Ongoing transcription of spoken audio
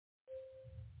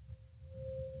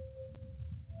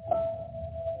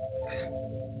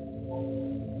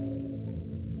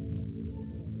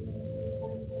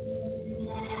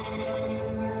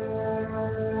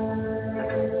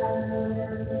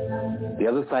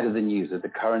other side of the news is a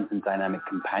current and dynamic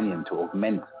companion to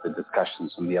augment the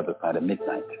discussions from the other side of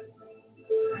midnight.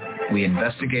 We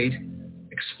investigate,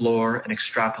 explore, and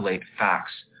extrapolate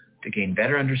facts to gain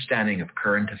better understanding of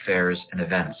current affairs and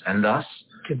events, and thus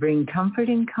to bring comfort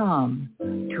and calm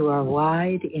to our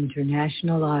wide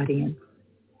international audience.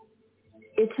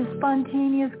 It's a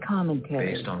spontaneous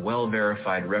commentary based on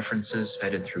well-verified references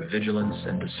vetted through vigilance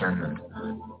and discernment.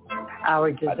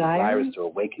 Our desire is to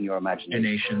awaken your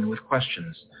imagination with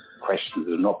questions that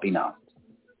have not been asked,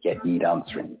 yet need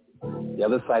answering. The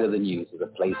other side of the news is a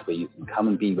place where you can come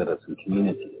and be with us in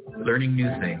community. Learning new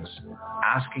things,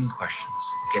 asking questions,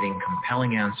 getting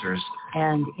compelling answers,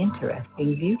 and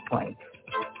interesting viewpoints.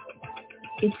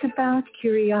 It's about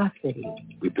curiosity.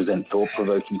 We present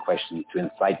thought-provoking questions to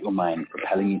incite your mind,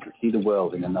 propelling you to see the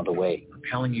world in another way.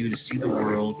 Propelling you to see the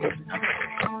world in another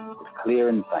way. With clear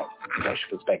insights and fresh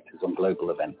perspectives on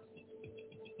global events.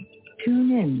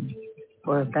 Tune in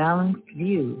for a balanced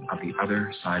view of the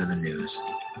other side of the news.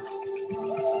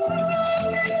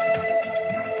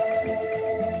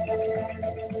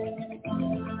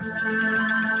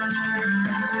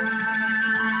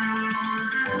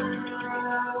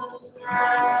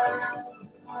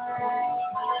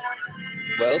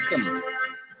 Welcome.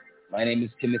 My name is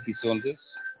Timothy Saunders.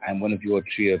 I'm one of your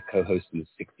trio of co-hosts in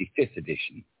the 65th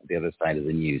edition of The Other Side of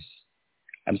the News.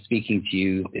 I'm speaking to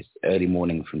you this early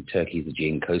morning from Turkey's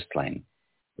Aegean coastline,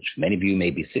 which for many of you may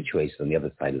be situated on the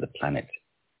other side of the planet.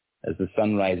 As the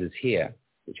sun rises here,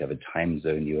 whichever time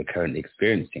zone you are currently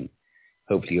experiencing,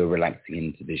 hopefully you're relaxing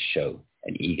into this show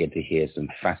and eager to hear some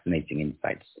fascinating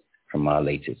insights from our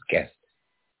latest guest.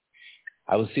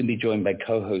 I will soon be joined by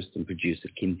co-host and producer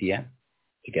Cynthia,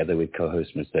 together with co-host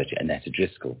and researcher Annette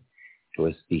Driscoll, who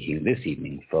are speaking this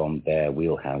evening from their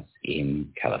wheelhouse in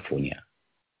California.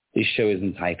 This show is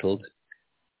entitled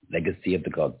Legacy of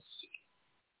the Gods.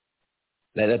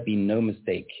 Let there be no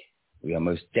mistake, we are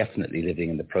most definitely living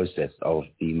in the process of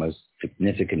the most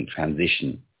significant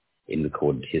transition in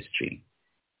recorded history.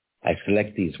 I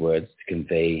select these words to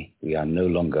convey we are no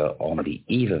longer on the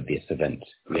eve of this event.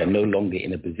 We are no longer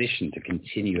in a position to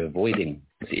continue avoiding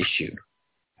this issue,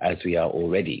 as we are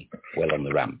already well on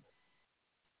the ramp.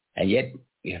 And yet,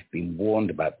 we have been warned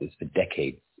about this for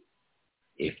decades,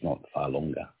 if not far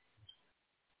longer.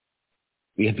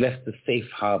 We have left the safe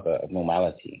harbor of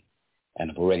normality and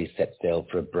have already set sail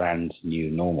for a brand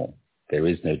new normal. There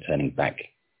is no turning back,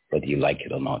 whether you like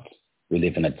it or not. We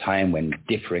live in a time when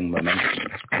differing momentum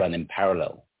run in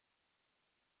parallel.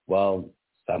 While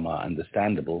some are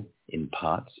understandable in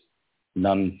part,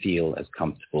 none feel as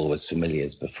comfortable or as familiar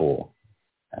as before.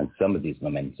 And some of these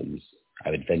momentums, I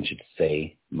would venture to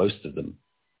say, most of them,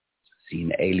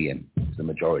 seem alien to the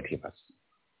majority of us.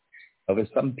 However,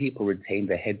 some people retain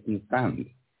their heads in the sand,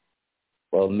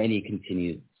 while many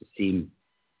continue to seem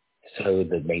to toe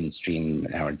the mainstream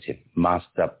narrative,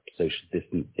 masked up social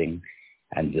distancing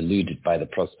and deluded by the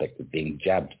prospect of being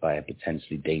jabbed by a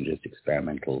potentially dangerous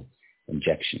experimental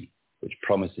injection, which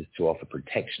promises to offer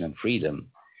protection and freedom,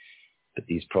 but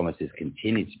these promises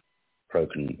continue to be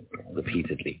broken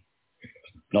repeatedly,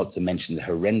 not to mention the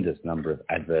horrendous number of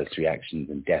adverse reactions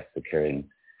and deaths occurring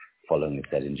following the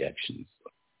said injections.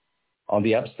 On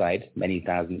the upside, many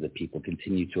thousands of people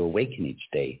continue to awaken each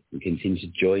day and continue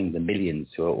to join the millions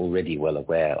who are already well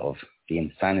aware of the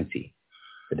insanity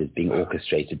that is being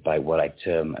orchestrated by what I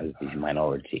term as the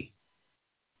minority.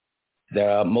 There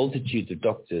are multitudes of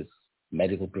doctors,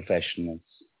 medical professionals,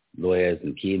 lawyers,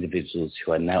 and key individuals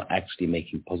who are now actually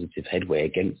making positive headway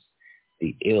against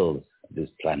the ills of this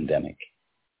pandemic.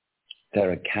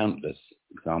 There are countless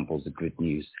examples of good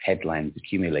news headlines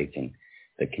accumulating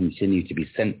that continue to be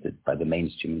censored by the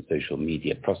mainstream and social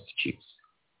media prostitutes,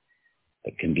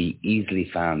 that can be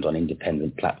easily found on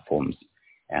independent platforms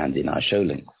and in our show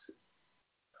links.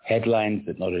 Headlines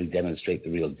that not only demonstrate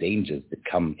the real dangers that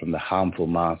come from the harmful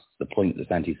masks, the pointless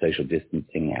anti-social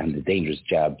distancing, and the dangerous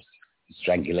jabs, the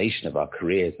strangulation of our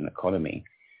careers and economy,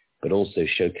 but also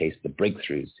showcase the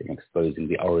breakthroughs in exposing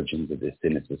the origins of this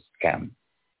sinister scam.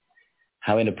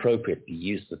 How inappropriate the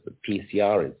use of the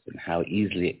PCR is and how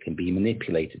easily it can be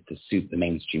manipulated to suit the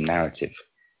mainstream narrative,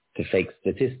 to fake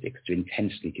statistics, to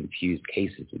intentionally confuse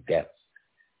cases with deaths,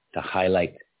 to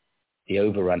highlight the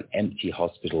overrun empty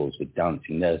hospitals with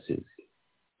dancing nurses.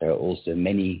 There are also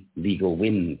many legal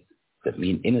wins that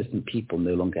mean innocent people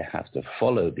no longer have to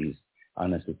follow these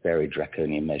unnecessary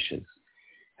draconian measures,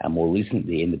 and more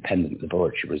recently independent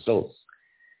laboratory results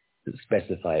that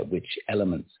specify which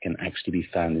elements can actually be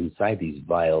found inside these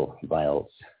vials,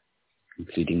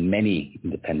 including many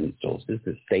independent sources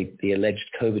that state the alleged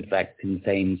COVID vaccine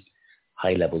contains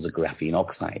high levels of graphene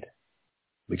oxide,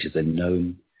 which is a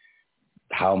known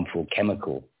harmful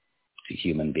chemical to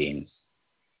human beings,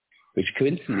 which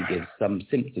coincidentally gives some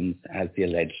symptoms as the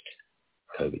alleged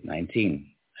COVID-19.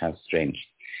 How strange.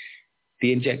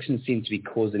 The injections seem to be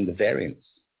causing the variants.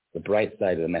 The bright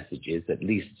side of the message is at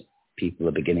least people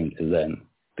are beginning to learn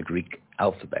the Greek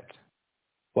alphabet.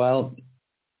 While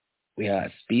we are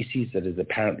a species that has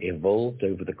apparently evolved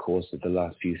over the course of the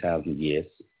last few thousand years,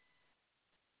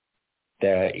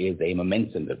 there is a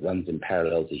momentum that runs in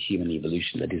parallel to human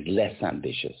evolution that is less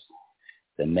ambitious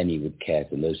than many would care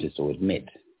to notice or admit.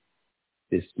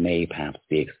 This may perhaps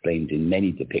be explained in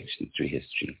many depictions through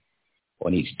history.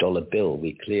 On each dollar bill,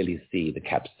 we clearly see the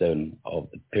capstone of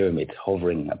the pyramid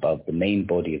hovering above the main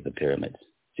body of the pyramid,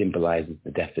 symbolizes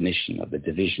the definition of the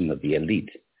division of the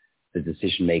elite, the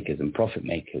decision makers and profit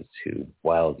makers who,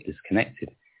 while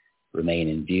disconnected, remain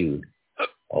in view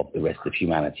of the rest of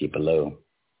humanity below,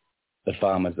 the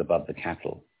farmers above the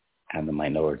cattle and the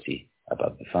minority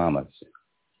above the farmers.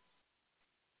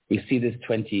 We see this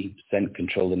 20%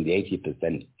 controlling the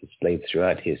 80% displayed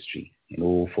throughout history in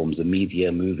all forms of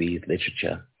media, movies,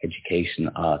 literature, education,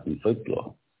 art, and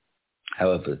folklore.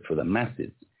 However, for the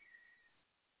masses,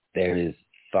 there is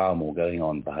far more going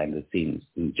on behind the scenes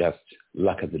than just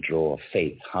luck of the draw,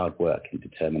 faith, hard work, and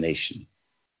determination.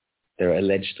 There are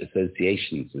alleged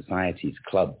associations, societies,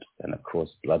 clubs, and of course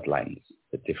bloodlines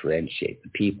that differentiate the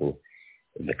people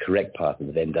in the correct part of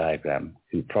the Venn diagram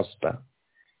who prosper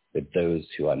with those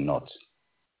who are not,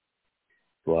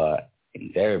 who are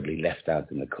invariably left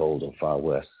out in the cold or far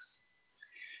worse.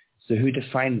 So who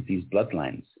defines these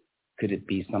bloodlines? Could it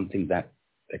be something that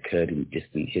occurred in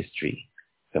distant history,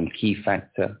 some key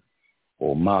factor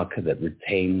or marker that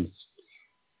retains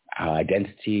our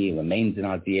identity and remains in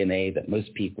our DNA that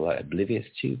most people are oblivious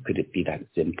to? Could it be that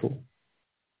simple?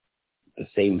 The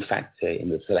same factor in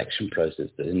the selection process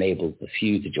that enables the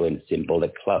few to join a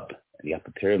symbolic club in the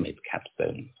upper pyramid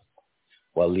capstone,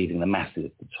 while leaving the masses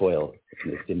to toil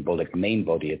in the symbolic main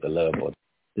body of the lower body.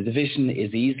 The division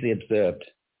is easily observed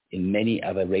in many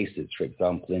other races, for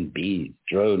example, in bees,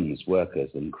 drones, workers,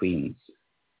 and queens.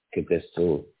 Could there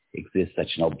still exist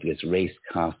such an obvious race,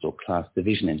 caste, or class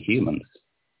division in humans?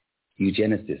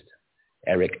 Eugenicist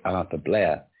Eric Arthur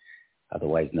Blair,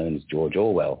 otherwise known as George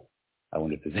Orwell, I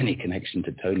wonder if there's any connection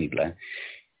to Tony Blair,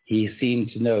 he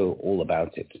seemed to know all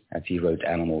about it as he wrote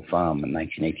Animal Farm in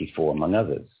 1984, among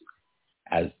others,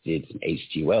 as did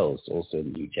H.G. Wells, also a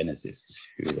eugenicist,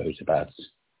 who wrote about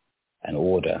an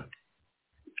order,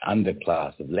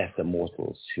 underclass of lesser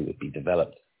mortals who would be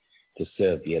developed to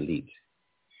serve the elite.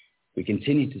 We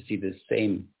continue to see the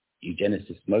same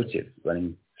eugenicist motive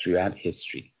running throughout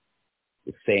history.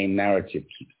 The same narrative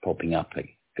keeps popping up,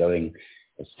 going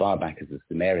as far back as the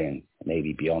Sumerians,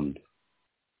 maybe beyond.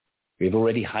 We've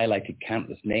already highlighted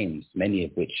countless names, many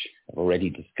of which I've already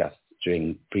discussed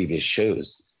during previous shows.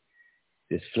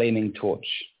 This flaming torch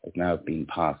has now been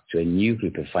passed to a new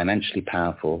group of financially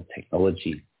powerful,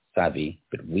 technology-savvy,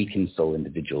 but weak-in-soul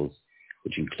individuals,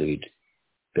 which include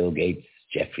Bill Gates,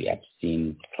 Jeffrey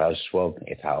Epstein, Klaus Schwab,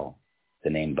 et al., to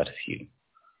name but a few.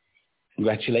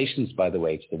 Congratulations, by the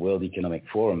way, to the World Economic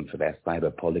Forum for their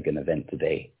Cyber Polygon event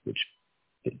today, which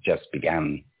just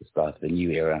began the start of a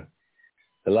new era.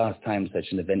 The last time such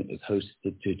an event was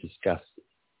hosted to discuss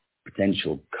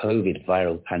potential COVID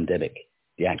viral pandemic,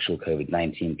 the actual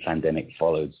COVID-19 pandemic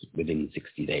followed within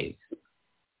 60 days.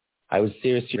 I would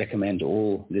seriously recommend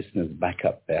all listeners back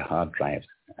up their hard drives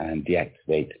and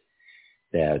deactivate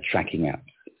their tracking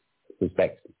apps.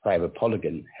 Respect Cyber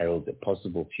Polygon heralds a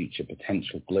possible future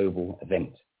potential global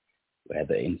event where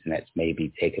the internet may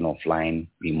be taken offline,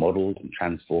 remodeled, and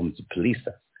transformed to police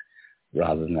us,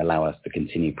 rather than allow us to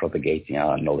continue propagating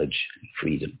our knowledge and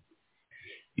freedom.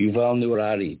 Yuval Noah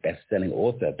Harari, best-selling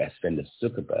author, best friend of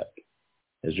Zuckerberg,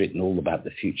 has written all about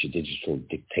the future digital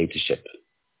dictatorship.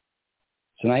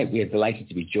 Tonight, we are delighted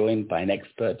to be joined by an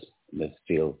expert in this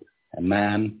field, a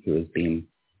man who has been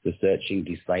researching,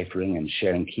 deciphering, and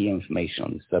sharing key information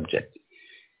on the subject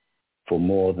for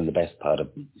more than the best part of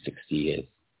 60 years.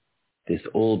 This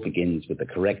all begins with the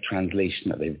correct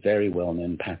translation of a very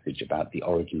well-known passage about the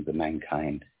origins of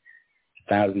mankind.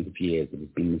 For thousands of years, it has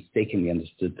been mistakenly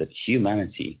understood that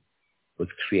humanity was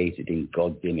created in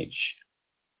God's image,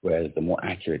 whereas the more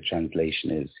accurate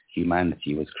translation is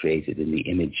humanity was created in the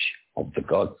image of the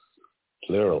gods,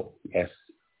 plural, yes.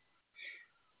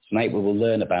 Tonight we will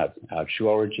learn about our true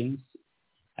origins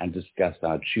and discuss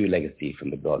our true legacy from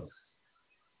the gods.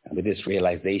 And with this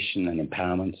realization and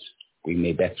empowerment, we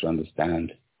may better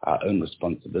understand our own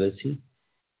responsibility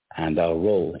and our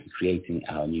role in creating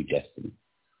our new destiny.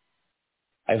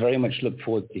 I very much look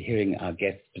forward to hearing our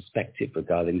guest's perspective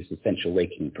regarding this essential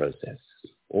awakening process,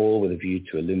 all with a view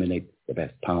to illuminate the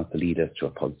best path to lead us to a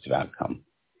positive outcome.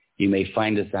 You may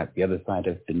find us at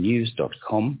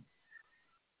theothersideofthenews.com.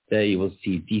 There you will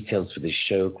see details for this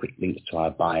show, quick links to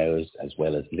our bios, as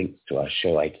well as links to our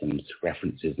show items,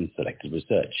 references, and selected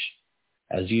research.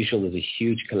 As usual, there's a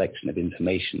huge collection of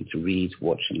information to read,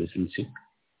 watch, and listen to,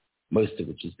 most of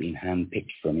which has been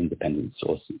handpicked from independent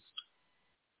sources.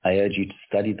 I urge you to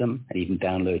study them and even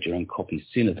download your own copies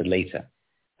sooner than later,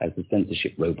 as the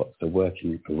censorship robots are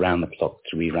working around the clock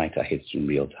to rewrite our history in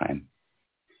real time.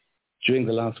 During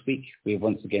the last week, we have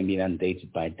once again been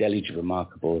inundated by a deluge of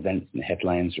remarkable events and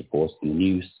headlines, reports, and the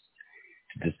news.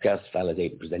 To discuss,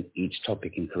 validate, and present each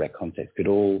topic in correct context could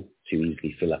all too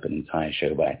easily fill up an entire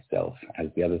show by itself,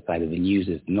 as the other side of the news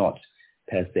is not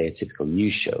per se a typical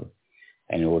news show.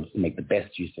 And in order to make the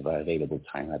best use of our available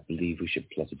time, I believe we should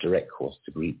plot a direct course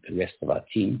to greet the rest of our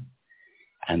team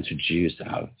and to introduce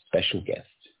our special guest,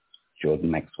 Jordan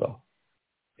Maxwell.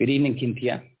 Good evening,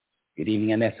 Cynthia. Good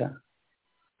evening, Annetta.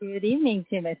 Good evening,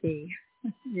 Timothy.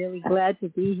 Really glad to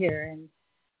be here and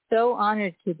so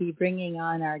honored to be bringing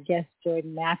on our guest,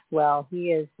 Jordan Maxwell. He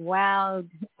has wowed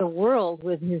the world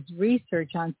with his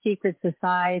research on secret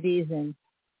societies and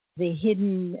the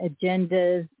hidden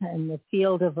agendas and the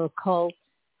field of occult.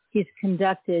 He's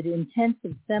conducted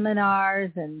intensive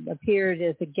seminars and appeared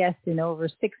as a guest in over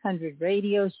 600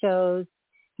 radio shows.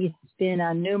 He's been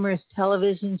on numerous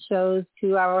television shows,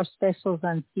 2-hour specials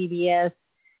on CBS,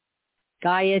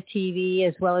 Gaia TV,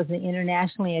 as well as the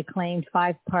internationally acclaimed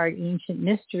 5-part Ancient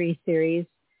Mystery series,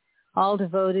 all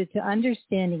devoted to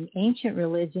understanding ancient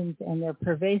religions and their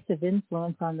pervasive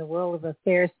influence on the world of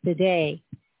affairs today.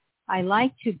 I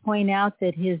like to point out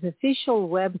that his official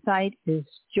website is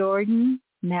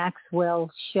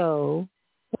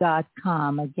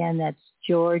jordanmaxwellshow.com. Again, that's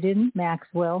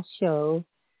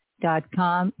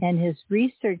jordanmaxwellshow.com. And his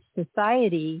Research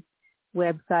Society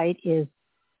website is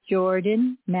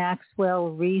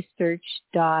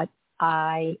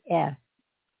jordanmaxwellresearch.is.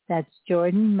 That's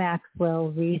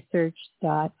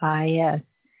jordanmaxwellresearch.is.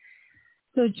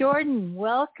 So Jordan,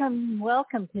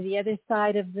 welcome to the other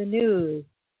side of the news.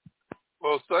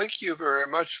 Well, thank you very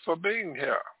much for being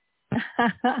here.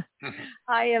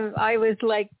 I was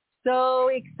like so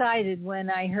excited when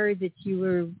I heard that you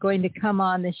were going to come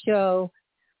on the show.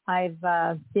 I've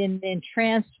been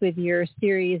entranced with your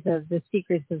series of The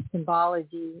Secrets of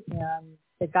Symbology,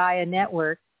 the Gaia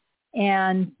Network,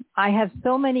 and I have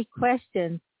so many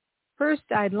questions. First,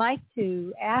 I'd like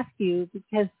to ask you,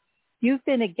 because you've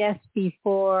been a guest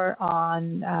before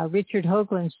on Richard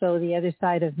Hoagland's show, The Other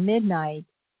Side of Midnight,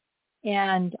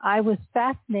 and I was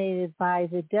fascinated by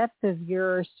the depth of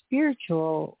your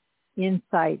spiritual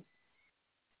insights.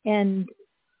 And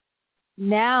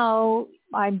now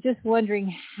I'm just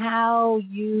wondering how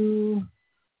to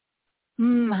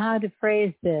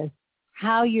phrase this,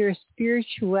 how your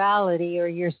spirituality or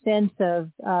your sense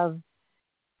of the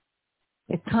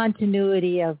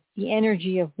continuity of the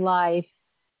energy of life,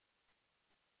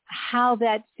 how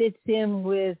that fits in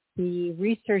with the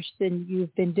research that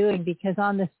you've been doing, because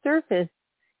on the surface,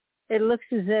 it looks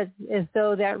as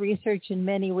though that research in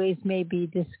many ways may be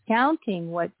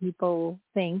discounting what people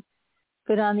think.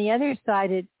 But on the other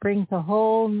side, it brings a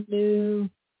whole new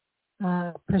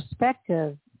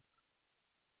perspective.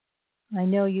 I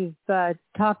know you've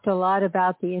talked a lot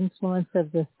about the influence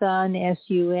of the sun,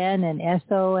 S-U-N and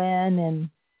S-O-N, and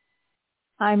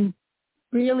I'm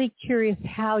really curious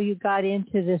how you got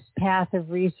into this path of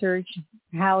research,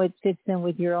 how it fits in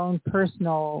with your own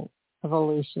personal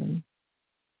evolution.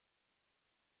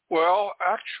 Well,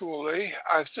 actually,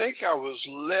 I think I was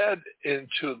led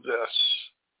into this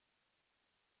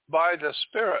by the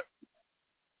Spirit,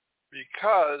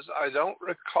 because I don't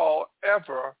recall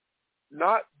ever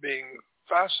not being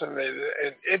fascinated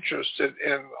and interested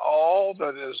in all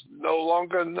that is no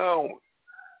longer known.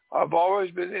 I've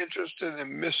always been interested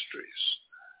in mysteries,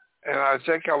 and I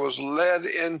think I was led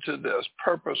into this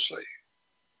purposely.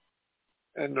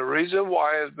 And the reason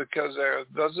why is because there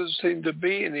doesn't seem to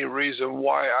be any reason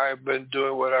why I've been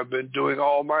doing what I've been doing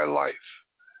all my life.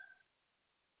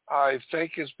 I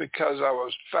think it's because I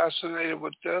was fascinated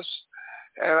with this,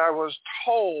 and I was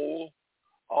told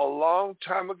a long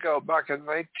time ago, back in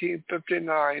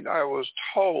 1959, I was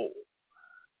told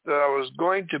that I was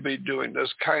going to be doing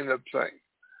this kind of thing.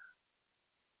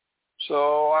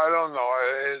 So I don't know.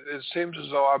 It seems as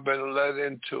though I've been led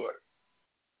into it.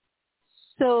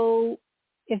 So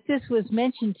if this was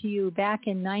mentioned to you back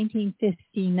in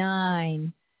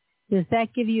 1959, does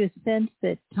that give you a sense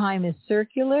that time is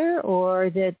circular, or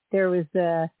that there was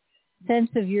a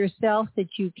sense of yourself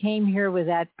that you came here with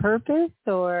that purpose?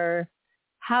 Or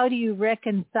how do you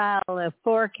reconcile a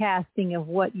forecasting of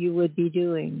what you would be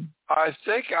doing? I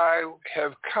think I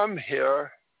have come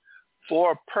here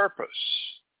for a purpose.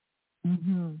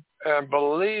 Mm-hmm. And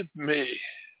believe me,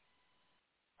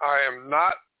 I am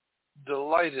not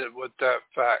delighted with that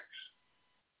fact.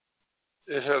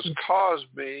 It has caused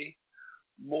me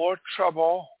more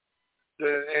trouble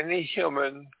than any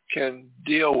human can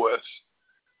deal with.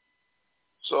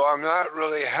 So I'm not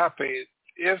really happy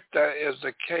if that is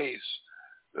the case,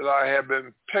 that I have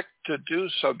been picked to do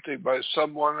something by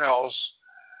someone else.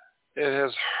 It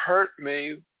has hurt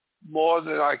me more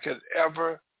than I could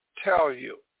ever tell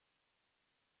you.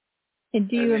 And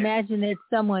do you imagine it's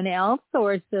someone else,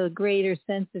 or it's a greater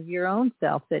sense of your own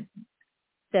self that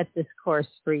set this course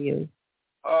for you?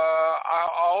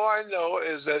 All I know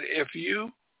is that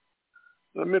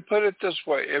let me put it this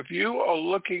way, if you are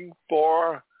looking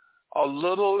for a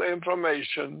little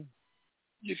information,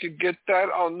 you can get that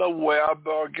on the web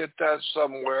or get that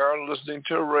somewhere listening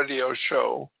to a radio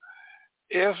show.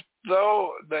 If,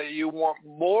 though, that you want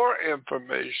more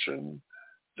information,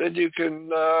 then you can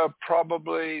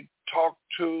probably talk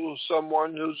to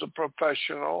someone who's a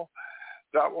professional.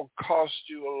 That will cost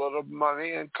you a little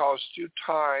money and cost you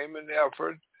time and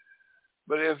effort.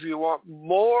 But if you want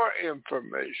more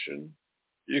information,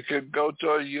 you could go to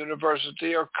a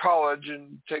university or college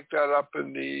and take that up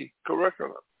in the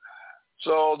curriculum.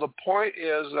 So the point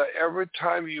is that every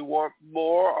time you want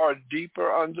more or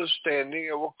deeper understanding,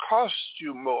 it will cost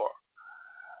you more.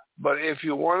 But if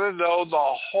you want to know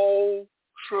the whole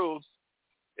truth,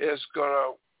 it's going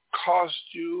to cost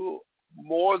you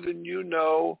more than you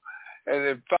know. And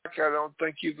in fact, I don't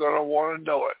think you're going to want to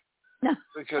know it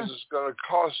because it's going to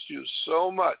cost you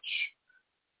so much.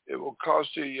 It will cost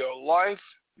you your life,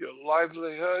 your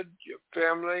livelihood, your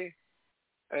family,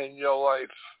 and your life.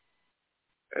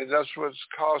 And that's what's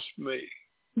cost me.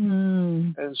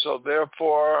 Mm. And so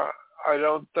therefore, I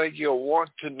don't think you'll want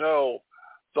to know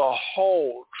the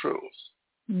whole truth.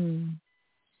 Mm.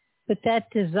 But that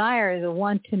desire, the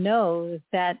want to know,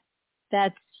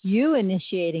 that's you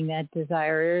initiating that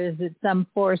desire, or is it some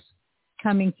force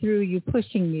coming through you,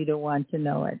 pushing you to want to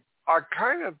know it? I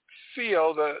kind of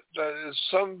feel that is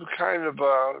some kind of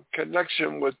a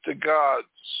connection with the gods,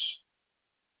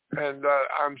 and that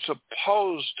I'm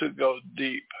supposed to go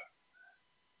deep.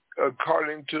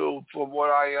 According to, from what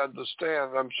I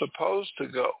understand, I'm supposed to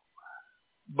go.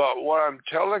 But what I'm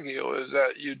telling you is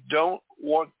that you don't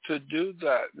want to do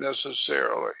that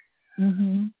necessarily.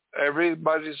 Mm-hmm.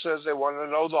 Everybody says they want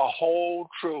to know the whole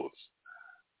truth.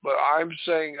 But I'm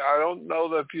saying I don't know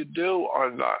that if you do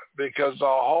or not, because the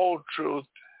whole truth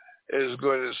is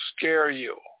going to scare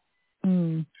you.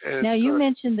 Mm. Now, you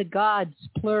mentioned the gods,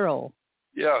 plural.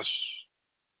 Yes.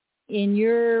 In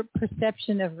your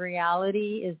perception of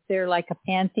reality, is there like a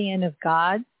pantheon of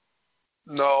gods?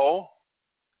 No.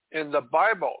 In the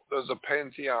Bible, there's a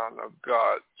pantheon of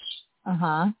gods.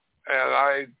 Uh-huh. And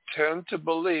I tend to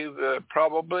believe that it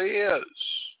probably is.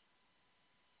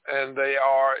 And they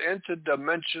are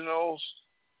interdimensional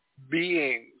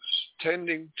beings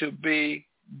tending to be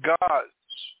gods.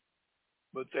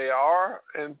 But they are,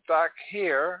 in fact,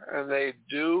 here, and they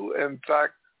do, in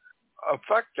fact,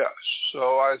 affect us.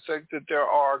 So I think that there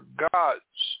are gods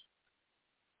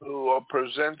who are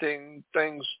presenting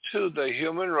things to the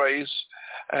human race,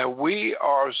 and we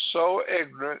are so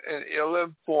ignorant and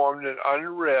ill-informed and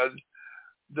unread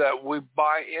that we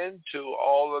buy into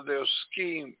all of their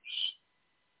schemes.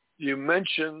 You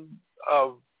mentioned a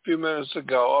few minutes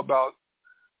ago about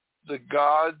the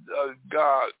God of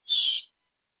gods.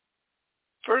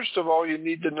 First of all, you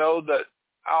need to know that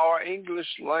our English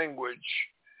language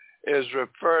is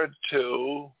referred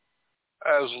to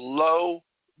as Low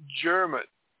German.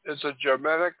 It's a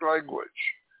Germanic language,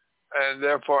 and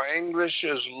therefore English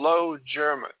is Low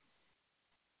German.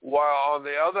 While on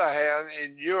the other hand,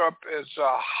 in Europe, it's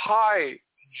a High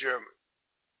German.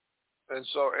 And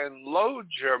so in Low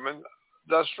German,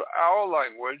 that's for our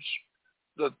language,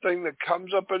 the thing that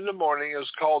comes up in the morning is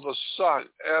called the sun,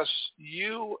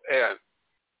 S-U-N.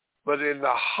 But in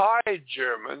the High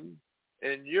German,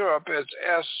 in Europe, it's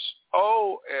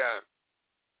S-O-N.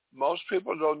 Most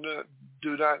people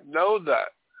do not know that.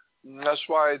 And that's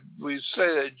why we say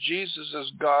that Jesus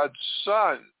is God's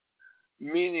son,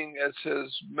 meaning it's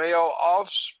his male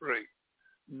offspring.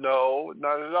 No,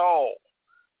 not at all.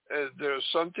 There's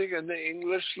something in the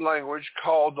English language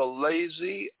called the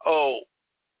lazy O.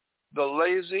 The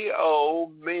lazy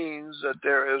O means that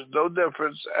there is no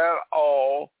difference at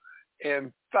all.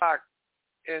 In fact,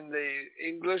 in the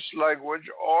English language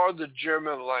or the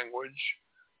German language,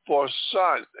 for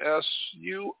sun,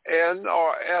 S-U-N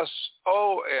or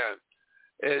S-O-N,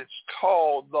 it's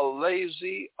called the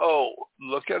lazy O.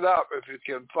 Look it up if you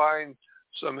can find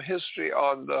some history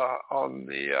on the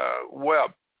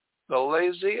web. The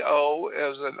lazy O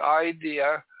is an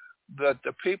idea that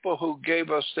the people who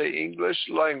gave us the English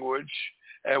language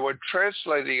and were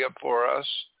translating it for us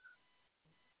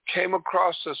came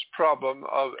across this problem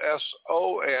of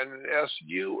S-O-N and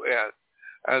S-U-N.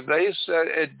 And they said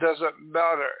it doesn't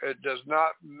matter. It does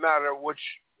not matter which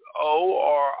O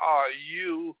or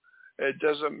U. It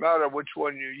doesn't matter which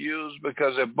one you use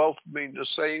because they both mean the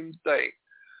same thing.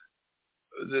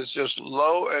 It's just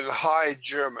low and high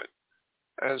German.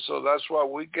 And so that's why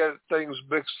we get things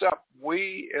mixed up.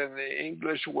 We in the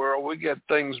English world, we get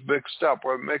things mixed up.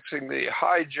 We're mixing the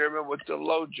high German with the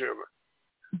low German.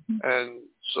 Mm-hmm. And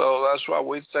so that's why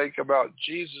we think about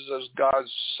Jesus as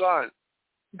God's son.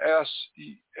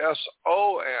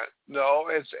 S-O-N. No,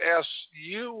 it's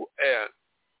S-U-N.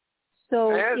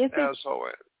 So and if it's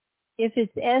S-O-N. If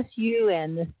it's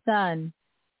S-U-N, the sun,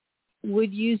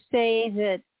 would you say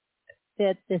that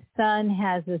the sun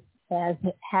has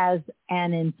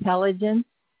an intelligence?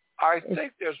 I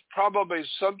think there's probably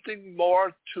something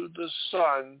more to the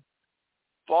sun,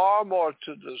 far more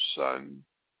to the sun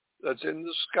that's in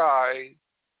the sky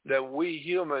than we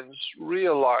humans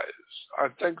realize. I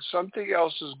think something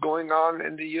else is going on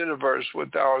in the universe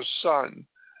with our sun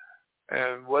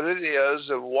and what it is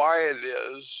and why it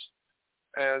is.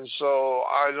 And so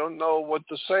I don't know what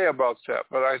to say about that,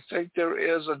 but I think there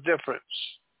is a difference.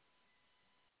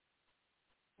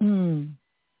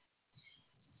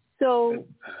 So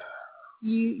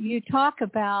you talk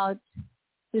about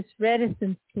this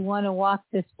reticence to want to walk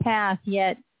this path,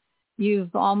 yet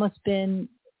you've almost been,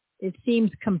 it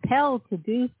seems, compelled to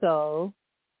do so,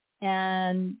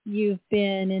 and you've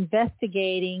been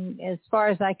investigating, as far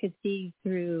as I could see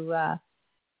through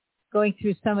going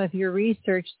through some of your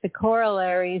research, the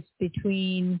corollaries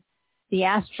between the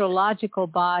astrological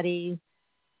bodies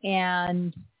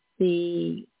and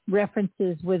the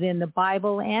references within the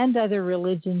Bible and other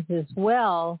religions as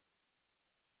well.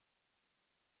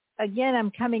 Again,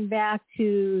 I'm coming back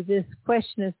to this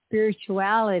question of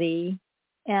spirituality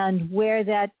and where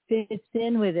that fits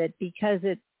in with it, because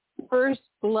at first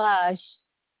blush,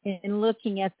 in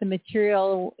looking at the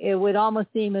material, it would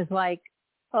almost seem as like,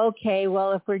 okay,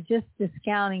 well, if we're just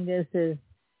discounting this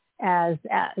as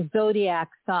zodiac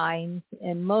signs,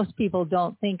 and most people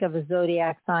don't think of a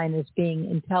zodiac sign as being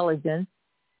intelligent,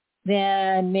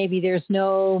 then maybe there's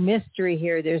no mystery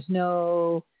here. There's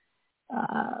no...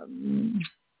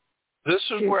 This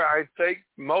is where I think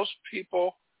most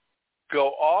people go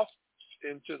off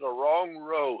into the wrong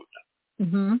road,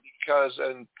 because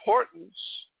the importance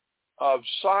of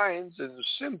signs and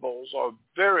symbols are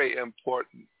very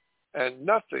important. And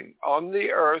nothing on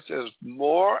the earth is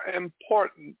more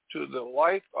important to the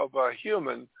life of a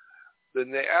human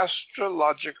than the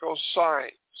astrological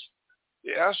signs.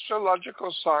 The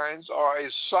astrological signs are a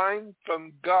sign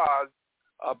from God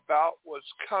about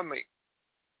what's coming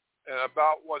and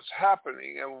about what's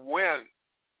happening and when.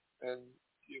 And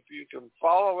if you can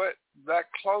follow it that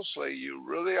closely, you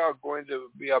really are going to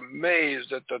be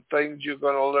amazed at the things you're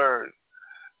going to learn.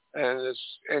 And it's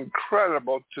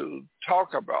incredible to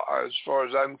talk about as far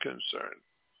as I'm concerned.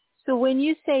 So when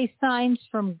you say signs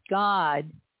from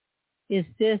God, is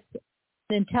this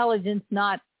intelligence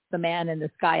not the man in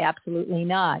the sky? Absolutely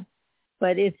not.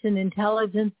 But it's an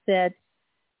intelligence that's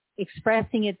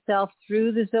expressing itself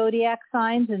through the zodiac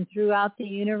signs and throughout the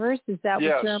universe? Is that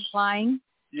what you're implying?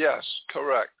 Yes,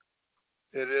 correct.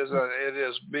 It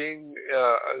is being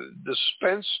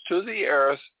dispensed to the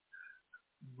earth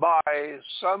by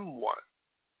someone.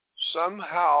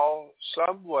 Somehow,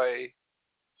 some way,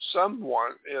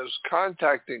 someone is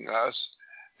contacting us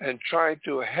and trying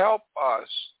to help us,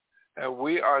 and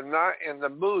we are not in the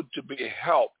mood to be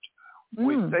helped.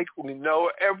 We think we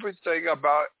know everything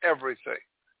about everything.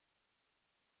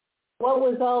 What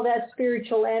was all that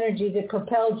spiritual energy that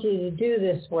propelled you to do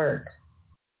this work?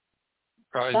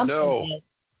 I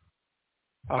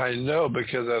know,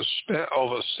 because I've spent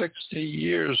over 60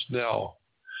 years now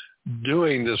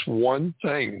doing this one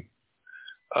thing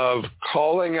of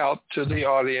calling out to the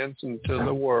audience and to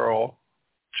the world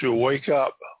to wake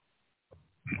up.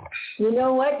 You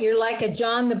know what? You're like a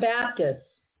John the Baptist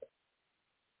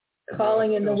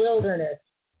calling in the wilderness.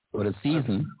 What a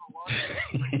season.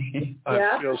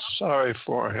 I feel sorry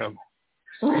for him.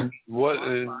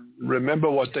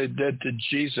 Remember what they did to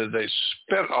Jesus. They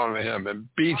spit on him and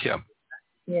beat him.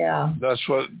 Yeah. That's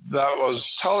what that was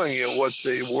telling you, what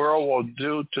the world will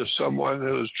do to someone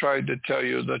who's trying to tell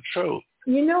you the truth.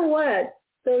 You know what?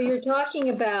 So you're talking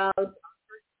about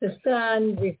the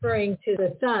sun, referring to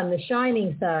the sun, the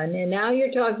shining sun, and now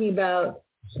you're talking about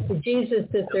the Jesus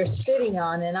that they're spitting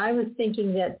on. And I was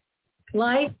thinking that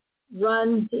life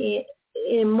runs in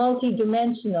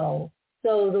multidimensional,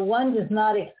 so the one does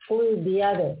not exclude the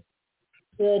other.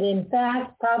 That in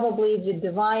fact, probably the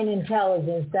divine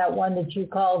intelligence, that one that you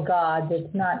call God,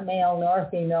 that's not male nor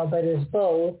female, but is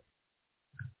both,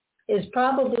 is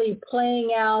probably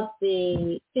playing out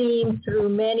the theme through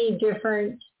many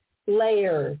different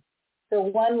layers. So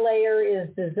one layer is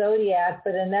the zodiac,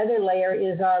 but another layer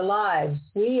is our lives.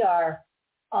 We are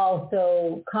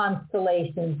also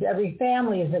constellations. Every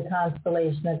family is a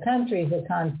constellation. A country is a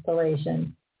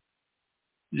constellation.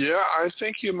 Yeah, I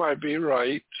think you might be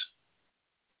right.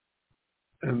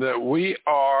 And that we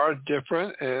are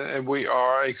different and we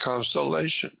are a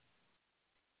constellation.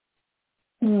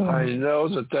 I know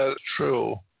that that's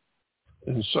true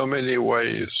in so many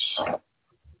ways.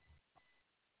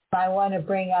 I want to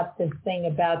bring up this thing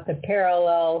about the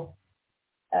parallel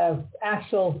of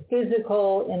actual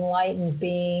physical enlightened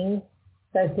beings,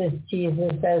 such as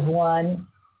Jesus as one,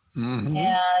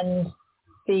 and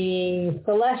the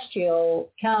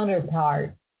celestial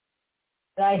counterpart.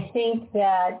 But I think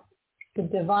that the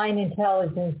divine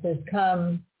intelligence has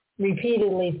come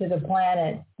repeatedly to the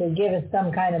planet to give us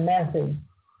some kind of message.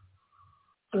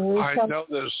 I know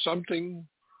there's something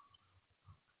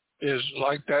is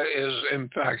like that is in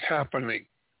fact happening.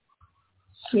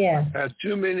 Yeah. I had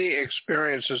too many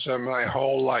experiences in my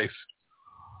whole life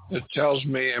that tells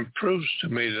me and proves to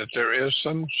me that there is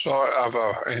some sort of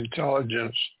a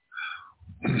intelligence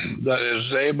that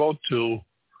is able to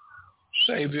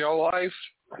save your life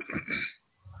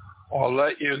or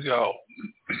let you go.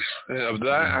 And of that,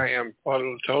 I am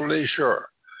totally sure.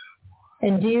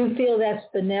 And do you feel that's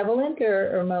benevolent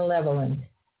or malevolent?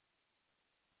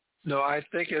 No, I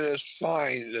think it is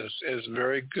fine. It's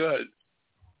very good.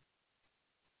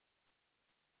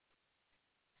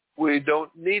 We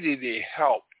don't need any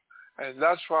help. And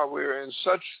that's why we're in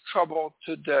such trouble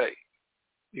today.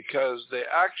 Because the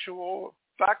actual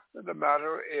fact of the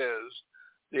matter is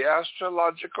the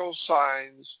astrological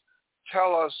signs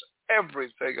tell us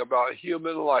everything about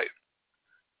human life.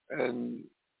 And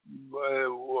it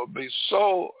will be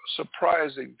so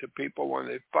surprising to people when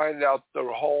they find out the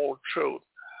whole truth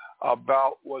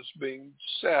about what's being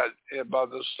said by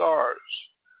the stars.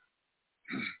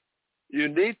 You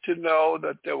need to know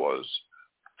that there was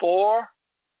 4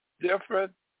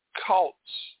 different cults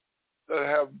that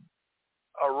have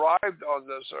arrived on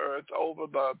this earth over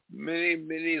the many,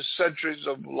 many centuries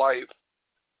of life.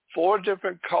 4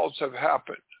 different cults have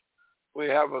happened. We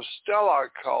have a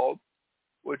stellar cult,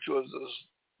 which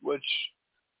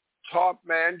taught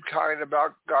mankind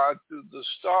about God through the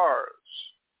stars,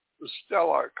 the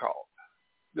stellar cult.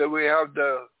 Then we have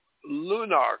the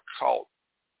lunar cult,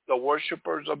 the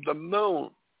worshipers of the moon.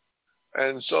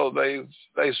 And so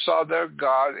they saw their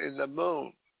God in the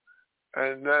moon.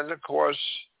 And then, of course,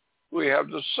 we have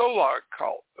the solar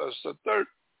cult. That's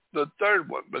the third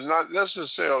one, but not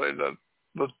necessarily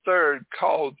the third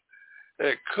cult.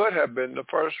 It could have been the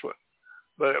first one,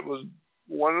 but it was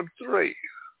one of 3.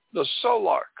 The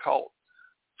solar cult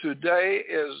today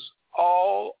is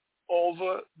all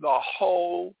over the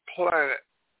whole planet.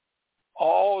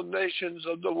 All nations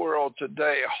of the world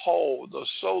today hold the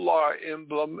solar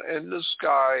emblem in the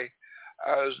sky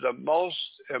as the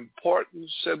most important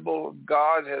symbol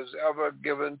God has ever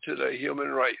given to the human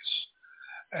race.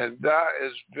 And that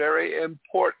is very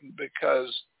important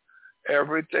because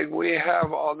everything we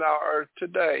have on our earth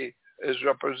today is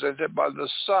represented by the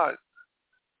sun.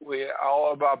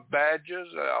 All of our badges,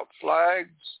 our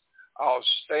flags, our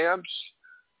stamps,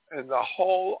 and the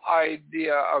whole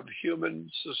idea of human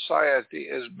society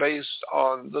is based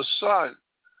on the sun.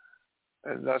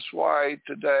 And that's why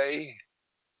today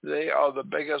they are the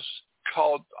biggest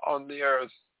cult on the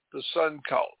earth, the sun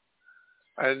cult.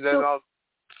 And then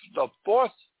the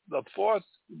fourth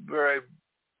very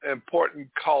important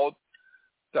cult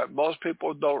that most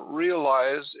people don't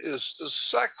realize is the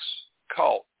sex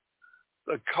cult,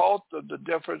 the cult of the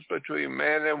difference between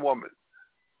man and woman.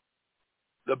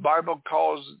 The Bible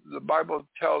tells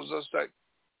us that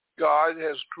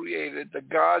the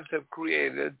gods have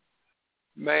created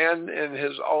man in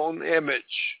his own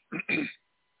image.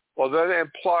 Well, that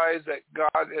implies that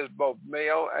God is both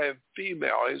male and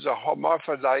female. He's a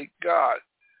hermaphrodite God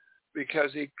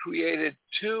because he created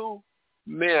 2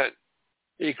 men.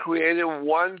 He created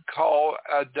one called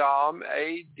Adam,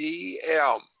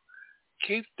 A-D-M.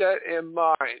 Keep that in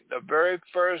mind. The very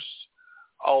first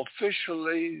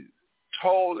officially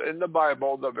told in the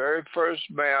Bible, the very first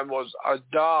man was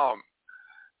Adam,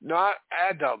 not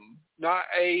Adam, not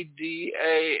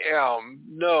A-D-A-M,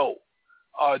 no,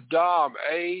 Adam,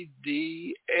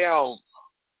 A-D-M.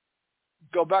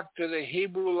 go back to the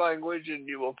Hebrew language and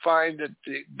you will find that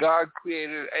God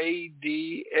created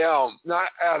A-D-M, not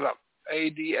Adam.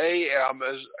 A-D-A-M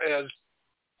as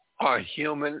a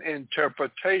human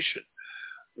interpretation.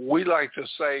 We like to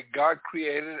say God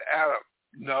created Adam.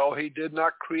 No, he did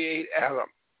not create Adam.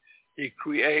 He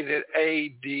created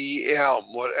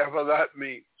A-D-M, whatever that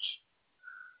means.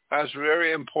 That's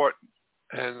very important.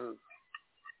 And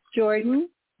Jordan?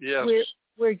 Yes.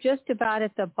 We're just about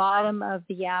at the bottom of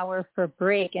the hour for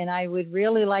break, and I would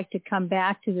really like to come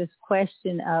back to this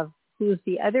question of who's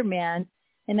the other man.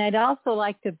 And I'd also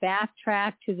like to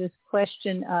backtrack to this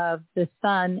question of the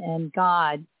Son and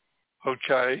God.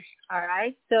 Okay. All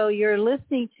right. So you're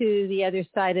listening to The Other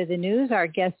Side of the News. Our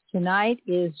guest tonight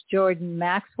is Jordan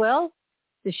Maxwell.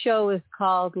 The show is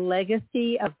called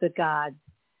Legacy of the Gods.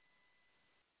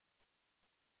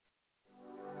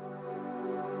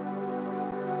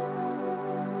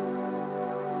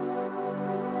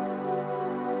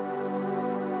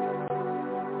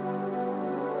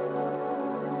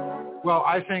 Well,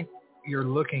 I think you're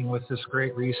looking with this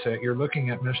great reset, you're looking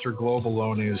at Mr.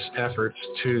 Globaloney's efforts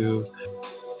to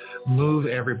move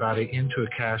everybody into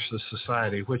a cashless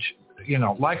society, which, you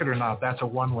know, like it or not, that's a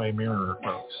one-way mirror,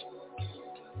 folks.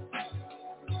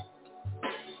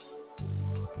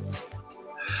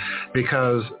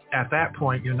 Because at that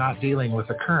point, you're not dealing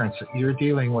with a currency, you're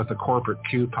dealing with a corporate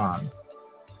coupon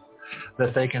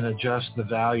that they can adjust the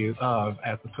value of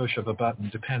at the push of a button,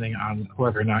 depending on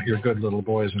whether or not you're good little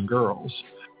boys and girls.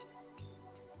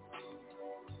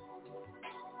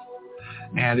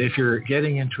 And if you're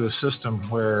getting into a system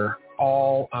where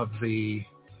all of the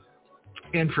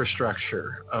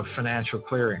infrastructure of financial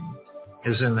clearing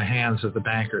is in the hands of the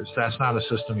bankers, that's not a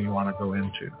system you want to go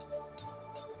into.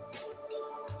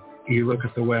 You look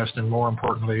at the West, and more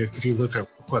importantly, if you look at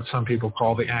what some people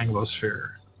call the Anglosphere,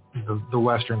 the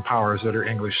Western powers that are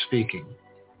English-speaking,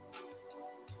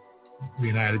 the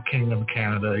United Kingdom,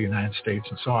 Canada, United States,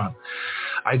 and so on.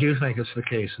 I do think it's the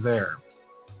case there.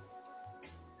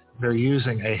 They're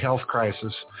using a health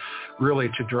crisis really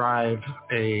to drive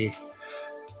a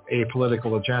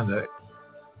political agenda.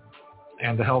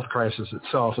 And the health crisis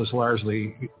itself is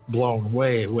largely blown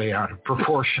way, way out of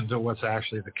proportion to what's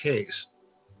actually the case.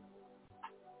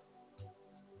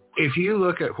 If you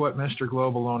look at what Mr.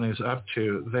 Globaloney is up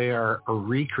to, they are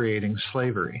recreating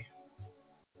slavery.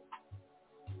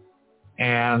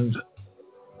 And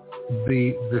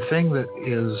the thing that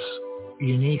is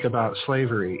unique about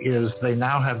slavery is they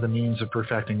now have the means of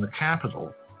perfecting the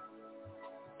capital,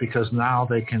 because now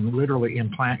they can literally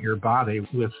implant your body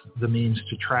with the means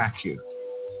to track you.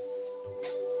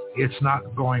 It's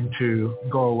not going to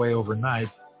go away overnight,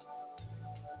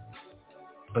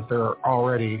 but there are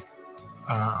already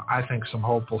I think some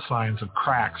hopeful signs of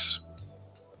cracks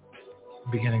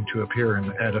beginning to appear in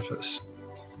the edifice.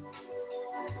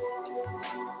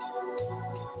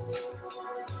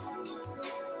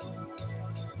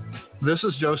 This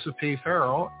is Joseph P.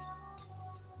 Farrell,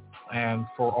 and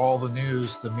for all the news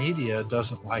the media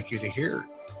doesn't like you to hear,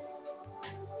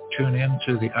 tune in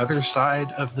to the other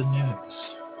side of the news.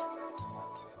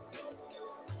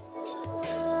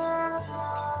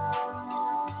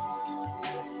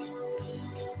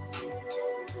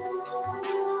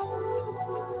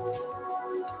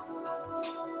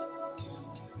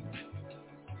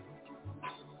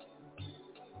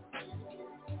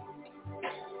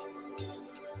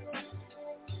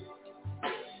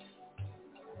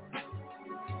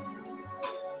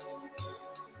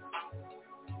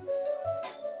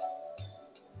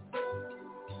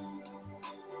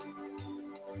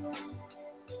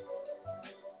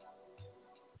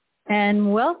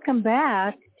 And welcome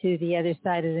back to The Other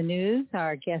Side of the News.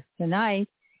 Our guest tonight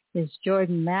is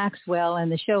Jordan Maxwell,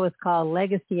 and the show is called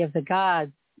Legacy of the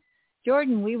Gods.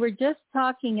 Jordan, we were just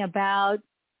talking about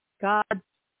God's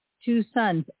two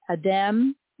sons,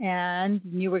 Adam, and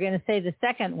you were going to say the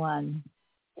second one.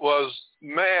 Was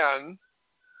man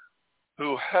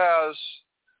who has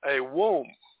a womb.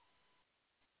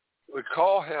 We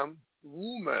call him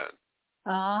woman.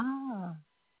 Ah.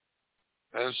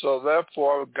 And so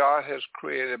therefore God has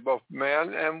created both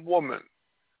man and woman.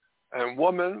 And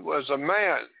woman was a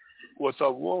man with a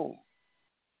womb.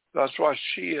 That's why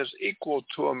she is equal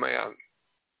to a man.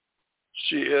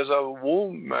 She is a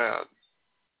womb man.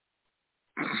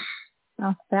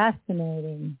 Oh,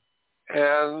 fascinating.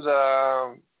 And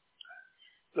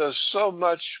there's so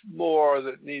much more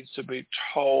that needs to be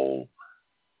told.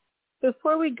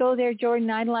 Before we go there, Jordan,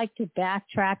 I'd like to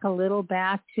backtrack a little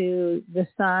back to the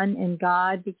Son and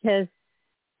God, because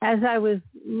as I was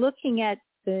looking at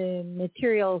the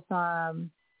materials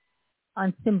on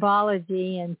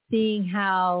symbology and seeing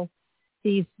how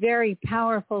these very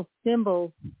powerful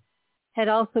symbols had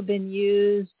also been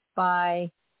used by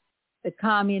the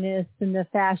communists and the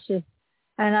fascists.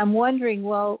 And I'm wondering,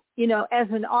 well, as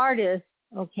an artist,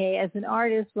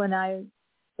 when I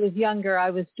was younger,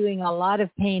 I was doing a lot of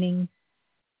paintings,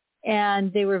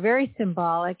 and they were very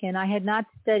symbolic, and I had not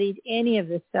studied any of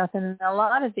this stuff. And a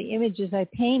lot of the images I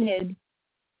painted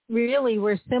really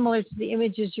were similar to the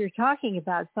images you're talking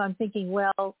about. So I'm thinking,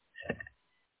 well,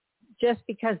 just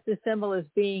because the symbol is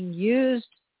being used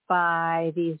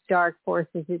by these dark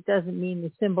forces, it doesn't mean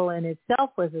the symbol in itself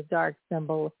was a dark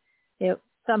symbol. It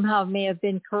somehow may have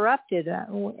been corrupted.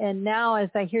 And now as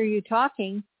I hear you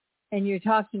talking, and you're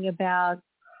talking about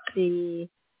the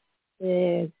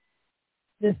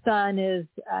sun is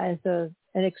as an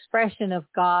expression of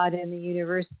God in the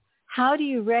universe, how do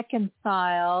you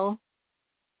reconcile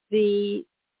the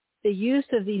use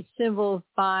of these symbols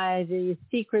by the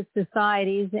secret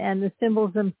societies and the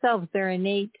symbols themselves, their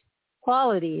innate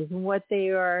qualities and what they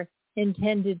are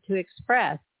intended to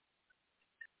express?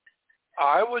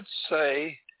 I would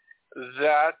say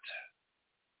that,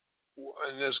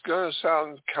 and it's going to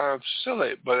sound kind of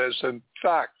silly, but it's in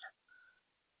fact,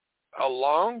 a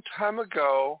long time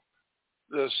ago,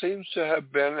 there seems to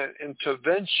have been an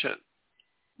intervention,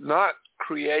 not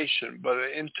creation, but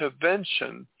an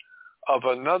intervention of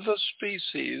another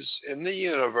species in the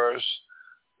universe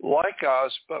like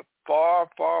us, but far,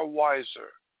 far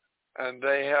wiser. And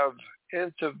they have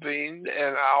intervened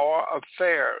in our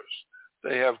affairs.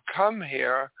 They have come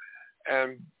here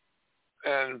and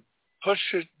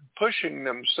pushing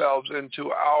themselves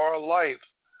into our life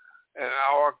and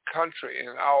our country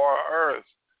and our earth.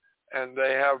 And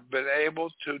they have been able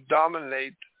to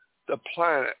dominate the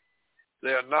planet.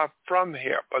 They are not from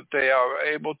here, but they are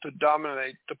able to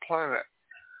dominate the planet.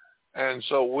 And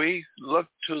so we look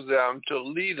to them to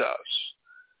lead us.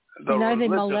 And are they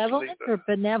malevolent or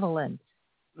benevolent?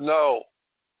 No.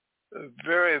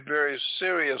 Very, very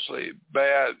seriously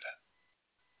bad.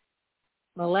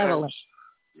 Malevolent.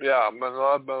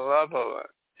 Malevolent,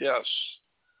 yes.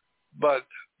 But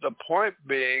the point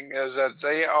being is that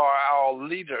they are our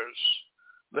leaders.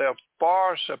 They're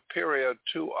far superior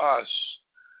to us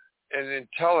in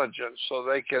intelligence, so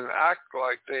they can act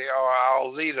like they are our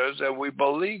leaders, and we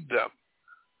believe them.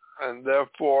 And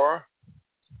therefore,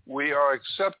 we are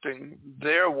accepting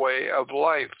their way of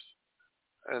life.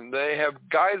 And they have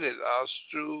guided us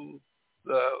through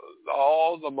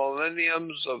all the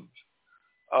millenniums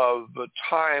of the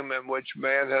time in which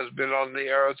man has been on the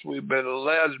earth. We've been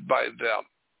led by them.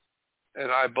 And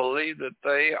I believe that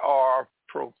they are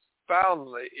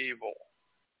profoundly evil,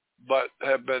 but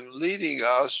have been leading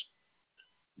us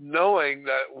knowing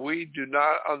that we do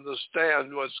not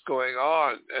understand what's going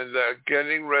on, and they're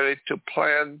getting ready to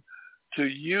plan to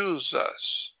use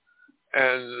us.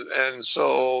 And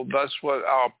so that's what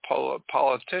our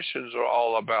politicians are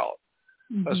all about.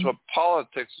 Mm-hmm. That's what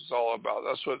politics is all about.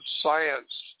 That's what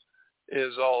science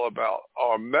is all about,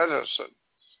 or medicine.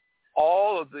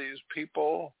 All of these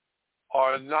people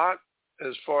are not,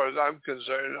 as far as I'm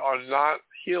concerned, are not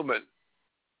human.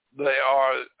 They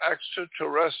are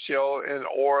extraterrestrial in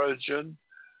origin.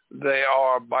 They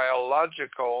are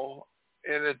biological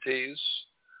entities,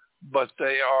 but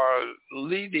they are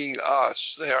leading us.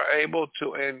 They are able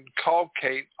to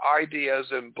inculcate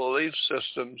ideas and belief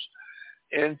systems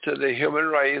into the human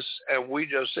race, and we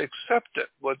just accept it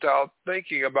without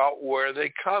thinking about where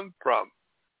they come from.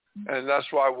 And that's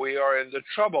why we are in the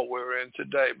trouble we're in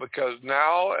today, because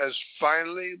now it's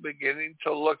finally beginning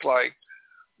to look like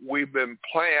we've been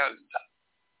planned.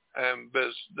 And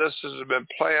this has been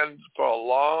planned for a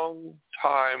long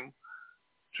time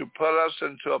to put us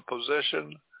into a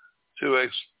position to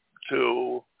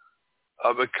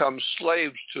become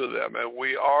slaves to them. And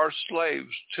we are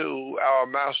slaves to our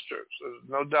masters. There's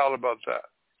no doubt about that.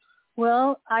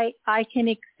 Well, I can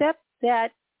accept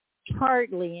that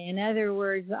partly. In other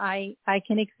words, I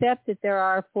can accept that there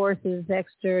are forces,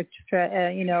 external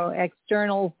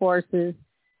forces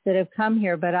that have come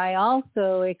here, but I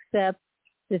also accept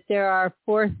that there are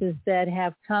forces that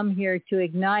have come here to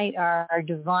ignite our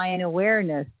divine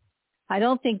awareness. I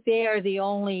don't think they are the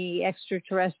only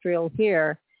extraterrestrials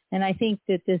here. And I think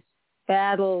that this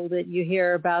battle that you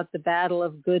hear about, the battle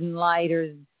of good and light,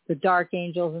 or the dark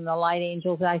angels and the light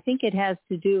angels, I think it has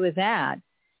to do with that.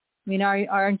 I mean,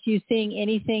 aren't you seeing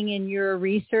anything in your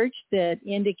research that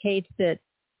indicates that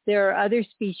there are other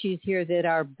species here that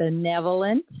are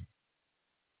benevolent?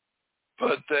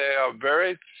 But they are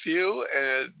very few,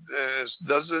 and it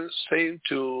doesn't seem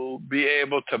to be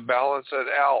able to balance it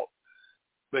out,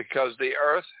 because the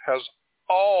earth has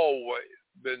always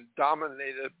been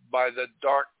dominated by the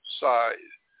dark side.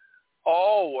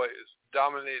 always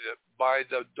dominated by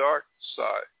the dark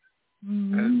side.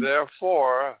 Mm-hmm. And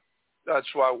therefore, that's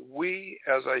why we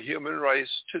as a human race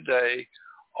today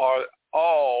are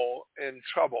all in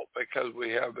trouble, because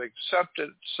we have accepted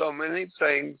so many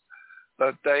things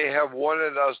that they have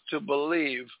wanted us to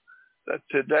believe that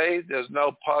today there's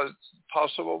no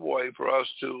possible way for us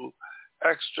to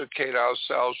extricate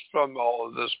ourselves from all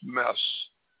of this mess.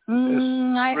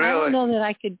 I don't know that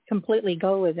I could completely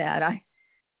go with that.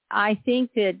 I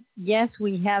think that, yes,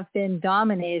 we have been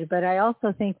dominated, but I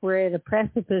also think we're at a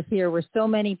precipice here where so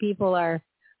many people are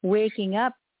waking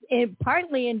up,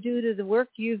 partly and due to the work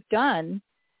you've done,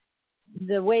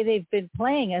 the way they've been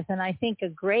playing us. And I think a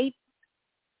great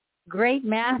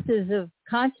masses of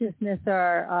consciousness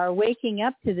are waking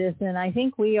up to this. And I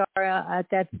think we are at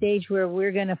that stage where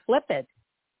we're going to flip it.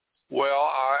 Well,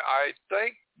 I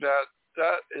think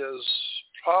that is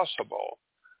possible,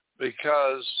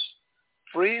 because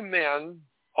free men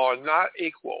are not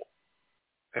equal,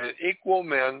 and equal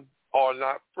men are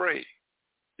not free.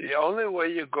 The only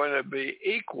way you're going to be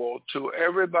equal to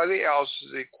everybody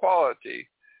else's equality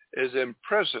is in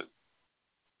prison.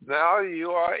 Now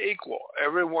you are equal.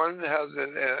 Everyone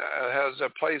has a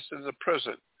place in the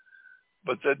prison.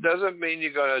 But that doesn't mean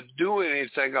you're going to do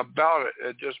anything about it.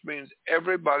 It just means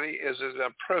everybody is in a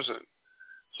prison.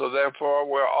 So therefore,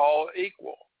 we're all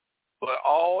equal. But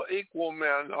all equal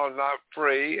men are not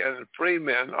free, and free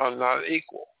men are not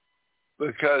equal.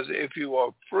 Because if you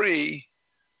are free,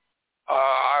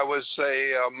 I would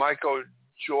say Michael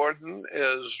Jordan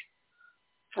is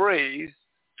free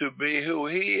to be who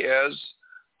he is.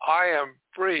 I am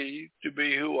free to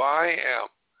be who I am.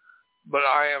 But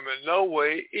I am in no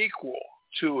way equal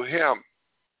to him.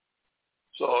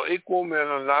 So equal men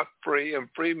are not free, and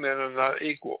free men are not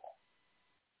equal.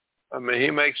 I mean,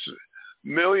 he makes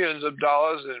millions of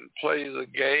dollars and plays a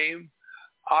game.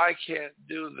 I can't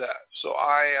do that. So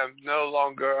I am no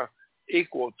longer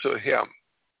equal to him.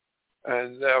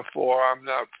 And therefore, I'm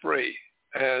not free.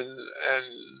 And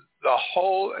the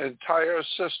whole entire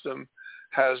system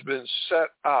has been set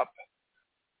up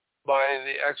by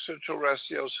the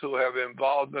extraterrestrials who have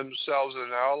involved themselves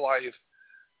in our life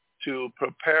to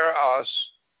prepare us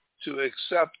to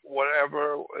accept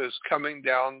whatever is coming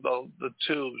down the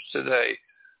tubes today.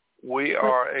 We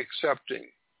are accepting.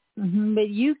 Mm-hmm. But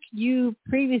you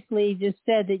previously just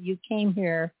said that you came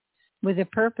here with a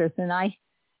purpose, and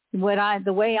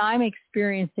the way I'm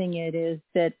experiencing it is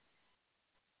that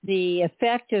the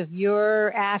effect of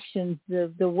your actions,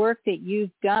 the work that you've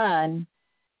done,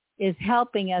 is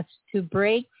helping us to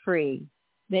break free.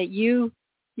 That you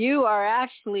are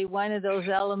actually one of those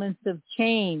elements of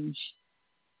change.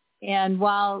 And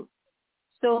while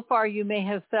so far you may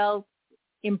have felt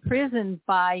imprisoned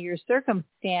by your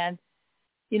circumstance,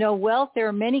 wealth, there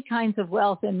are many kinds of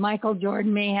wealth, and Michael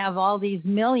Jordan may have all these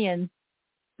millions,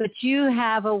 but you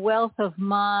have a wealth of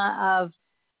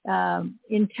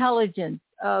intelligence,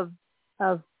 of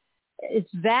it's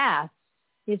vast.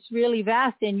 It's really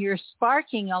vast, and you're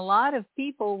sparking a lot of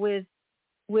people with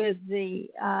the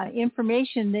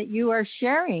information that you are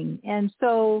sharing. And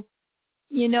so,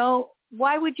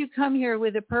 why would you come here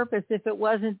with a purpose if it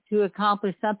wasn't to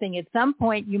accomplish something? At some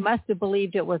point, you must have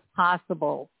believed it was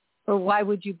possible, or why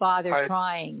would you bother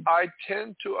trying? I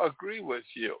tend to agree with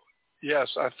you. Yes,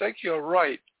 I think you're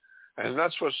right. And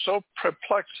that's what's so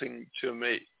perplexing to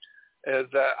me, is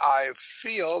that I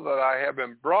feel that I have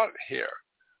been brought here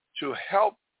to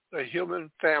help the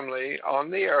human family on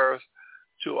the earth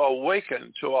to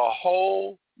awaken to a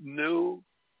whole new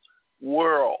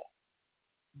world.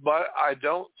 But I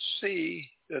don't see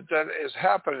that is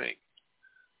happening,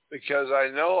 because I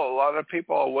know a lot of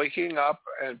people are waking up,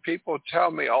 and people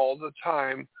tell me all the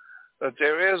time that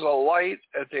there is a light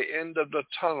at the end of the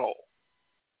tunnel.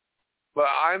 But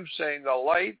I'm saying the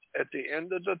light at the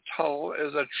end of the tunnel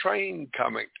is a train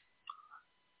coming,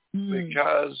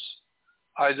 because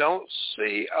I don't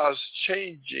see us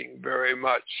changing very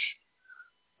much.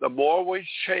 The more we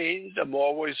change, the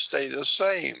more we stay the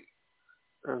same.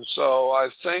 And so I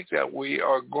think that we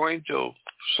are going to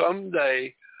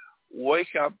someday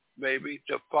wake up maybe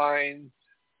to find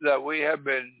that we have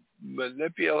been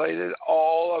manipulated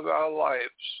all of our lives,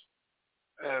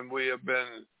 and we have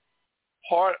been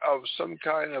part of some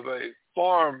kind of a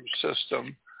farm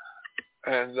system,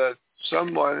 and that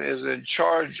someone is in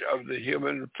charge of the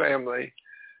human family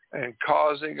and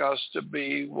causing us to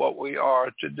be what we are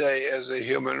today as a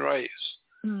human race.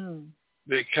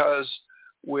 Because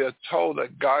we are told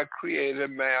that God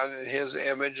created man in his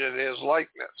image and his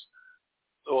likeness.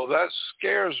 Well, that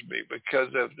scares me, because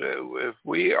if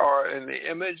we are in the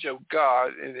image of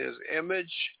God, in his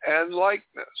image and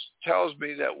likeness, tells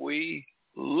me that we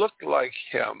look like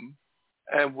him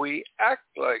and we act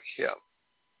like him.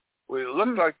 We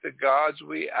look like the gods,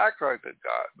 we act like the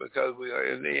God, because we are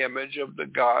in the image of the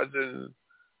gods, and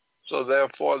so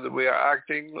therefore we are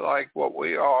acting like what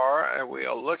we are, and we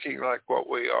are looking like what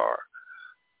we are.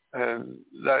 And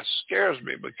that scares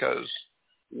me, because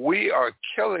we are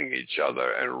killing each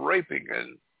other and raping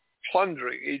and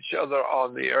plundering each other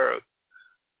on the earth.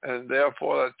 And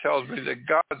therefore that tells me the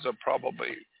gods are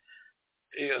probably,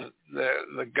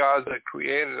 the gods that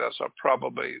created us are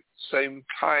probably the same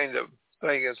kind of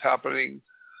thing is happening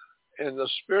in the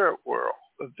spirit world,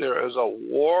 that there is a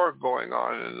war going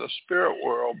on in the spirit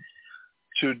world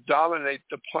to dominate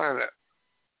the planet.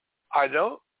 I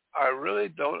really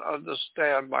don't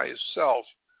understand myself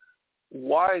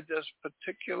why this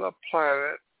particular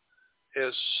planet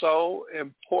is so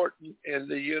important in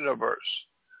the universe.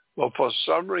 Well, for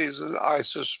some reason, I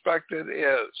suspect it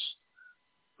is,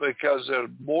 because there's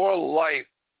more life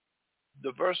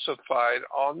diversified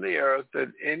on the earth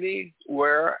than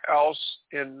anywhere else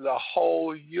in the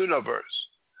whole universe.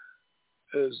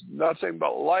 There's nothing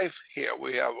but life here.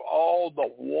 We have all the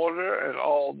water and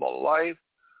all the life,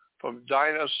 from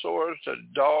dinosaurs to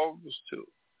dogs to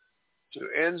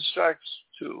insects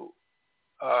to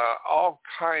all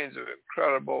kinds of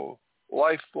incredible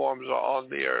life forms are on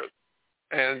the earth.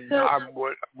 And so, I'm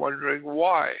wondering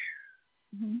why.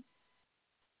 Mm-hmm.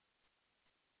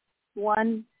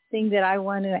 One thing that I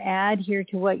want to add here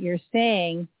to what you're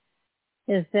saying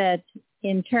is that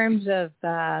in terms of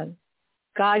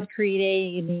God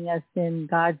creating us in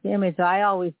God's image, I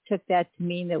always took that to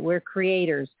mean that we're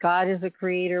creators. God is a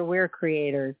creator, we're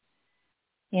creators.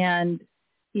 And,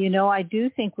 you know, I do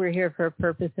think we're here for a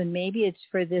purpose, and maybe it's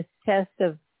for this test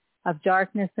of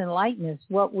darkness and lightness,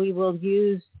 what we will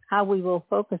use, how we will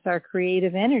focus our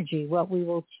creative energy, what we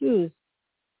will choose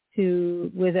to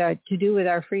do with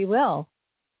our free will.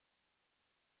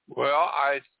 Well,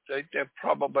 I think there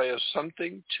probably is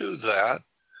something to that,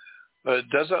 but it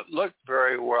doesn't look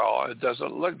very well. It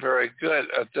doesn't look very good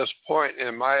at this point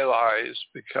in my lives,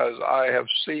 because I have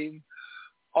seen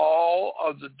all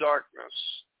of the darkness.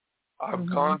 I've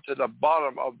gone to the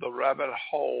bottom of the rabbit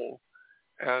hole,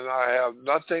 and I have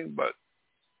nothing but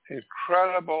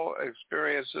incredible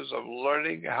experiences of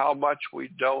learning how much we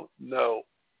don't know.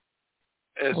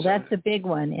 Well, that's a big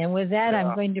one. And with that,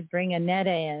 I'm going to bring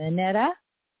Annetta in. Annetta?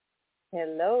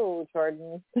 Hello,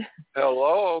 Jordan.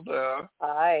 Hello there.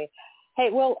 Hi. Hey,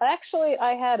 well, actually,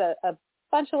 I had a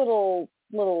bunch of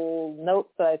little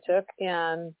notes that I took,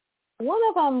 and one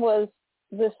of them was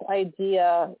this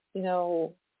idea,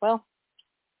 how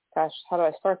do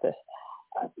I start this?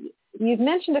 You've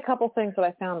mentioned a couple things that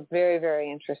I found very,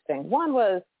 very interesting. One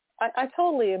was, I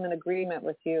totally am in agreement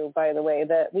with you, by the way,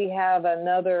 that we have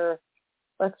another,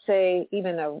 let's say,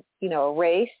 even a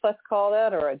race, let's call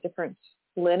that, or a different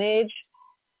lineage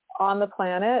on the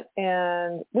planet.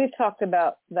 And we've talked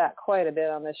about that quite a bit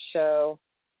on this show,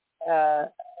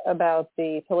 about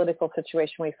the political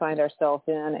situation we find ourselves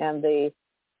in, and the,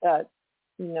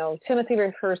 Timothy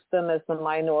refers to them as the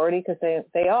minority, because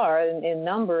they are, in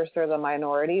numbers, they're the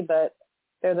minority, but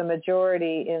they're the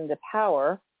majority in the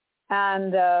power.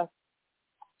 And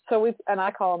and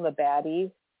I call them the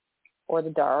baddies or the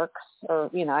darks,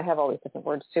 or, I have all these different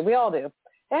words too. We all do.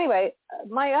 Anyway,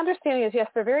 my understanding is, yes,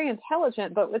 they're very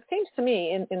intelligent, but it seems to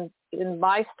me in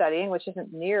my studying, which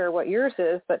isn't near what yours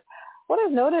is, but what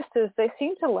I've noticed is they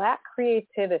seem to lack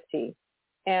creativity,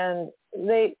 and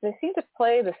they seem to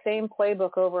play the same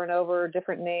playbook over and over,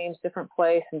 different names, different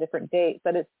place, and different date,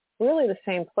 but it's really the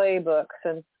same playbooks.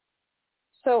 And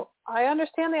so I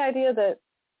understand the idea that,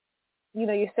 you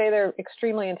say they're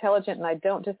extremely intelligent, and I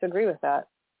don't disagree with that.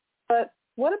 But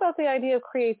what about the idea of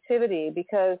creativity?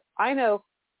 Because I know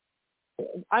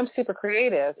I'm super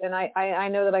creative, and I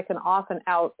know that I can often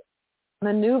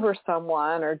outmaneuver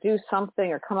someone or do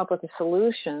something or come up with a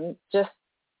solution just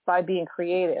by being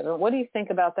creative. And what do you think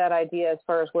about that idea as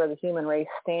far as where the human race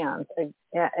stands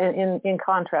in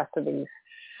contrast to these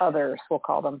others, we'll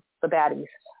call them the baddies?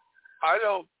 I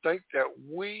don't think that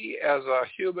we as a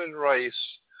human race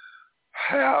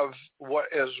have what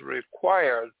is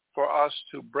required for us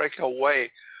to break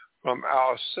away from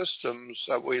our systems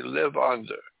that we live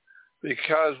under,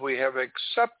 because we have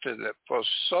accepted it for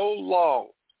so long,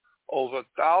 over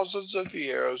thousands of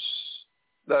years,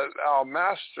 that our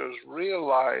masters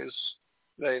realize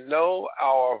they know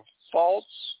our faults,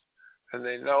 and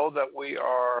they know that we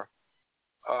are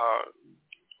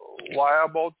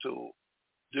liable to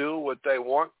do what they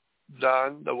want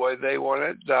done the way they want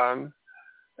it done.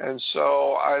 And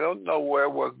so I don't know where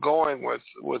we're going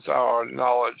with our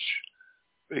knowledge,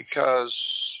 because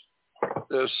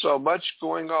there's so much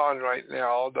going on right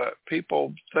now that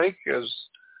people think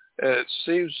it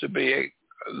seems to be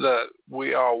that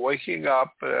we are waking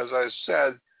up. But as I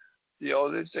said, the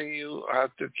only thing you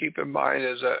have to keep in mind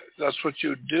is that that's what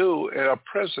you do in a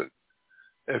prison.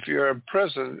 If you're in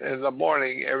prison in the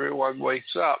morning, everyone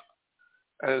wakes up.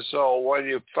 And so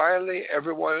when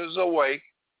everyone is awake,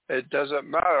 it doesn't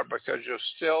matter, because you're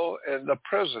still in the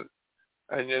prison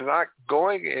and you're not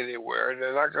going anywhere, and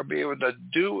you're not going to be able to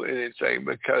do anything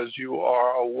because you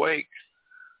are awake.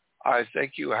 I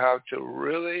think you have to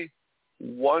really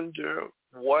wonder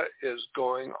what is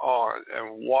going on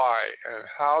and why and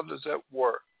how does it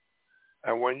work.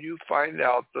 And when you find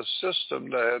out the system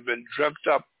that has been dreamt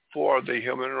up for the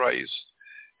human race,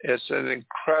 it's an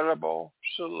incredible,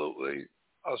 absolutely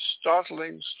a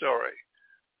startling story.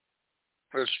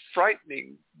 It's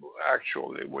frightening,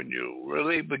 actually, when you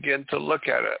really begin to look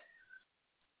at it,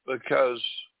 because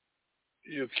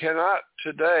you cannot,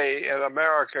 today in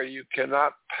America, you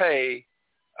cannot pay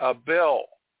a bill.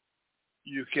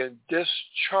 You can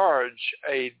discharge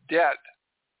a debt.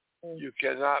 You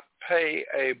cannot pay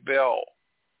a bill.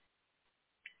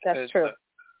 That's true.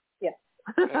 Yes.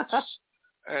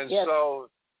 And yes. So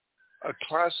a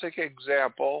classic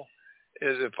example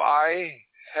is if I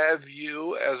have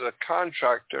you as a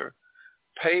contractor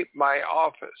paint my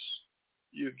office.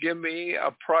 You give me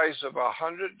a price of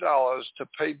 $100 to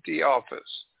paint the office.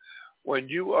 When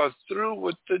you are through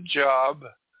with the job,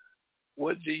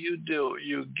 what do?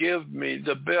 You give me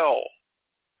the bill,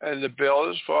 and the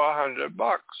bill is for $100.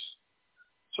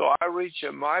 So I reach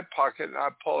in my pocket and I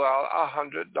pull out a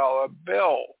 $100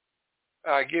 bill.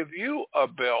 And I give you a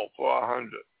bill for $100.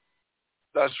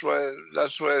 That's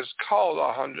what it's called,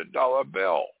 a $100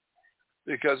 bill,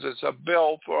 because it's a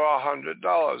bill for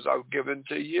 $100 I've given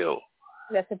to you.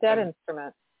 That's a debt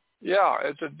instrument. Yeah,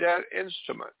 it's a debt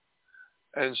instrument.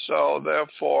 And so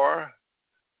therefore,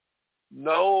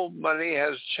 no money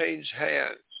has changed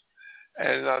hands.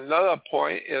 And another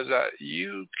point is that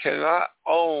you cannot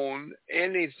own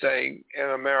anything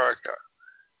in America.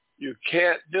 You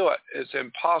can't do it. It's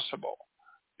impossible.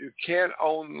 You can't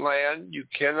own land. You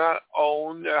cannot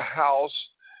own a house.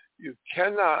 You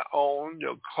cannot own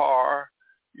your car.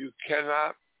 You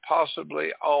cannot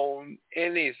possibly own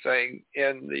anything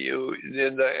in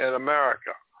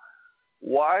America.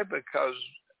 Why? Because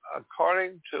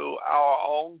according to our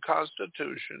own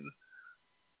Constitution,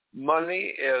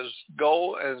 money is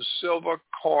gold and silver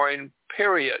coin,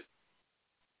 period.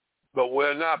 But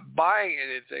we're not buying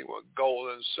anything with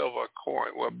gold and silver coin.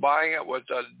 We're buying it with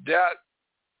a debt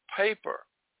paper.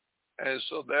 And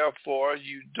so therefore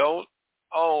you don't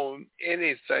own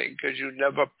anything because you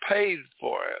never paid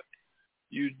for it.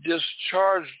 You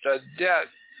discharge the debt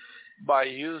by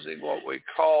using what we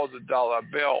call the dollar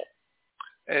bill.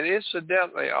 And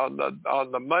incidentally, on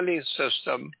the money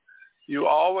system, you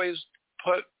always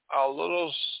put a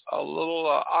little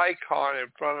icon in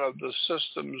front of the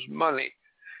system's money.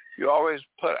 You always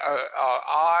put an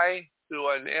I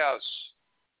through an S.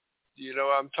 Do you know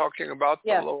what I'm talking about?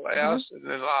 Yeah. The little S and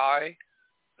an I.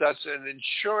 That's an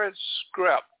insurance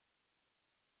script.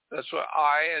 That's what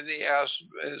I and the S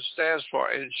stands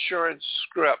for, insurance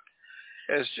script.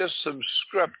 It's just some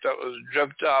script that was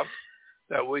dreamt up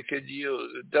that we could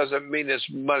use. It doesn't mean it's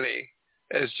money.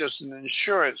 It's just an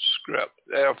insurance script.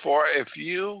 Therefore, if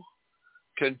you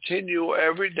continue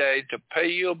every day to pay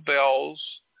your bills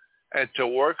and to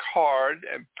work hard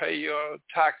and pay your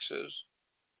taxes,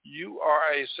 you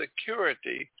are a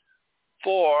security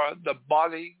for the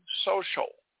body social.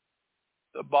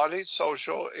 The body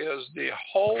social is the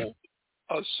whole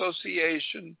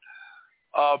association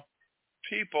of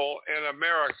people in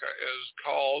America is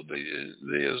called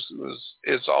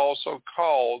it's also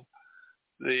called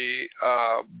the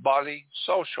body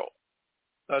social.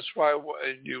 That's why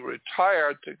when you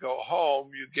retire to go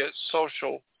home, you get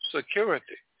Social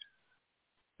Security,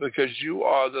 because you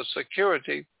are the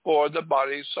security for the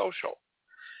body social.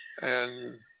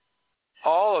 And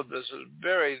all of this is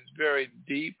very, very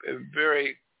deep and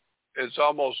it's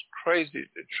almost crazy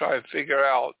to try to figure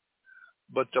out.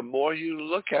 But the more you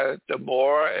look at it, the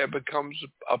more it becomes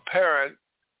apparent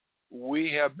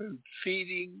we have been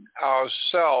feeding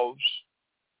ourselves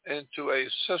into a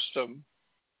system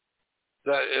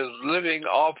that is living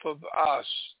off of us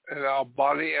and our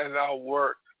body and our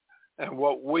work. And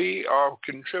what we are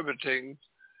contributing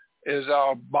is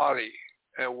our body.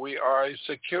 And we are a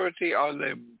security on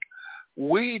them.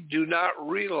 We do not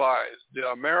realize, the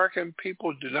American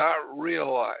people do not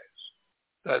realize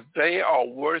that they are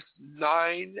worth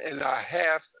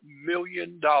 $9.5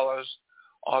 million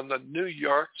on the New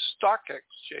York Stock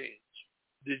Exchange.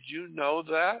 Did you know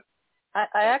that? I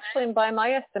actually, by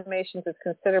my estimations, it's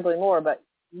considerably more, but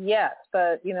yes.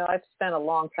 But, I've spent a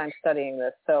long time studying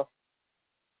this, so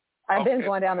I've been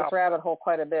going down this rabbit hole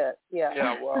quite a bit. Yeah.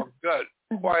 Yeah, well, good.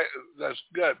 That's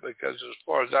good, because as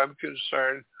far as I'm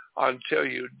concerned, until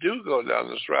you do go down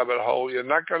this rabbit hole, you're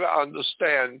not going to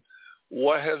understand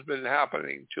what has been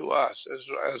happening to us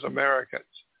as Americans.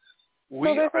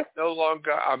 We are no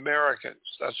longer Americans.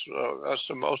 That's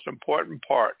the most important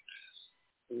part.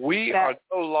 We are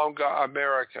no longer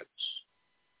Americans.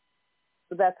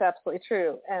 That's absolutely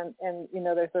true. And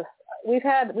there's this. We've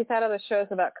had other shows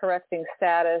about correcting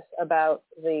status, about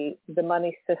the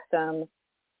money system,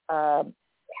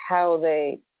 how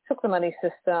they took the money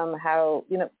system, how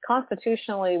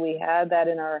constitutionally we had that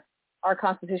in our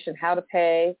Constitution, how to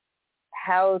pay,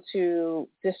 how to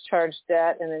discharge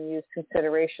debt, and then use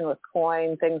consideration with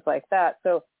coin, things like that.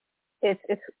 So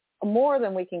it's more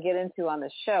than we can get into on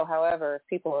this show. However, if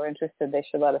people are interested, they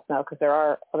should let us know, because there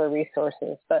are other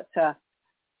resources. But the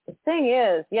thing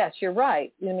is, yes, you're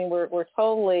right. I mean, we're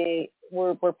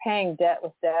paying debt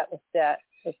with debt with debt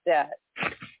with debt,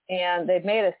 and they've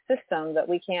made a system that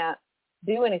we can't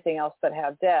do anything else but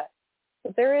have debt.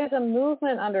 But there is a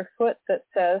movement underfoot that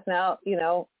says now,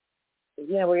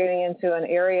 we're getting into an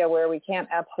area where we can't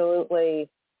absolutely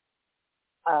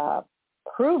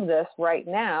prove this right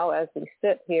now as we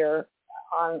sit here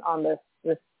on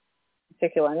this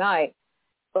particular night.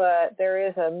 But there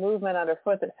is a movement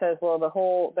underfoot that says,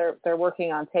 well, they're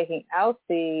working on taking out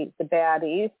the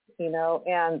baddies,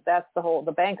 and that's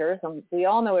the bankers. And we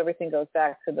all know everything goes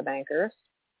back to the bankers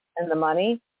and the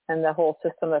money and the whole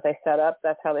system that they set up.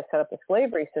 That's how they set up the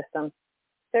slavery system.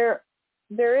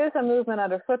 There is a movement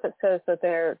underfoot that says that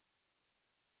they're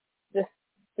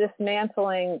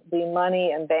dismantling the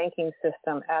money and banking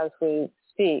system as we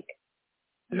speak.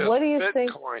 Yes, what do you Bitcoin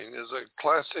think? Bitcoin is a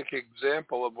classic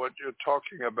example of what you're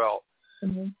talking about.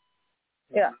 Mm-hmm.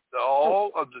 Yeah.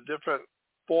 All of the different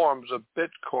forms of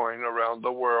Bitcoin around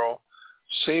the world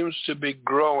seems to be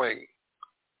growing,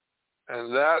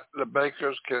 and that the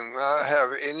bankers cannot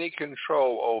have any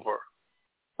control over.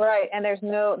 Right, and there's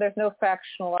no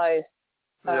fractionalized.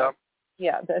 Yep.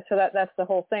 Yeah, so that's the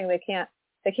whole thing. They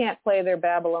can't play their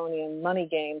Babylonian money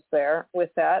games there with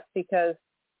that because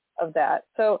of that.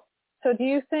 So do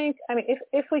you think, I mean,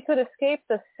 if we could escape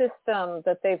the system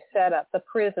that they've set up, the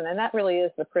prison, and that really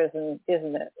is the prison,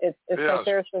 isn't it? It's yes. like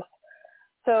there's this.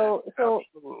 So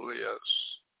absolutely, yes.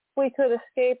 We could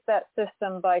escape that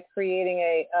system by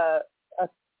creating a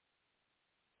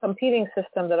competing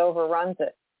system that overruns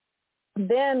it.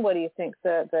 Then what do you think?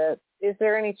 Is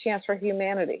there any chance for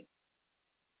humanity?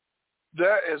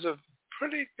 That is a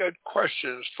pretty good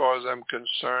question as far as I'm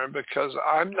concerned, because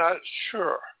I'm not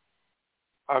sure.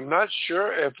 I'm not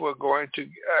sure if we're going to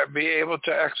be able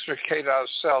to extricate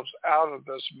ourselves out of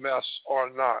this mess or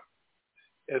not.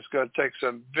 It's going to take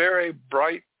some very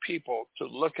bright people to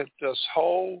look at this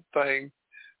whole thing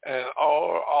and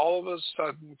all of a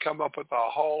sudden come up with a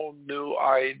whole new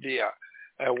idea.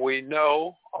 And we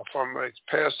know from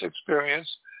past experience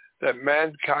that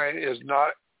mankind is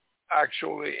not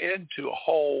actually into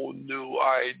whole new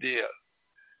ideas.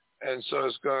 And so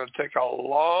it's going to take a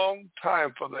long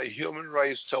time for the human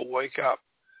race to wake up.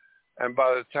 And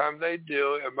by the time they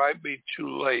do, it might be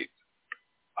too late.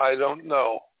 I don't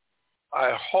know.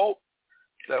 I hope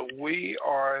that we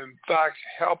are, in fact,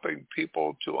 helping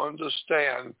people to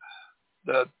understand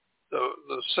that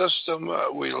the system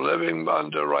we're living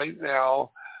under right now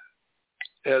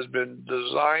has been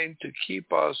designed to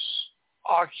keep us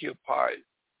occupied.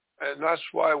 And that's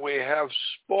why we have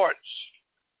sports.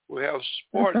 We have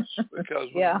sports because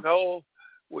yeah.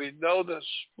 we know that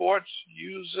sports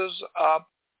uses up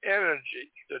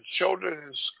energy. The children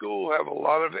in school have a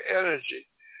lot of energy.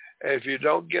 And if you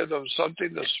don't give them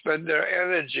something to spend their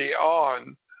energy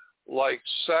on, like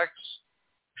sex,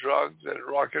 drugs, and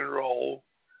rock and roll,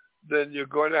 then you're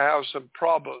going to have some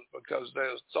problems, because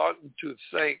they're starting to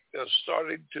think, they're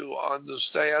starting to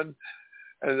understand,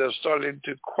 and they're starting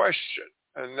to question.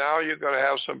 And now you're going to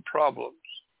have some problems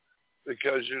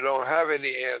because you don't have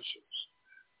any answers.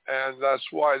 And that's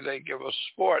why they give us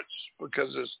sports, because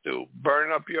it's to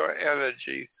burn up your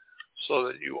energy so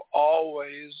that you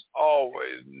always,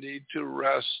 always need to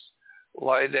rest,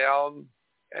 lie down,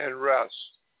 and rest.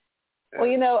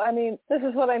 Well, I mean, this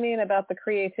is what I mean about the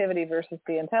creativity versus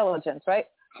the intelligence, right?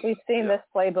 We've seen this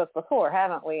playbook before,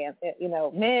 haven't we? And,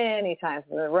 many times.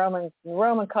 The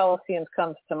Roman Colosseum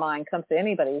comes to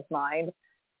anybody's mind.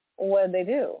 What did they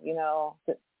do?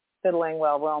 fiddling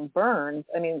while Rome burns.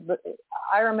 I mean,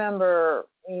 I remember,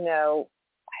 I don't know,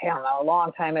 a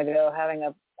long time ago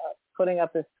putting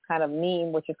up this kind of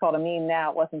meme, which is called a meme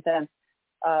now, it wasn't then,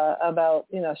 about,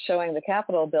 showing the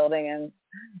Capitol building, and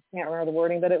I can't remember the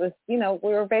wording, but it was, we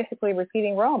were basically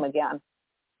repeating Rome again.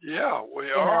 Yeah,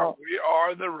 we are. We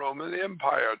are the Roman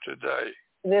Empire today.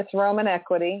 This Roman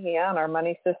equity, and our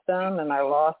money system and our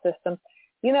law system.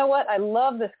 You know what? I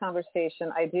love this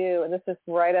conversation. I do. This is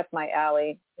right up my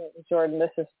alley, Jordan.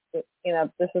 This is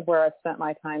where I've spent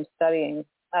my time studying.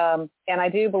 And I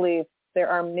do believe there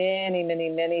are many, many,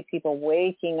 many people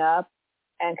waking up,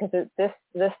 and because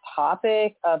this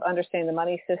topic of understanding the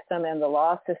money system and the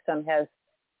law system has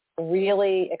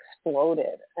really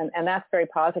exploded, and that's very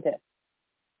positive.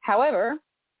 However,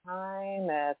 I'm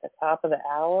at the top of the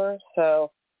hour,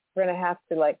 so we're going to have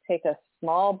to take a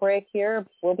small break here.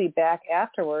 We'll be back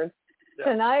afterwards. Yeah.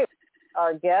 Tonight,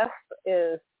 our guest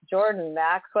is Jordan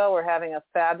Maxwell. We're having a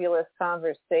fabulous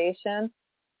conversation,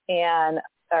 and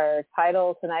our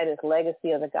title tonight is Legacy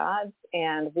of the Gods,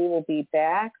 and we will be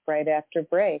back right after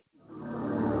break.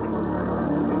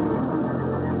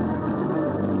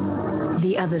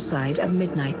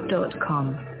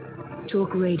 TheOtherSideOfMidnight.com.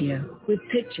 Talk radio with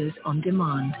pictures on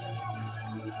demand.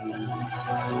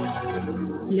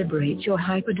 Liberate your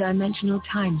hyperdimensional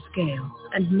time scale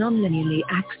and non-linearly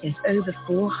access over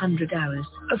 400 hours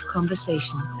of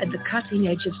conversation at the cutting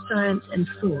edge of science and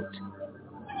thought.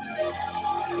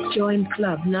 Join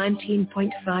Club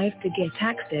 19.5 to get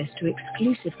access to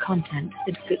exclusive content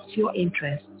that fits your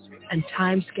interests and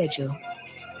time schedule.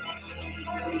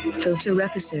 Filter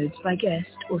episodes by guest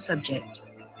or subject.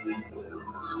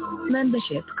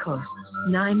 Membership costs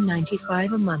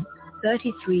 $9.95 a month,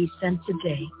 33 cents a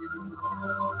day.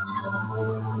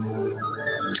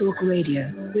 Talk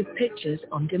radio with pictures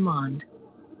on demand.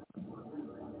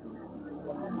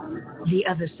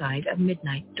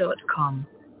 TheOtherSideOfMidnight.com.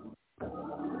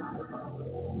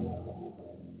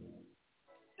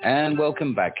 And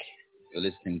welcome back. You're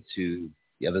listening to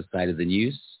The Other Side of the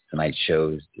News. Tonight's show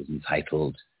is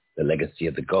entitled The Legacy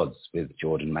of the Gods with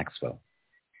Jordan Maxwell.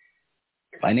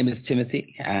 My name is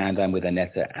Timothy, and I'm with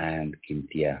Annetta and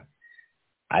Cynthia.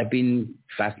 I've been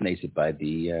fascinated by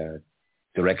the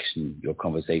direction your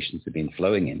conversations have been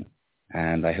flowing in,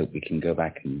 and I hope we can go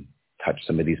back and touch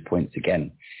some of these points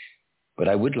again. But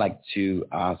I would like to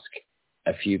ask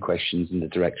a few questions in the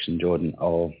direction, Jordan,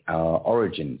 of our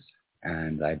origins.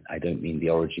 And I don't mean the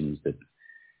origins that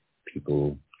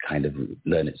people kind of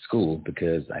learn at school,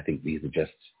 because I think these are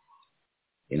just,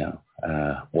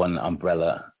 one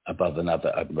umbrella above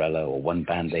another umbrella, or one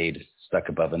Band-Aid stuck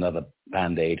above another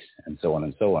Band-Aid, and so on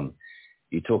and so on.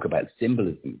 You talk about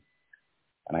symbolism,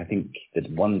 and I think that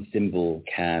one symbol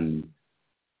can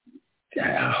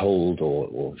hold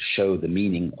or show the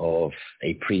meaning of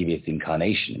a previous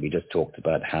incarnation. We just talked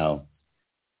about how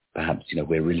perhaps,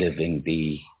 we're reliving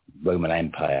the Roman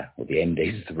Empire, or the end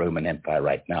days of the Roman Empire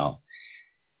right now.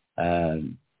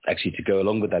 Actually, to go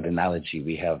along with that analogy,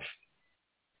 we have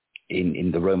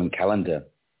in the Roman calendar,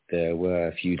 there were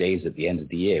a few days at the end of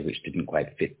the year which didn't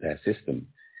quite fit their system.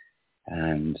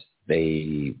 And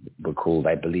they were called,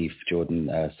 I believe, Jordan,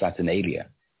 Saturnalia.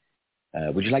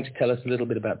 Would you like to tell us a little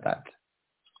bit about that?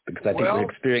 Because I think we're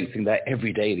experiencing that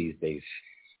every day these days.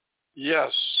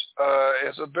 Yes.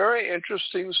 It's a very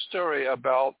interesting story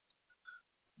about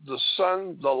the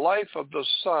sun. The life of the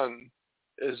sun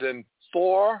is in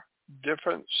 4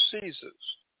 different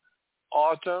seasons: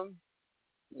 autumn,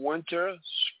 winter,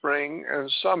 spring, and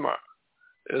summer.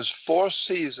 Is 4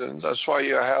 seasons. That's why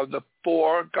you have the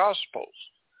 4 Gospels.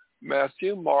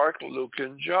 Matthew, Mark, Luke,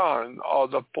 and John are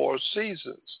the 4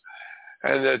 seasons.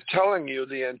 And they're telling you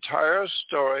the entire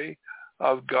story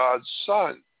of God's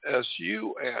Son,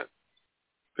 S-U-N,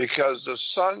 because the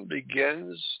sun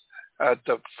begins at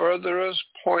the furthest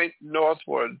point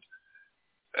northward,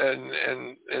 and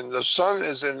the sun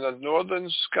is in the northern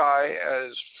sky at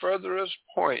its furthest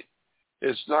point.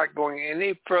 It's not going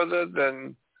any further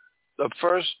than the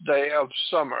first day of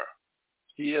summer.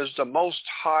 He is the most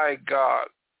high God.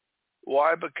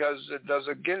 Why? Because it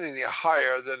doesn't get any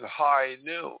higher than high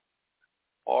noon.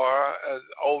 Or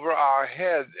over our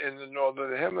head in the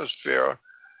northern hemisphere,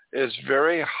 it's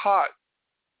very hot.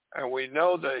 And we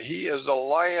know that he is the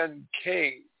Lion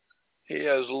King. He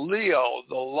is Leo,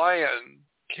 the Lion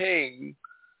King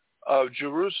of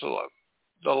Jerusalem,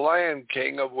 the Lion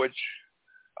King of which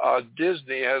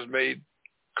Disney has made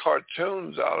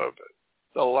cartoons out of it.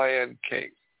 The Lion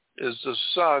King is the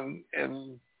sun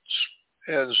in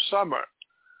summer,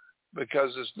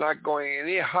 because it's not going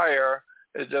any higher.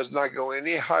 It does not go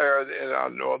any higher in our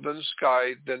northern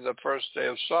sky than the first day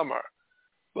of summer.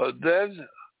 But then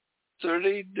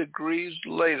 30 degrees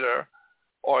later,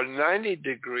 or 90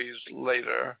 degrees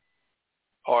later,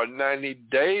 or 90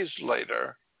 days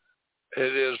later,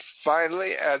 it is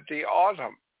finally at the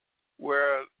autumn,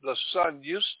 where the sun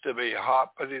used to be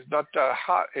hot, but he's not that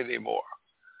hot anymore.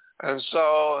 And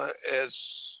so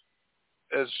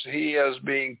he is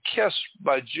being kissed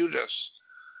by Judas.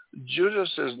 Judas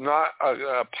is not an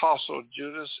apostle.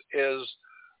 Judas is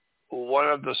one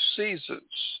of the seasons.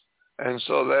 And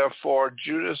so therefore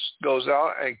Judas goes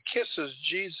out and kisses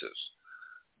Jesus.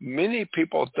 Many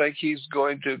people think he's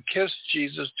going to kiss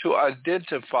Jesus to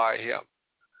identify him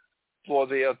for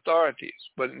the authorities.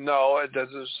 But no, it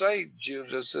doesn't say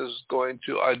Judas is going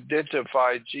to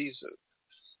identify Jesus.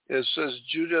 It says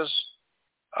Judas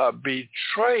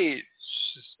betrayed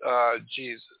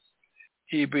Jesus.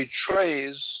 He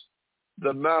betrays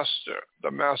the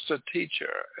master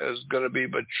teacher is going to be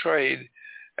betrayed,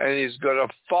 and he's going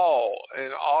to fall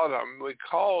in autumn. We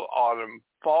call autumn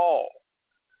fall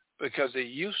because it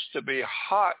used to be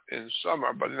hot in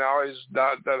summer, but now he's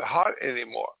not that hot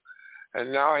anymore.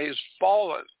 And now he's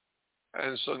fallen.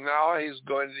 And so now he's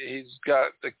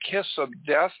got the kiss of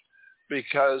death,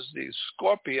 because these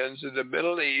scorpions in the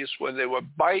Middle East, when they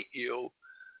would bite you,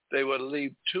 they would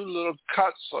leave two little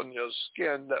cuts on your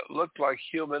skin that looked like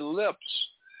human lips.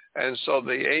 And so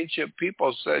the ancient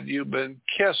people said, you've been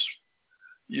kissed.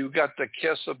 You got the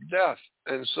kiss of death.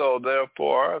 And so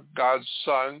therefore, God's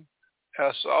Son,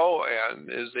 S-O-N,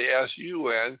 is the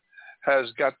S-U-N,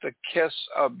 has got the kiss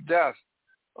of death,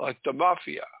 like the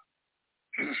mafia.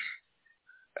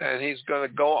 And he's going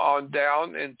to go on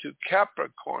down into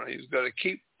Capricorn. He's going to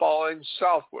keep falling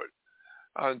southward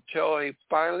until he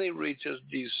finally reaches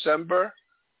December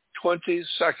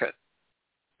 22nd.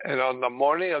 And on the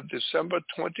morning of December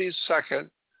 22nd,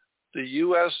 the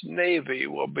U.S. Navy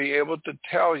will be able to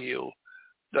tell you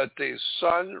that the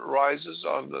sun rises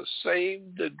on the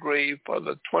same degree for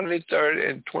the 23rd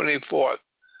and 24th.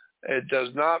 It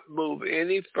does not move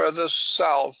any further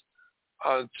south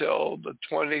until the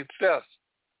 25th.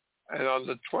 And on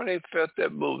the 25th,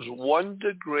 it moves 1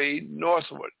 degree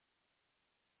northward.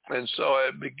 And so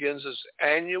it begins this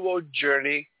annual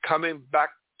journey coming back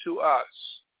to us.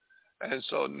 And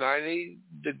so 90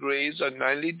 degrees or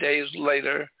 90 days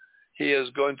later, he is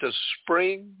going to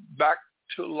spring back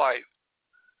to life.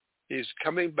 He's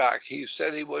coming back. He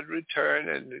said he would return,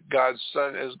 and God's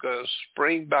Son is going to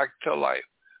spring back to life.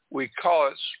 We call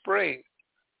it spring.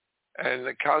 And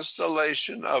the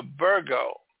constellation of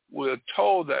Virgo, we're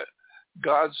told that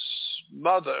God's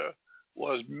mother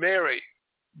was Mary,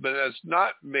 but it's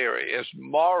not Mary. It's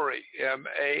Mari,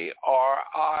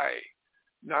 M-A-R-I,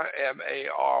 not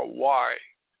M-A-R-Y,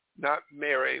 not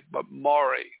Mary, but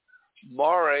Mari.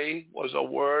 Mari was a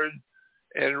word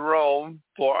in Rome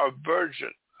for a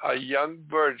virgin. A young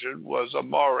virgin was a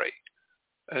Mari.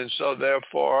 And so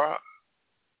therefore,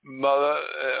 Mari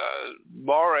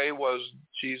was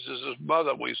Jesus'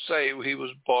 mother. We say he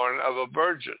was born of a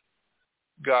virgin.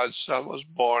 God's Son was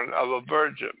born of a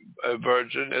virgin. A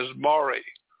virgin is Mari,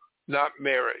 not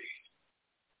Mary.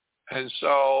 And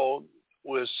so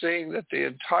we're seeing that the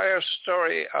entire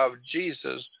story of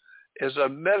Jesus is a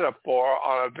metaphor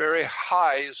on a very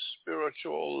high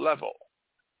spiritual level.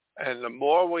 And the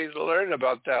more we learn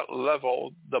about that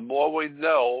level, the more we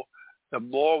know, the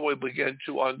more we begin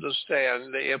to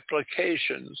understand the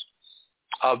implications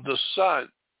of the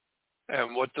Son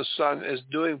and what the Son is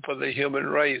doing for the human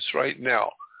race right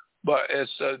now. But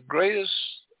it's the greatest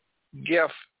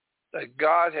gift that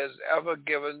God has ever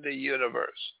given the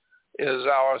universe is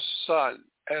our Son,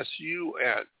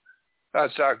 S-U-N.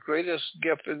 That's our greatest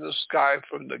gift in the sky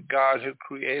from the God who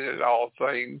created all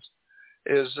things,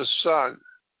 is the Son.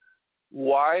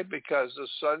 Why? Because the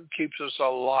sun keeps us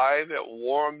alive. It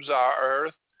warms our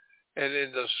earth. And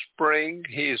in the spring,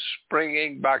 he's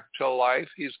springing back to life.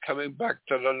 He's coming back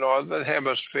to the northern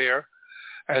hemisphere.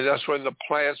 And that's when the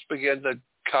plants begin to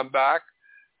come back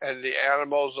and the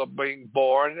animals are being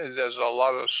born. And there's a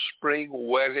lot of spring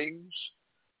weddings.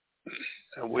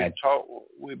 And we've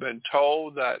been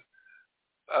told that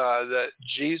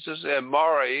Jesus and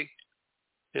Mari,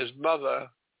 his mother,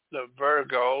 the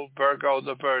Virgo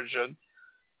the Virgin,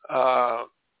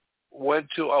 went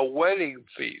to a wedding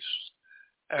feast.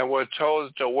 And we're told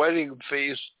at the wedding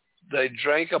feast, they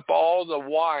drank up all the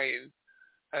wine,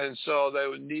 and so they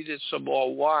needed some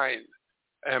more wine.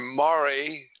 And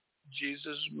Mari,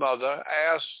 Jesus' mother,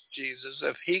 asked Jesus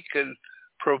if he could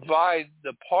provide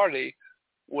the party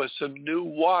with some new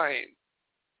wine.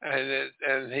 And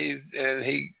he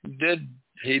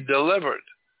delivered.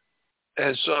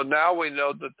 And so now we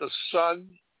know that the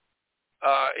sun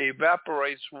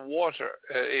evaporates water,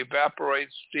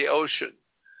 evaporates the ocean.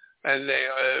 and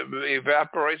it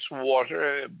evaporates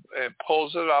water and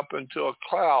pulls it up into a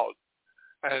cloud,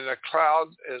 and the cloud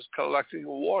is collecting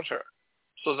water.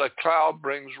 So the cloud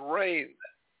brings rain,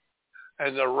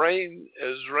 and the rain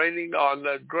is raining on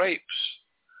the grapes.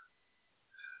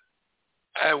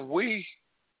 And we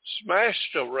smash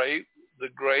the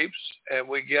grapes, and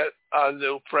we get a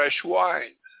new fresh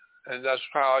wine. And that's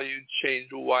how you change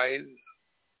the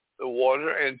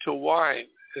water into wine,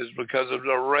 is because of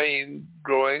the rain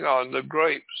growing on the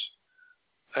grapes.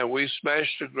 And we smash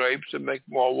the grapes and make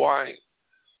more wine.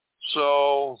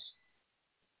 So,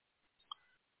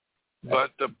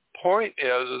 but the point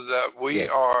is that we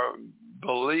are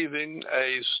believing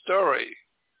a story,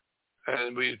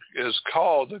 and it's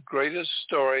called the greatest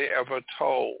story ever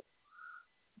told.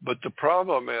 But the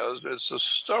problem is it's a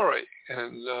story,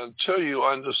 and until you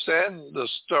understand the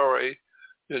story,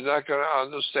 you're not going to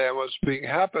understand what's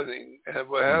happening and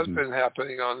what has been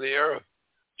happening on the earth.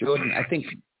 Jordan, I think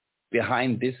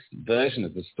behind this version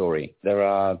of the story, there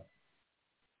are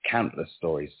countless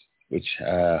stories which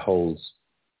holds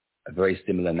a very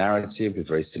similar narrative with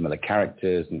very similar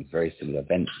characters and very similar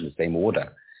events in the same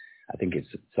order. I think it's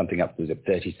something up to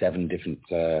 37 different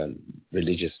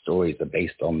religious stories are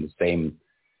based on the same.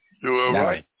 You are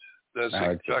right. That's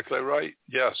exactly right.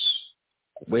 Yes.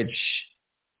 Which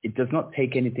it does not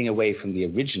take anything away from the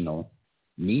original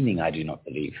meaning, I do not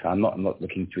believe. I'm not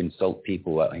looking to insult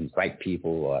people or incite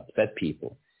people or upset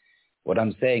people. What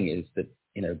I'm saying is that,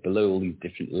 below all these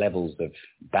different levels of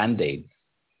Band-Aids,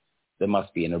 there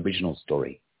must be an original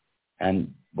story.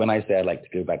 And when I say I'd like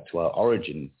to go back to our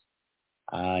origins,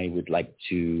 I would like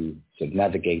to sort of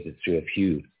navigate it through a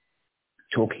few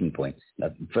talking points.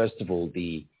 Now, first of all,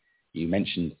 you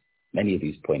mentioned many of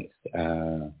these points,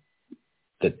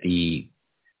 that the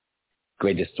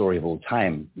greatest story of all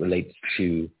time relates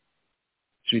to,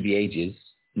 through the ages,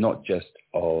 not just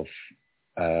of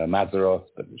Mazzaroth,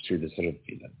 but through the sort of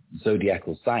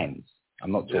zodiacal signs.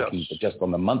 I'm not talking just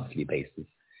on a monthly basis,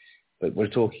 but we're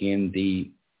talking in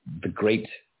the great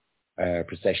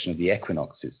procession of the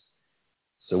equinoxes.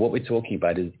 So what we're talking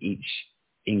about is each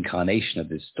incarnation of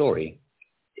this story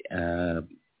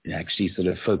actually sort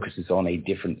of focuses on a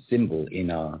different symbol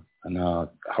in our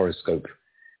horoscope,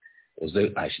 or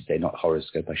I should say not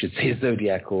horoscope, I should say a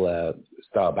zodiacal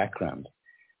star background.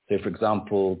 So, for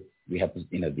example, we have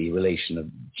the relation of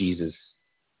Jesus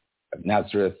of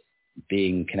Nazareth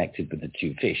being connected with the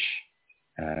two fish,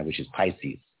 which is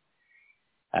Pisces.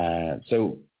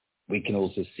 So we can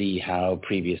also see how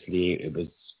previously it was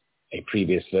a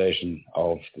previous version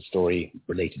of the story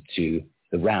related to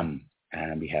the ram.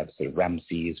 And we have sort of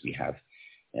Ramses, we have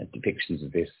depictions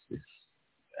of this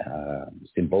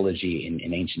symbology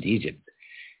in ancient Egypt.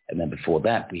 And then before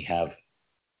that, we have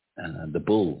the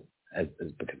bull as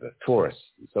because of Taurus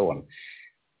and so on.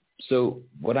 So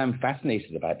what I'm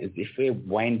fascinated about is if we're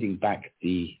winding back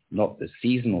not the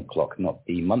seasonal clock, not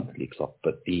the monthly clock,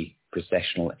 but the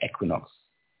processional equinox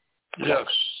clock.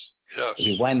 Yes.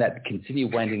 If we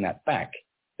continue winding that back,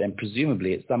 then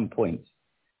presumably at some point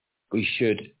we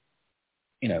should,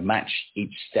 match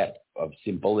each step of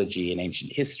symbology in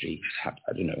ancient history. Perhaps,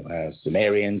 I don't know,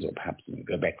 Sumerians, or perhaps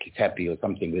Göbekli Tepe or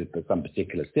something with some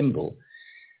particular symbol.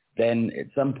 Then at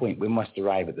some point we must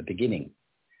arrive at the beginning.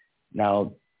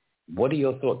 Now, what are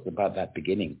your thoughts about that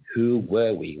beginning? Who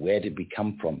were we? Where did we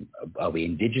come from? Are we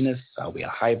indigenous? Are we a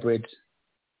hybrid?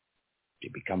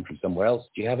 Did we come from somewhere else?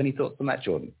 Do you have any thoughts on that,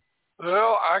 Jordan?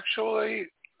 Well, actually,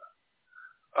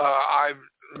 I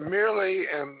merely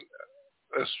am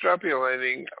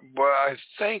extrapolating what I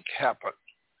think happened.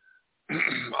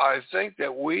 I think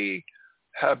that we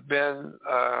have been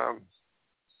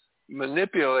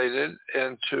manipulated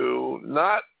into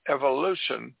not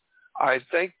evolution. I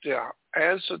think the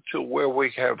answer to where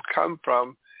we have come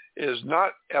from is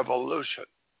not evolution.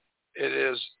 It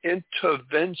is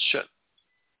intervention.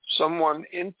 Someone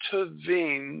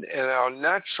intervened in our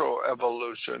natural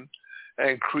evolution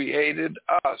and created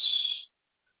us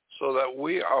so that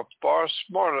we are far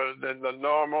smarter than the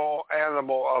normal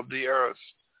animal of the earth.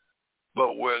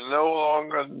 But we're no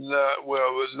longer,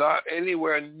 we're not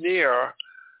anywhere near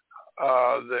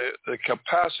the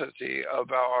capacity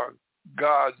of our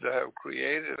God to have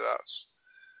created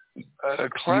us. A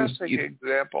classic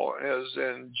example is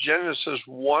in Genesis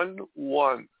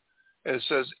 1:1. It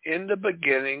says, in the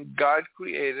beginning, God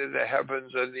created the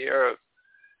heavens and the earth.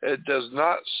 It does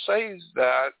not say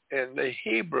that in the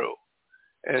Hebrew.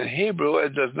 In Hebrew,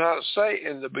 it does not say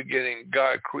in the beginning,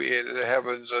 God created the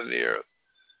heavens and the earth.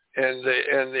 In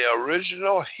the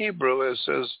original Hebrew, it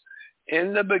says,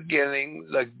 in the beginning,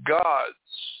 the gods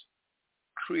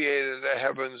created the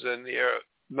heavens and the earth,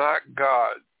 not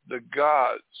God. the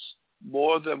gods,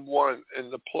 more than one in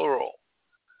the plural.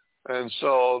 And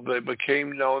so they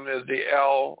became known as the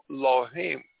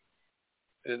Elohim.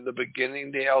 In the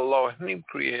beginning, the Elohim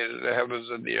created the heavens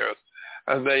and the earth.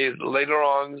 And they later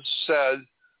on said,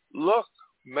 look,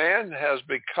 man has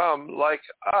become like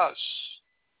us.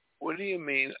 What do you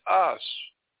mean, us?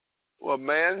 Well,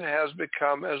 man has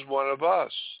become as one of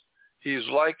us. He's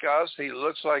like us, he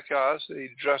looks like us, he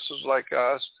dresses like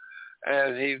us,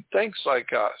 and he thinks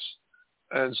like us.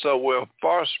 And so we're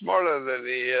far smarter than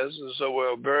he is, and so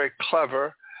we're very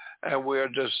clever, and we're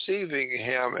deceiving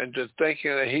him into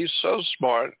thinking that he's so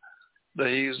smart that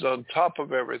he's on top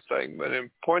of everything. But in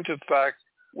point of fact,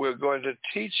 we're going to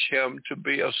teach him to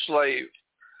be a slave.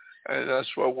 And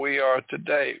that's what we are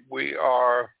today. We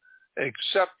are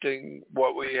accepting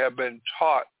what we have been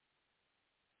taught.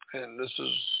 And this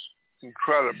is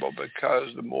incredible,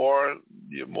 because the more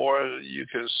you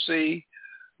can see,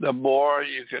 the more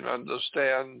you can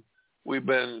understand. We've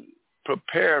been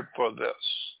prepared for this.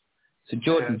 So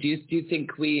Jordan, do you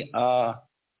think we are,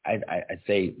 I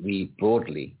say we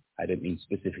broadly, I don't mean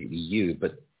specifically you,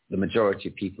 but the majority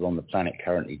of people on the planet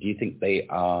currently, do you think they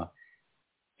are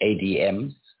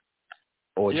ADMs,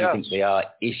 or do you think they are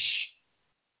ish?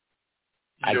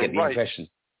 I get the impression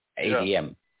ADM. Yeah.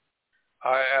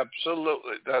 I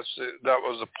absolutely. That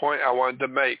was the point I wanted to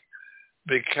make,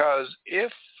 because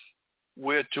if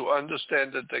we're to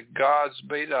understand that the gods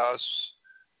made us,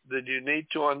 then you need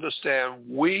to understand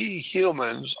we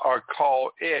humans are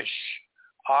called Ish.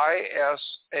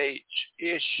 I-S-H.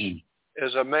 Ish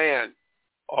is a man,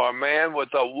 or a man with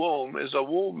a womb is a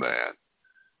womb man.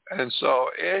 And so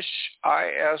Ish,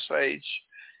 I-S-H,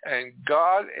 and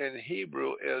God in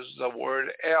Hebrew is the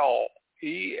word El.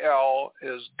 E-L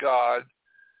is God,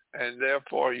 and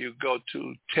therefore you go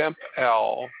to Temp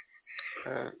El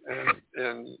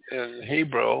in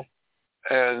Hebrew,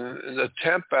 and the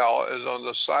Temp El is on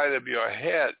the side of your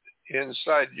head.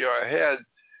 Inside your head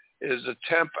is the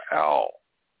Temp El.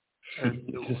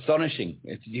 It's astonishing.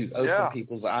 You open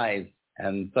people's eyes,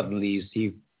 and suddenly you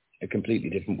see a completely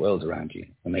different world around you.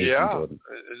 Amazing, Jordan.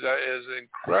 That is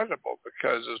incredible,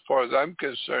 because as far as I'm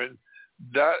concerned,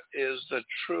 that is the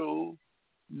true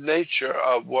nature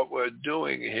of what we're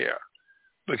doing here.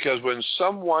 Because when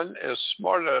someone is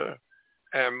smarter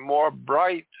and more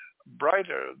brighter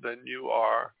than you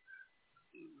are,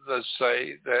 let's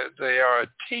say that they are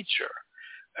a teacher,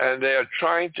 and they are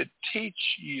trying to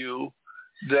teach you,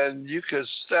 then you can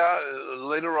start,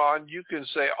 later on you can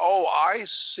say, oh, I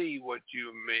see what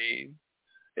you mean.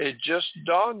 It just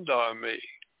dawned on me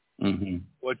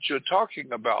what you're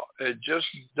talking about. It just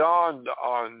dawned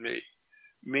on me,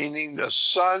 meaning the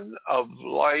sun of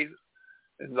light,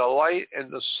 and the light and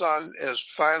the sun has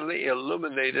finally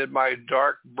illuminated my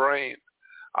dark brain.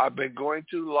 I've been going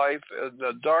through life in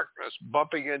the darkness,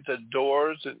 bumping into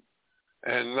doors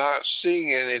and not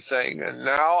seeing anything, and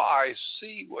now I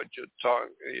see what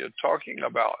you're talking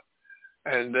about,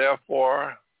 and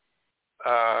therefore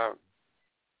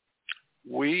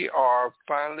we are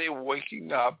finally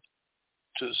waking up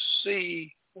to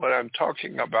see what I'm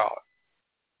talking about.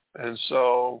 And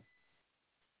so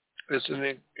it's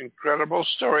an incredible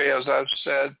story, as I've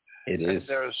said. It is.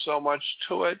 There's so much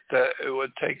to it that it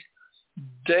would take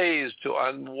days to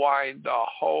unwind the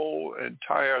whole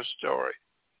entire story.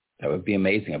 That would be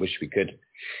amazing. I wish we could.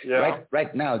 Yeah.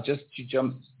 Right now, just to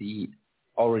jump to the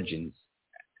origins,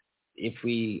 if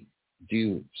we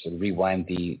do sort of rewind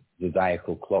the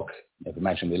zodiacal clock,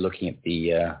 imagine we're looking at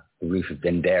the roof of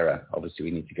Dendera. Obviously,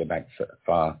 we need to go back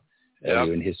far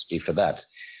earlier in history for that.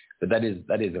 But that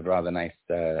is a rather nice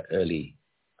early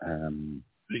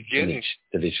beginning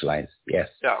to visualize. Yes.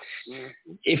 Yeah.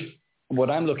 If what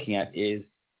I'm looking at is,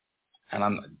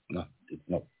 and it's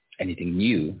not anything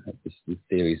new. This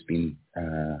theory has been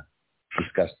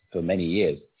discussed for many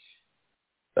years.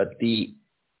 But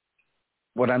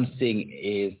what I'm seeing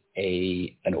is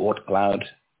an Oort cloud,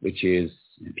 which is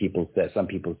some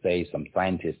people say, some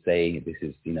scientists say, this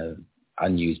is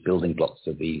unused building blocks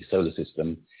of the solar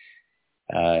system.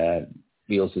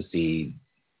 We also see,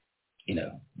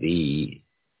 the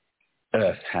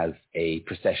Earth has a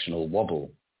precessional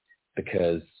wobble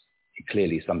because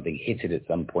clearly something hit it at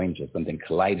some point, or something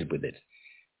collided with it.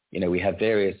 We have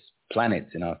various planets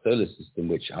in our solar system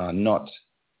which are not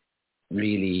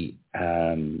really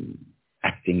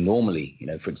acting normally.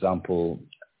 For example,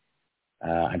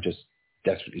 I'm just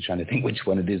desperately trying to think which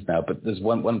one it is now, but there's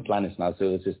one planet in our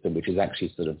solar system which is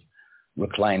actually sort of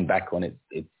reclined back on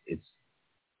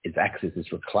its axis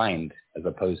is reclined as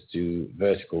opposed to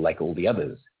vertical like all the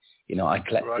others.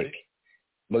 Ecliptic. Right.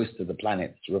 Most of the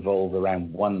planets revolve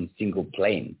around one single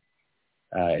plane.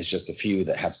 It's just a few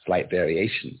that have slight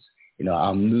variations.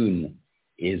 Our moon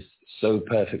is so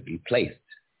perfectly placed,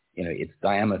 its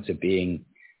diameter being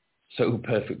so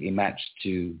perfectly matched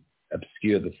to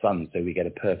obscure the sun, so we get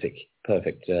a perfect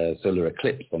solar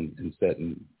eclipse in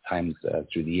certain times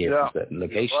through the year in certain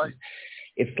locations. Right.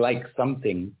 It's like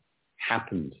something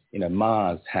happened.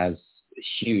 Mars has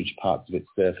huge parts of its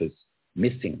surface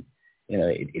missing.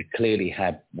 It clearly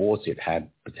had water. It had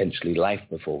potentially life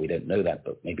before. We don't know that,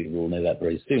 but maybe we'll know that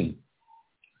very soon.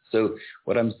 So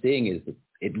what I'm seeing is that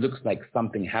it looks like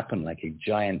something happened, like a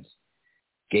giant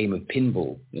game of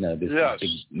pinball. This big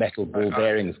metal ball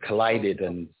bearings collided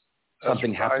and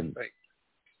something happened.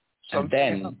 And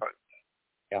then,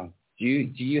 do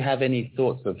you have any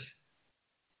thoughts of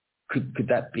could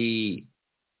that be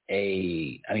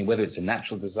whether it's a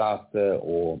natural disaster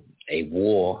or a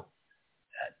war?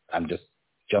 I'm just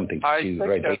jumping to two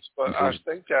very basic conclusions. I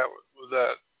think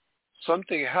that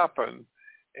something happened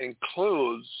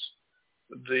includes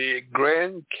the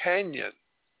Grand Canyon.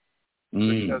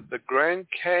 Because the Grand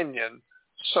Canyon,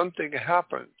 something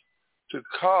happened to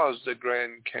cause the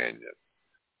Grand Canyon.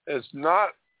 It's not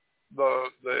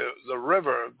the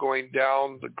river going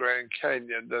down the Grand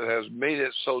Canyon that has made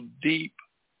it so deep.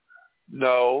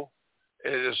 No,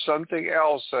 it is something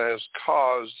else that has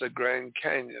caused the Grand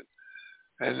Canyon.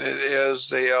 And it is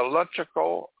the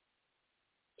electrical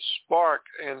spark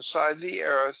inside the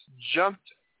earth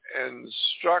jumped and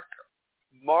struck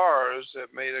Mars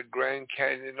that made a Grand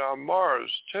Canyon on Mars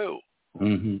too.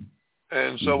 Mm-hmm.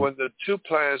 And so when the two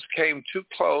planets came too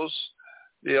close,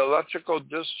 the electrical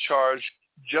discharge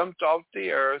jumped off the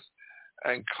earth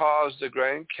and caused the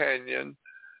Grand Canyon,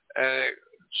 and it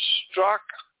struck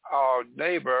our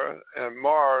neighbor and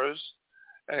Mars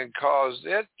and caused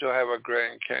it to have a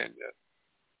Grand Canyon.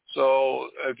 So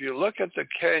if you look at the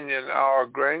canyon, our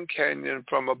Grand Canyon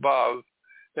from above,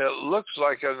 it looks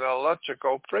like an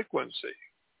electrical frequency.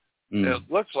 It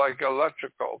looks like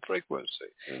electrical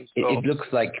frequency. So, it looks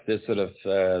like the sort of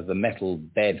the metal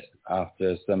bed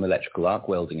after some electrical arc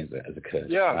welding has occurred.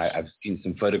 Yeah, I've seen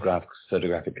some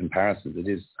photographic comparisons. It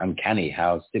is uncanny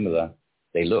how similar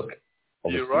they look.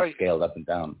 Obviously, you're right. Scaled up and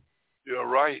down. You're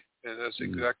right, and that's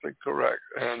exactly correct.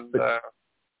 And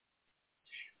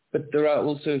but there are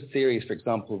also theories. For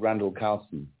example, Randall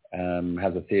Carlson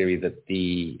has a theory that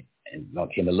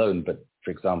not him alone, but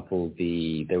for example,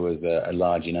 there was a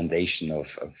large inundation of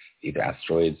either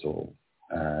asteroids or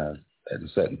at a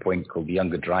certain point called the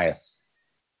Younger Dryas,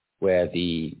 where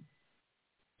the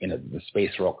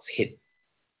space rocks hit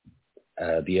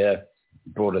the Earth,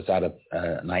 brought us out of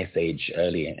an ice age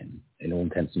early in all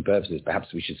intents and purposes.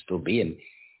 Perhaps we should still be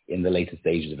in the later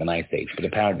stages of an ice age, but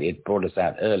apparently it brought us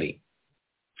out early.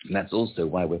 And that's also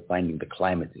why we're finding the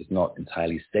climate is not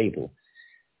entirely stable.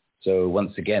 So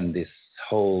once again, this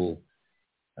whole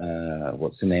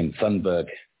what's the name, Thunberg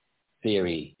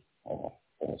theory, or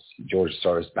George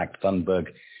Soros-backed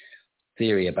Thunberg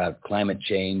theory about climate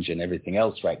change and everything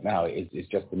else right now is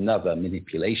just another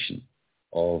manipulation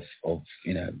of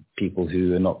people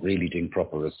who are not really doing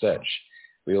proper research.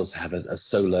 We also have a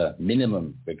solar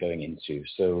minimum we're going into.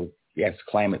 So yes,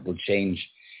 climate will change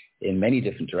in many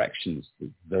different directions.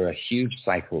 There are huge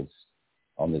cycles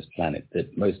on this planet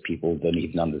that most people don't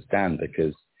even understand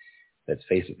because, let's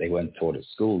face it, they weren't taught at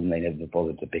school and they never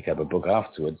bothered to pick up a book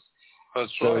afterwards.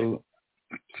 That's right.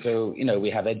 So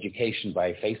we have education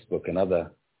by Facebook and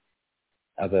other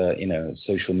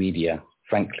social media,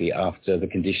 frankly, after the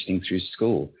conditioning through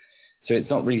school. So it's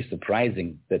not really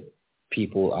surprising that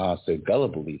people are so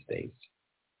gullible these days.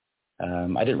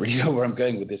 I don't really know where I'm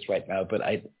going with this right now, but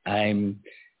I'm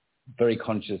very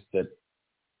conscious that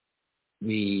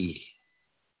we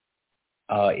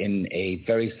are in a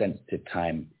very sensitive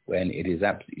time when it is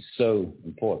absolutely so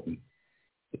important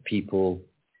that people,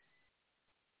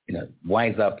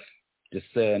 wise up,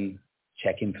 discern,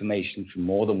 check information from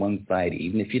more than one side,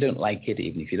 even if you don't like it,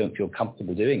 even if you don't feel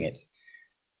comfortable doing it.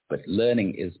 But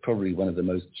learning is probably one of the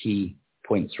most key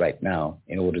points right now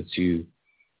in order to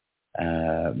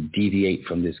deviate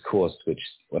from this course, which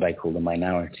what I call the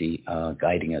minority are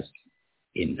guiding us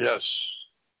in. Yes.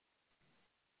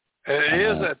 And it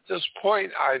is at this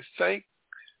point, I think,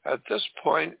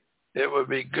 it would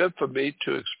be good for me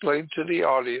to explain to the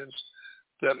audience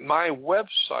that my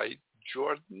website,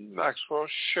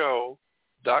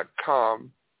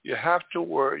 JordanMaxwellShow.com, you have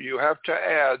to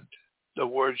add the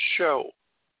word show.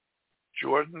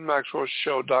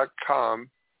 JordanMaxwellShow.com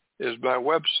is my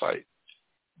website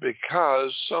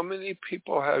because so many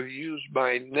people have used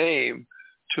my name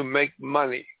to make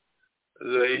money.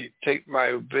 They take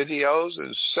my videos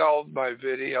and sell my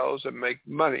videos and make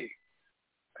money,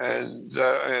 and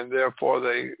therefore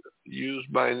they use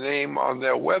my name on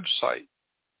their website,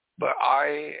 but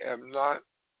I am not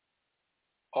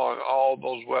on all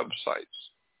those websites.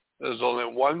 There's only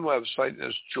one website, and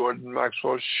it's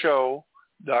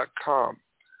JordanMaxwellShow.com.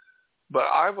 But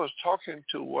I was talking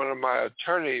to one of my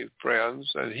attorney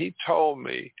friends, and he told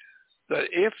me that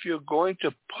if you're going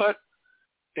to put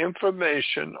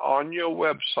information on your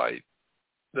website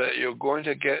that you're going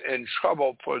to get in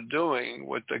trouble for doing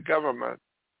with the government,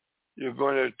 you're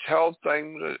going to tell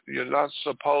things that you're not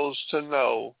supposed to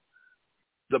know,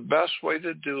 the best way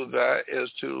to do that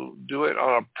is to do it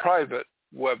on a private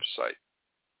website.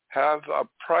 Have a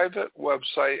private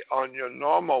website on your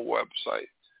normal website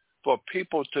for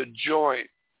people to join.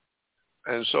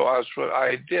 And so that's what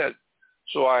I did.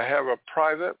 So I have a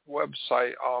private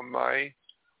website on my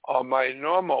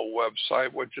normal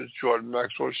website, which is Jordan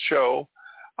Maxwell Show.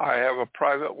 I have a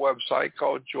private website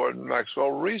called Jordan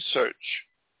Maxwell Research.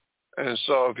 And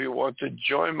so if you want to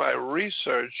join my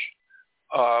research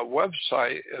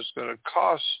website, it's going to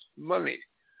cost money.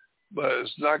 But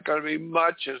it's not going to be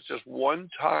much. It's just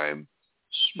one-time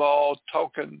small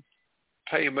token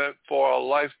payment for a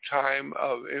lifetime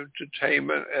of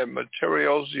entertainment and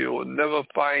materials you will never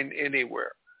find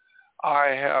anywhere. I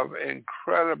have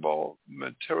incredible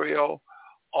material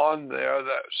on there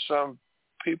that some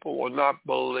people will not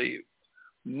believe.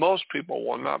 Most people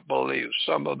will not believe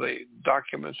some of the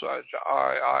documents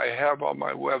I have on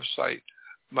my website,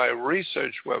 my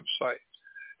research website.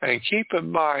 And keep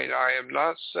in mind, I am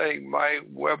not saying my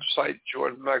website,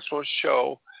 Jordan Maxwell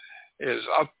Show, is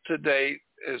up to date.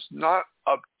 It's not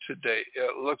up to date.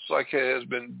 It looks like it has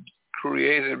been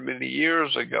created many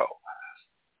years ago,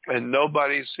 and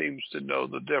nobody seems to know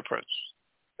the difference.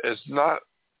 It's not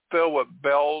filled with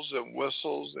bells and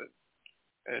whistles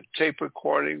and tape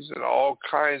recordings and all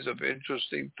kinds of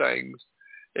interesting things.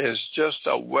 It's just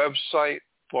a website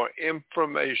for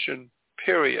information,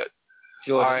 period.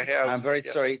 Jordan, I'm very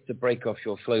sorry to break off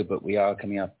your flow, but we are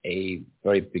coming up a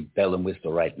very big bell and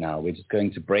whistle right now. We're just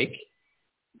going to break.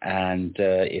 And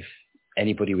if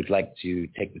anybody would like to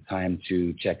take the time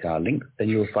to check our links, then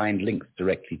you'll find links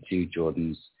directly to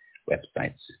Jordan's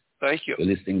websites. Thank you. So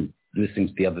listening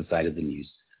to the other side of the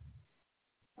news.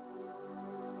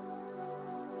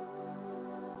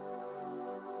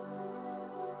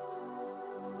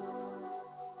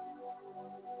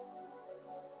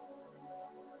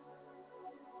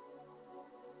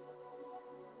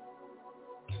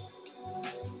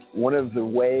 One of the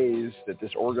ways that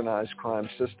this organized crime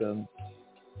system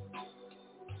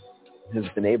has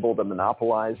been able to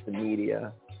monopolize the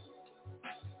media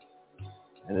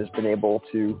and has been able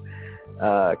to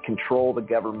control the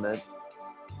government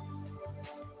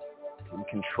and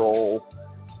control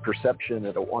perception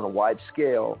on a wide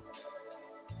scale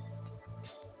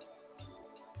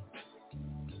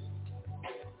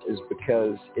is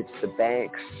because it's the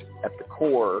banks at the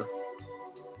core,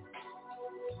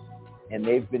 and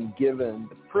they've been given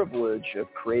the privilege of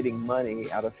creating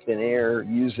money out of thin air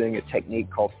using a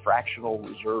technique called fractional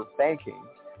reserve banking,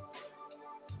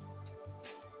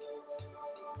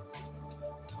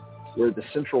 where the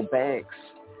central banks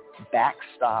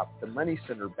backstop the money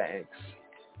center banks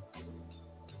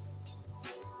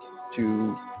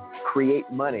to create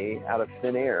money out of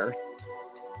thin air.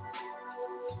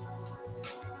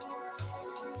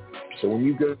 So when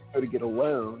you go to get a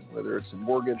loan, whether it's a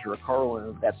mortgage or a car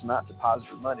loan, that's not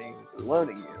depositor money they're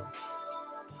loaning you.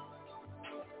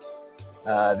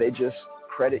 They just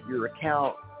credit your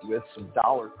account with some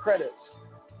dollar credits,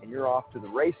 and you're off to the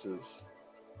races.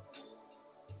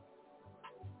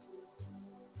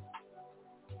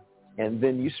 And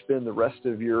then you spend the rest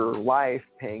of your life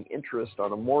paying interest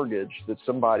on a mortgage that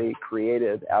somebody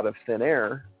created out of thin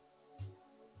air.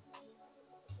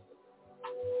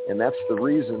 And that's the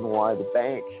reason why the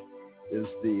bank is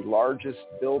the largest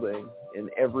building in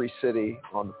every city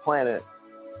on the planet,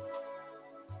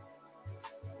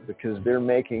 because they're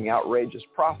making outrageous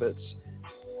profits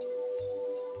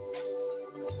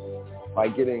by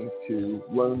getting to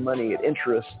loan money at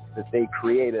interest that they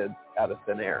created out of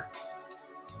thin air.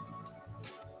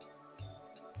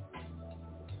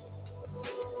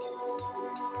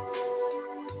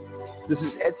 This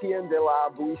is Etienne de la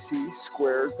Boétie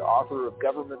Squared, the author of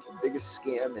Government, the Biggest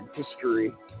Scam in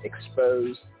History,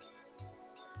 Exposed.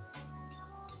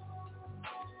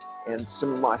 And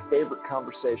some of my favorite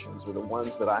conversations are the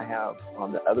ones that I have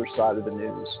on the other side of the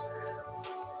news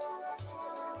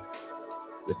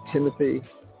with Timothy,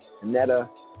 Annetta,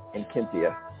 and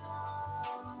Cynthia.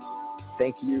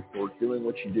 Thank you for doing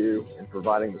what you do and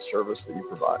providing the service that you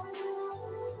provide.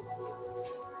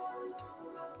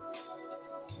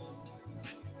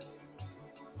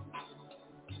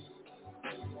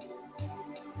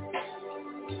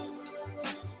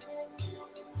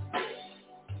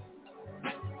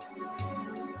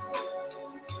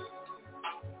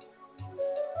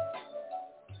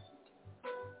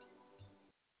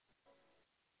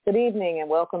 Good evening and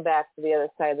welcome back to the other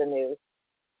side of the news.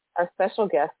 Our special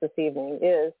guest this evening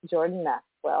is Jordan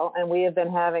Maxwell, and we have been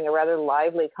having a rather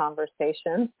lively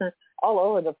conversation all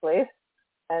over the place,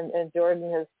 and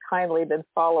Jordan has kindly been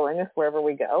following us wherever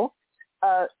we go.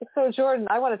 So Jordan,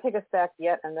 I want to take us back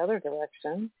yet another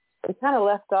direction. We kind of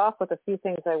left off with a few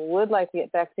things I would like to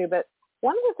get back to, but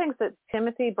one of the things that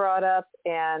Timothy brought up,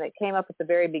 and it came up at the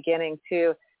very beginning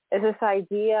too, is this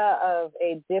idea of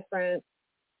a different,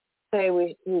 say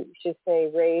we should say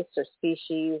race or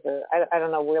species, or I don't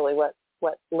know really what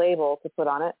label to put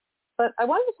on it. But I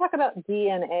wanted to talk about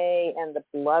DNA and the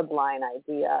bloodline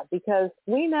idea, because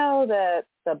we know that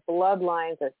the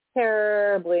bloodlines are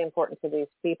terribly important to these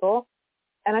people.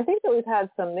 And I think that we've had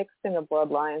some mixing of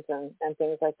bloodlines and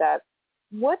things like that.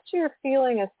 What's your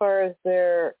feeling as far as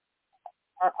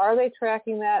are they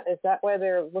tracking that? Is that why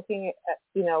they're looking at,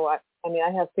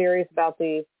 I have theories about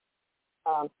the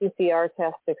PCR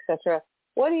test, etc.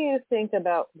 What do you think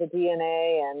about the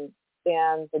DNA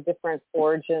and the different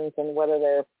origins and whether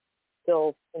they're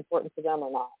still important to them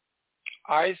or not?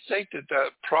 I think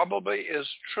that probably is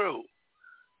true,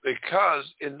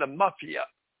 because in the mafia,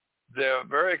 they're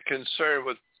very concerned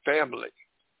with family,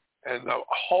 and the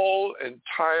whole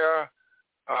entire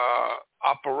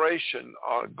operation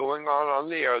going on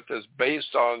the earth is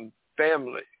based on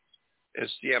family.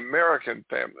 It's the American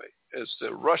family. It's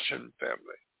the Russian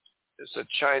family. It's the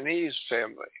Chinese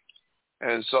family.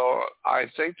 And so I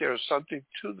think there's something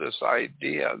to this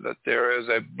idea that there is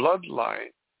a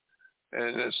bloodline,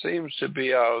 and it seems to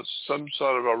be some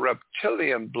sort of a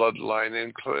reptilian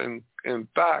bloodline, in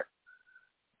fact,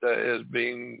 that is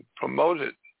being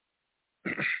promoted.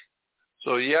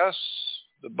 So yes,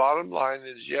 the bottom line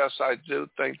is yes, I do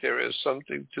think there is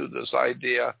something to this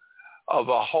idea of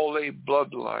a holy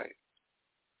bloodline.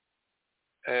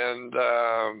 And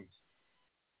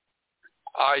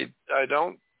I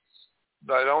don't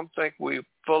think we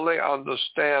fully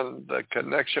understand the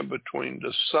connection between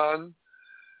the sun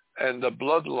and the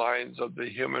bloodlines of the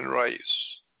human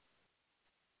race.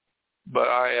 But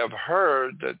I have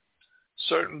heard that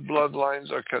certain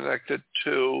bloodlines are connected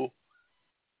to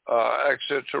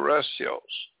extraterrestrials,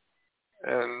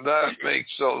 and that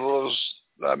makes a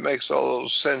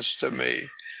little sense to me.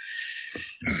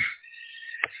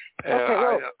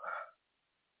 Okay,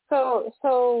 well,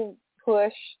 so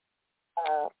push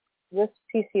this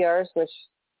PCRs, which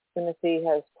Timothy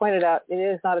has pointed out, it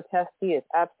is not a test. He is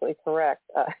absolutely correct.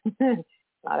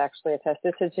 Not actually a test.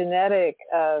 It's a genetic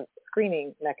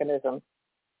screening mechanism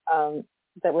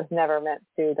that was never meant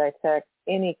to detect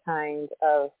any kind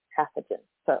of pathogen.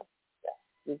 So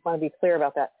we want to be clear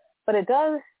about that. But it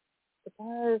does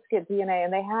get DNA,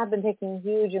 and they have been taking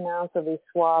huge amounts of these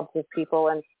swabs of people,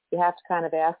 and you have to kind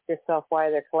of ask yourself why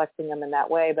they're collecting them in that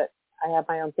way. But I have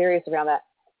my own theories around that.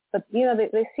 But,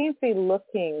 they seem to be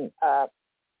looking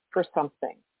for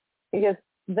something, because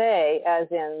they, as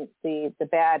in the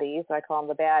baddies, I call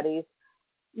them the baddies,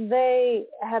 they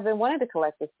have been wanting to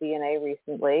collect this DNA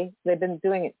recently. They've been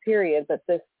doing it, period. But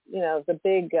this, the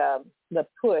big, the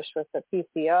push with the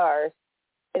PCRs,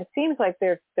 it seems like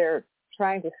they're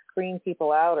trying to screen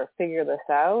people out or figure this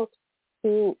out.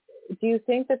 Do you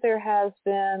think that there has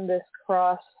been this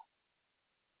cross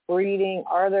breeding?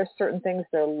 Are there certain things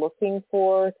they're looking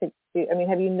for?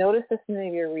 Have you noticed this in any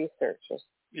of your researches?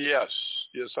 Yes,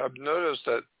 I've noticed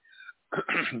that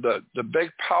the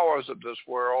big powers of this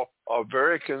world are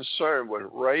very concerned with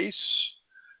race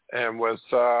and with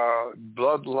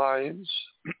bloodlines.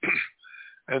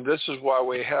 And this is why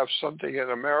we have something in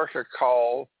America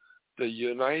called the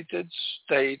United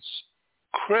States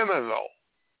Criminal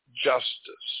Justice.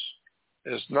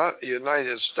 It's not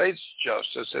United States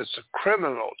justice, it's a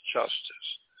criminal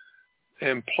justice,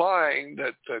 implying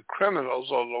that the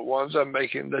criminals are the ones that are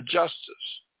making the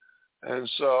justice. And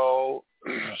so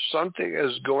something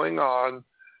is going on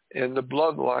in the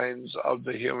bloodlines of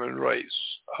the human race,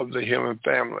 of the human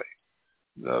family.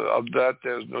 Of that,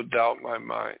 there's no doubt in my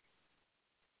mind.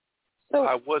 So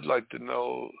I would like to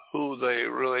know who they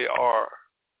really are.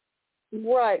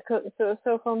 Right.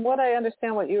 So from what I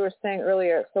understand what you were saying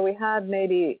earlier, so we had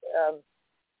maybe,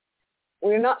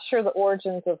 we're not sure the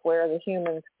origins of where the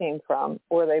humans came from.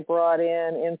 Were they brought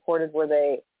in, imported?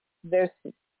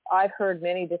 I've heard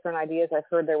many different ideas. I've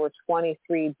heard there were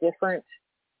 23 different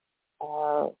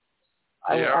I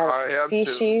have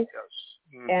species. Too.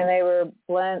 Yes. Mm-hmm. And they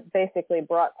were basically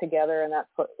brought together, and that's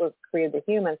what created the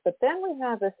humans. But then we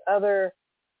have this other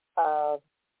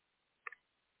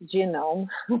genome,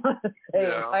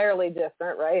 entirely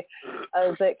different, right?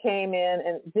 That came in,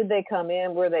 and did they come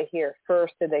in? Were they here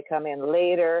first? Did they come in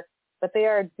later? But they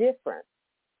are different.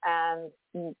 And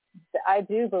I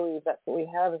do believe that's what we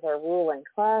have as our ruling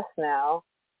class now.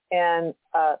 And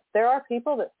there are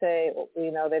people that say,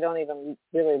 you know, they don't even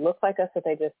really look like us, that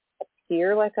they just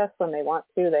appear like us when they want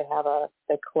to.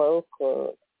 They cloak,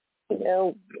 or, you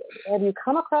know, have you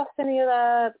come across any of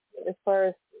that as far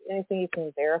as anything you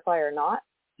can verify or not?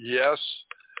 Yes,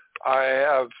 I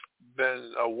have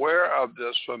been aware of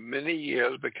this for many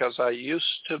years because I used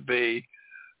to be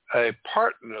a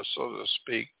partner, so to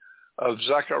speak, of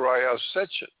Zecharia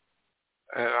Sitchin.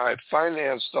 And I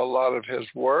financed a lot of his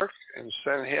work and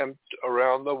sent him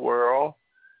around the world,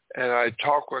 and I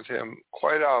talk with him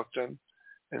quite often.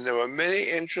 And there were many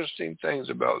interesting things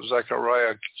about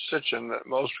Zecharia Sitchin that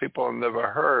most people have never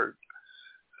heard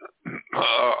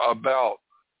about.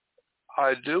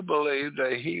 I do believe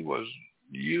that he was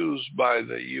used by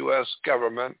the U.S.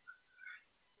 government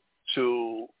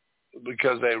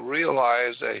because they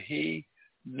realized that he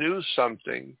knew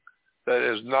something that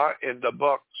is not in the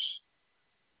books.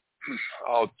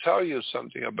 I'll tell you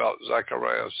something about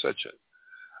Zecharia Sitchin.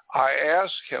 I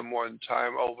asked him one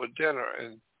time over dinner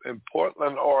in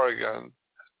Portland, Oregon.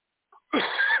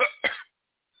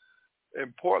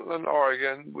 In Portland,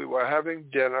 Oregon, we were having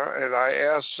dinner, and I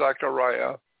asked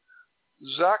Zecharia,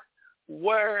 Zach,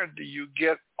 where do you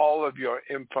get all of your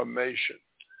information?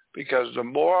 Because the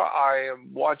more I am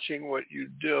watching what you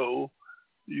do,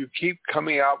 you keep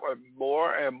coming out with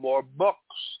more and more books.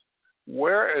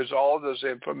 Where is all this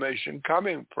information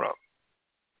coming from?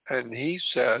 And he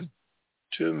said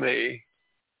to me,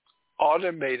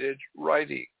 automated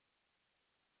writing.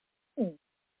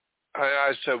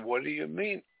 I said, what do you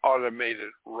mean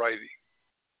automated writing?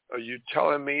 Are you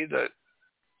telling me that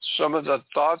some of the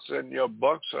thoughts in your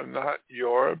books are not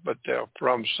yours, but they're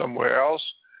from somewhere else?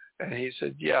 And he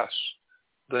said, yes,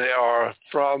 they are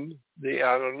from the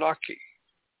Anunnaki.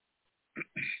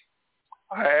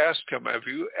 I asked him, have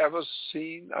you ever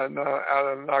seen an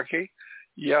Anunnaki?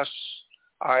 Yes,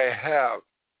 I have.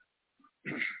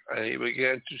 And he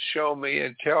began to show me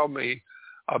and tell me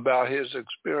about his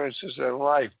experiences in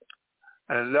life.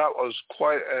 And that was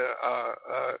quite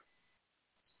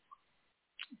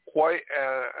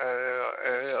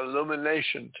an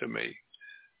illumination to me,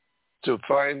 to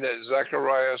find that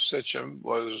Zecharia Sitchin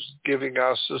was giving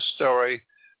us the story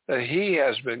that he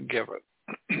has been given.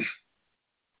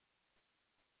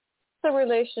 The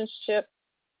relationship,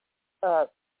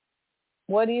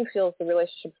 what do you feel is the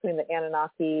relationship between the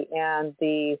Anunnaki and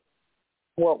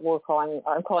what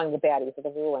I'm calling the baddies, or the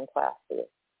ruling class?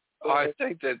 I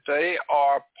think that they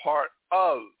are part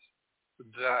of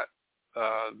that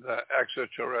the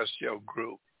extraterrestrial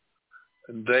group.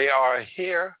 And they are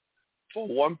here for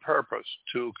one purpose,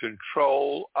 to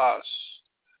control us,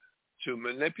 to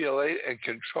manipulate and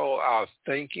control our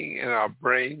thinking and our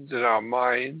brains and our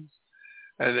minds.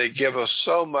 And they give us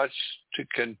so much to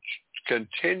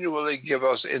continually give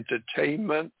us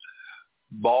entertainment,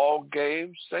 ball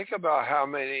games. Think about how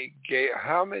many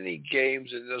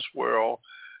games in this world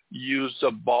use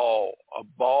a ball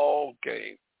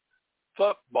game,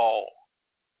 football,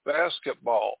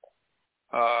 basketball,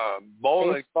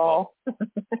 bowling ball,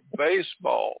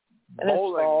 baseball,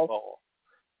 bowling ball,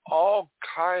 all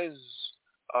kinds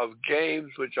of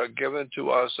games which are given to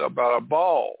us about a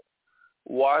ball.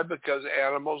 Why? Because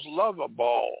animals love a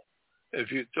ball.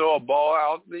 If you throw a ball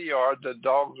out in the yard, the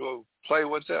dogs will play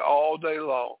with it all day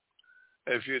long.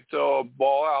 If you throw a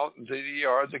ball out into the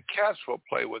yard, the cats will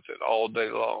play with it all day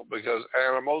long, because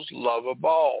animals love a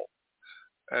ball.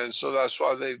 And so that's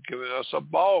why they've given us a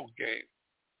ball game.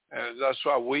 And that's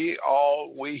why we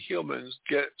humans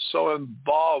get so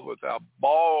involved with our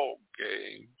ball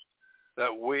games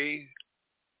that we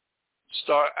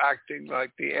start acting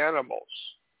like the animals.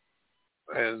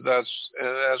 And that's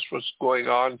what's going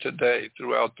on today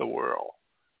throughout the world.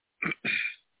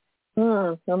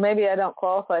 Well, maybe I don't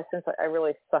qualify, since I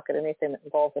really suck at anything that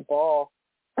involves a ball.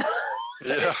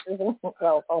 Yeah.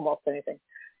 Well, almost anything.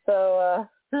 So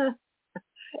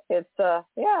it's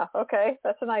yeah, okay.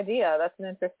 That's an idea. That's an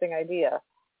interesting idea.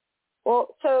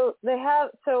 Well, so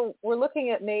we're looking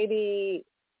at maybe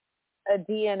a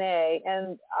DNA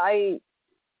and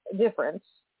difference,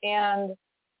 and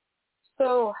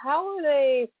so how are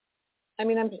they? I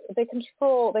mean, they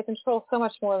control so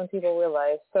much more than people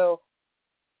realize. So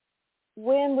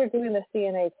when we're doing this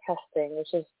DNA testing,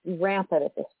 which is rampant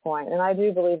at this point, and I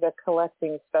do believe they're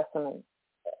collecting specimens,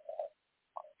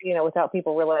 without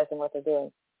people realizing what they're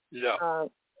doing. Yeah.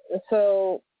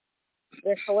 So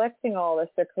they're collecting all this.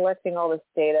 They're collecting all this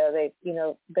data.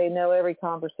 They know every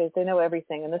conversation. They know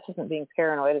everything. And this isn't being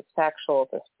paranoid. It's factual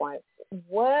at this point.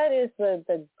 What is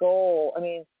the goal? I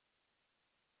mean,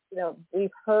 we've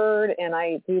heard, and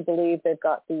I do believe they've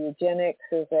got the eugenics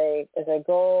as a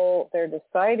goal. They're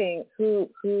deciding who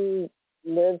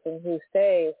lives and who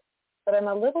stays. But I'm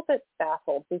a little bit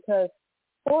baffled because,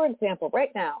 for example,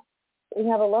 right now we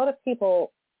have a lot of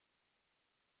people.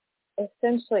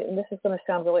 Essentially, and this is going to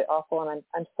sound really awful, and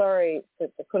I'm sorry to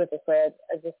put it this way.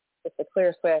 It's the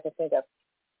clearest way I can think of.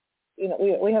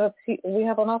 We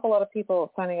have an awful lot of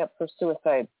people signing up for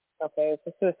suicide. Okay, it's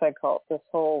a suicide cult. This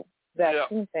whole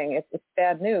vaccine thing. It's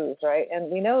bad news, right? And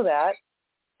we know that.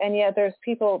 And yet there's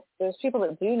people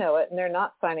that do know it, and they're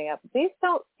not signing up. These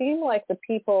don't seem like the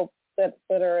people that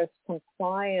are as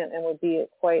compliant and would be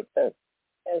quite as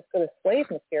good as slave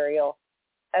material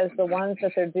as the ones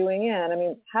that they're doing in. I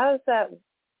mean, how's that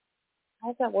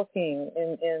working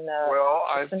in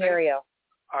a scenario?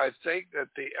 I think that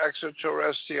the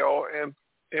extraterrestrial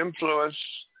influence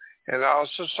in our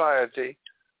society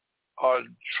are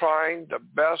trying the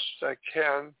best they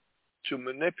can to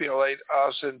manipulate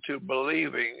us into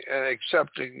believing and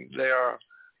accepting their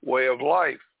way of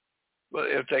life. But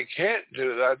if they can't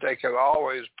do that, they can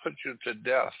always put you to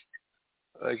death.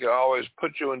 They can always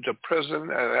put you into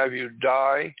prison and have you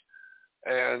die,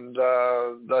 and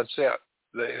that's it.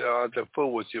 They don't have to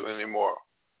fool with you anymore.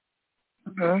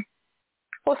 Mm-hmm.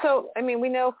 Well, so, I mean, we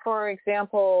know, for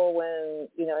example, when,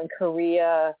 in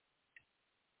Korea,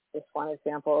 just one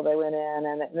example, they went in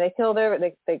and they killed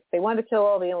they wanted to kill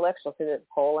all the intellectuals who didn't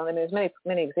poll. And I mean, there's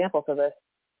many examples of this.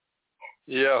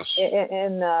 Yes.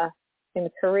 In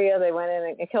Korea, they went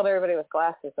in and killed everybody with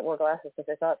glasses that wore glasses because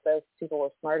they thought those people were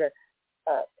smarter.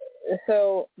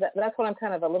 So that's what I'm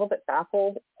kind of a little bit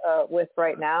baffled with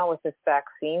right now with this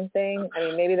vaccine thing. I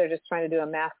mean, maybe they're just trying to do a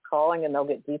mass calling and they'll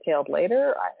get detailed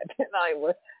later.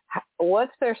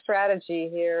 What's their strategy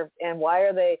here, and why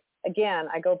are they? Again,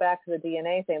 I go back to the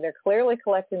DNA thing. They're clearly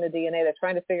collecting the DNA. They're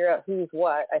trying to figure out who's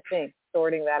what, I think,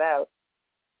 sorting that out.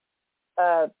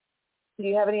 Do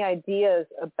you have any ideas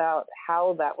about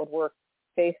how that would work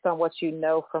based on what you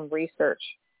know from research?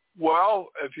 Well,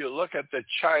 if you look at the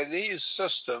Chinese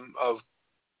system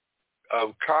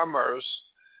of commerce,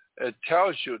 it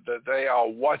tells you that they are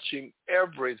watching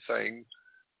everything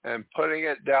and putting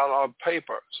it down on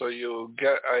paper. So you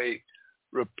get a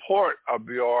report of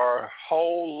your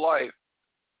whole life.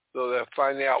 So they're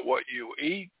finding out what you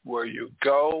eat, where you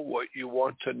go, what you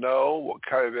want to know, what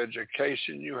kind of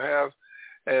education you have.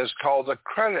 And it's called the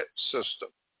credit system.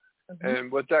 Mm-hmm.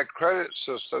 And with that credit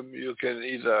system, you can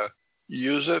either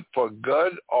use it for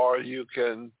good or you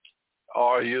can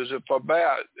use it for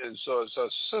bad. And so it's a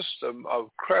system of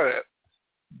credit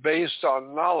based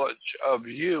on knowledge of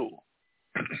you.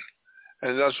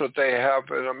 And that's what they have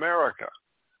in America.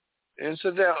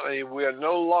 Incidentally, we are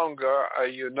no longer a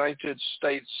United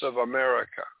States of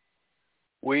America.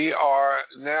 We are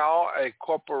now a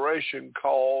corporation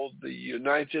called the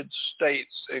United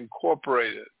States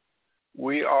Incorporated.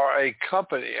 We are a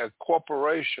company, a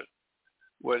corporation.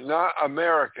 We're not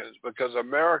Americans, because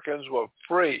Americans were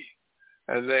free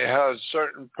and they had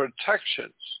certain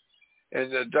protections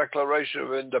in the Declaration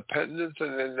of Independence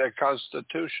and in their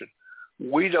Constitution.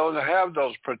 We don't have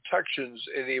those protections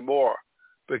anymore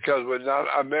because we're not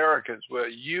Americans. We're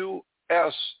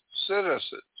U.S.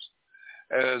 citizens.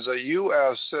 And as a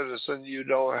U.S. citizen, you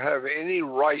don't have any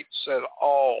rights at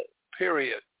all,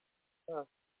 period.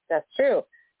 That's true.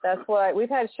 That's why we've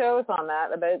had shows on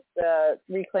that about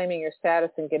reclaiming your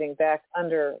status and getting back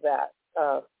under that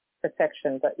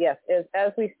protection. But yes,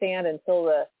 as we stand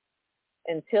until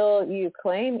you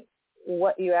claim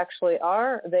what you actually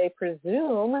are, they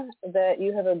presume that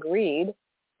you have agreed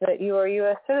that you are a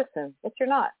U.S. citizen, which you're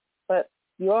not. But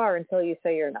you are until you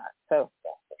say you're not. So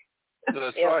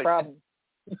that's right. Problem.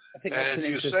 And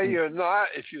if you say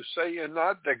you're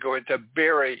not, they're going to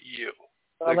bury you.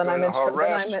 Well, then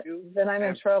I'm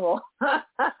in trouble.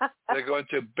 They're going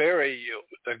to bury you.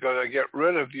 They're going to get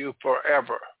rid of you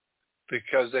forever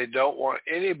because they don't want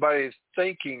anybody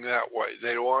thinking that way.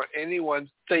 They don't want anyone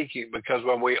thinking, because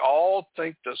when we all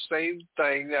think the same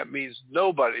thing, that means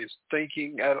nobody's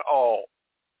thinking at all.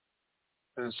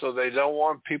 And so they don't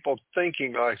want people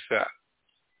thinking like that.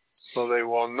 So they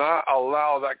will not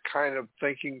allow that kind of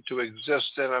thinking to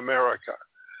exist in America.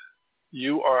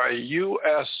 You are a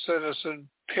U.S. citizen,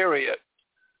 period.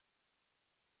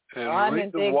 And I'm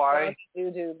in big why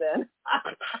you do then.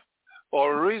 Well,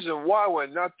 the reason why we're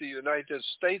not the United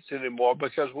States anymore,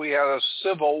 because we had a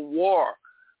civil war.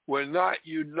 We're not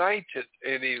united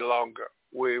any longer.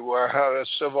 We had a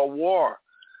civil war.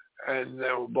 And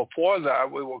before that,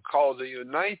 we were called the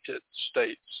United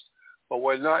States. But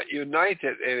we're not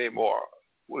united anymore.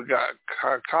 We got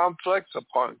conflicts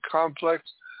upon conflicts.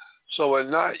 So we're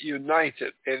not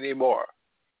united anymore.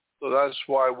 So that's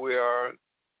why we are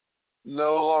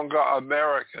no longer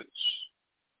Americans.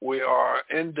 We are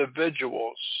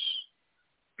individuals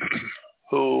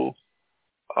who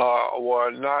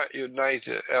were not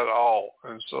united at all.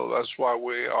 And so that's why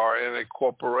we are in a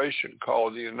corporation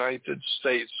called the United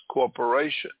States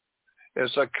Corporation.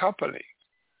 It's a company.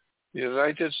 The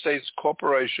United States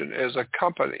Corporation is a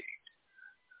company.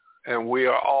 And we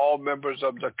are all members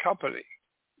of the company,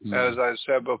 as I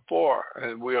said before.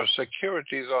 And we are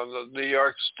securities on the New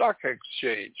York Stock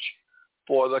Exchange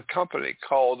for the company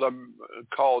called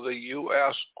the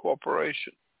U.S.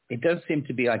 Corporation. It does seem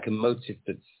to be like a motive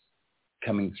that's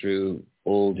coming through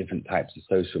all different types of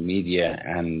social media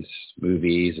and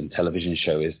movies and television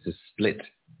shows to split,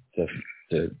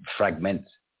 to fragment.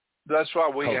 That's why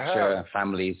we culture, have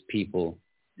families, people.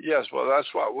 Yes, well, that's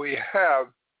why we have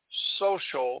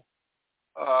social.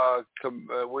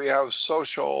 We have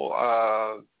social,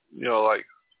 like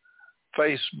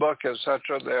Facebook,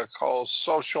 etc. They're called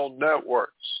social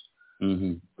networks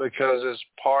because it's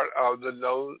part of the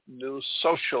new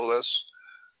socialists,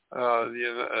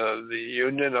 the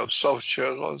Union of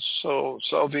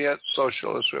Soviet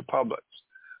Socialist Republics,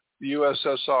 the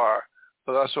USSR.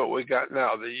 So that's what we got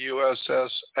now, the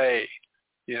USSA,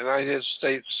 the United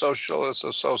States Socialist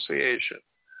Association.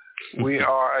 We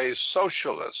are a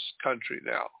socialist country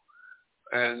now.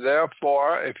 And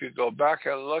therefore, if you go back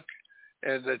and look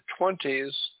in the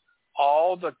 20s,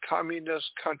 all the communist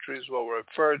countries were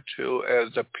referred to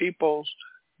as the People's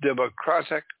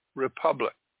Democratic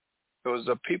Republic. It was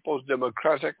the People's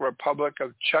Democratic Republic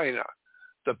of China,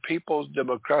 the People's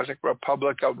Democratic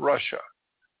Republic of Russia,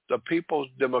 the People's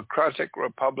Democratic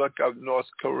Republic of North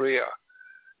Korea.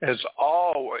 It's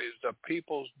always the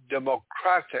People's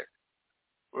Democratic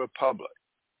Republic,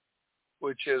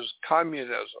 which is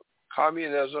communism.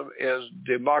 Communism is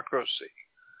democracy,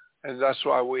 and that's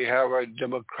why we have a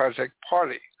Democratic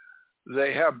Party.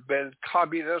 They have been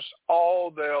communists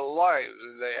all their lives,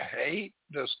 and they hate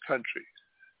this country.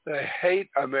 They hate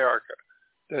America.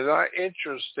 They're not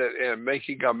interested in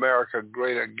making America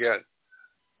great again.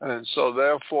 And so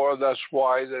therefore, that's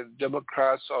why the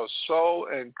Democrats are so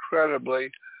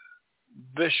incredibly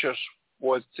vicious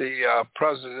with the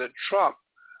President Trump,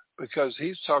 because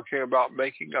he's talking about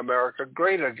making America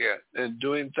great again and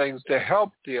doing things to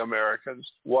help the Americans,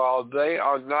 while they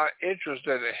are not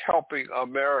interested in helping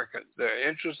Americans. They're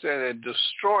interested in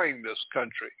destroying this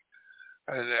country.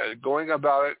 And they're going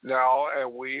about it now,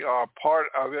 and we are part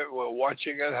of it. We're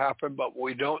watching it happen, but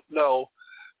we don't know.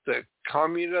 The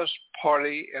Communist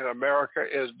Party in America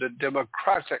is the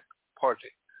Democratic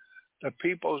Party, the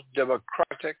People's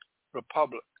Democratic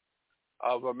Republic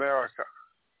of America.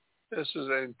 This is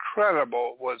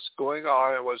incredible what's going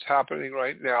on and what's happening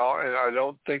right now, and I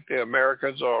don't think the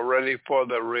Americans are ready for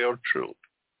the real truth.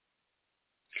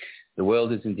 The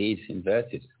world is indeed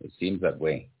inverted. It seems that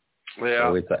way. Yeah.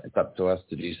 So it's up to us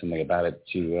to do something about it,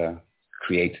 to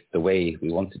create the way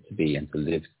we want it to be and to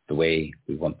live the way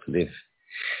we want to live.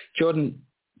 Jordan,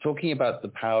 talking about the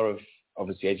power of,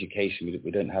 obviously, education,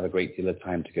 we don't have a great deal of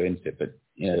time to go into it, but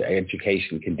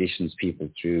education conditions people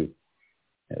through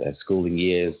their schooling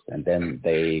years, and then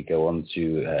they go on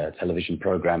to television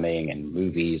programming and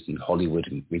movies and Hollywood.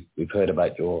 And we've heard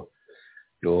about your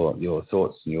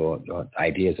thoughts and your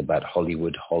ideas about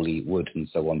Hollywood, and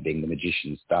so on, being the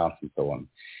magician's staff and so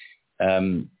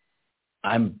on.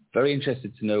 I'm very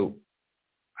interested to know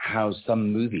how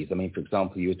some movies, I mean, for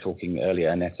example, you were talking earlier,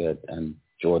 Annetta and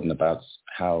Jordan, about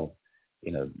how,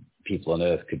 people on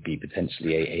Earth could be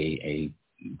potentially a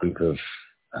group of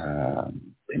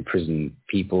imprisoned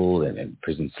people and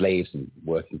imprisoned slaves and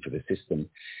working for the system.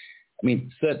 I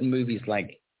mean, certain movies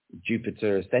like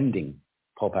Jupiter Ascending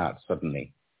pop out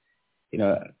suddenly.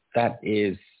 That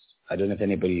is, I don't know if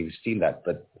anybody's seen that,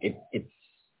 but it's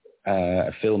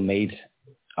a film made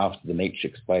after The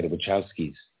Matrix by the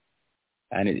Wachowskis.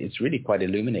 And it's really quite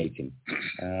illuminating.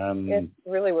 It's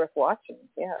really worth watching,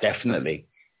 yeah. Definitely.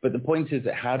 But the point is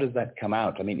that how does that come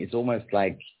out? I mean, it's almost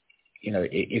like,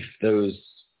 if those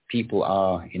people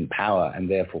are in power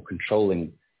and therefore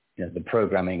controlling the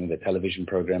programming, the television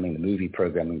programming, the movie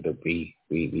programming that we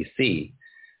see,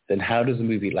 then how does a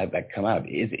movie like that come out?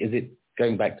 Is it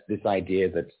going back to this idea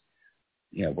that,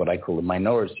 what I call the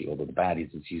minority, or the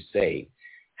baddies, as you say,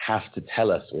 have to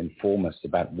tell us or inform us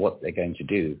about what they're going to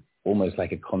do, almost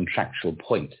like a contractual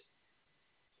point?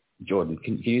 Jordan,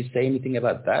 can you say anything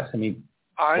about that? I mean,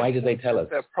 why do they tell us?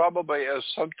 There probably is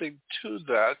something to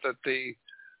that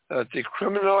the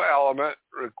criminal element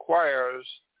requires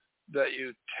that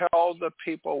you tell the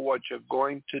people what you're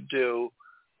going to do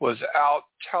without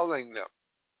telling them.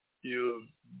 You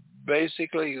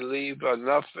basically leave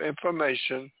enough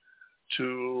information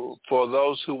for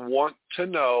those who want to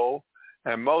know,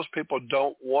 and most people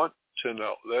don't want to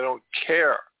know. They don't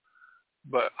care.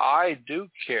 But I do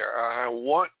care. I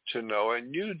want to know,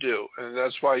 and you do, and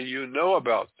that's why you know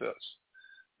about this.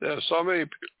 There are so many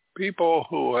people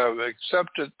who have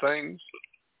accepted things,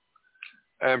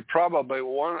 and probably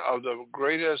one of the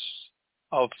greatest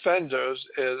offenders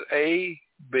is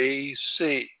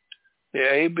ABC. The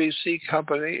ABC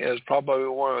company is probably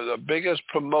one of the biggest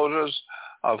promoters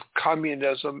of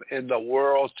communism in the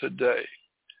world today,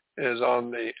 is on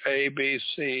the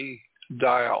ABC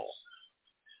dial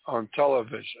on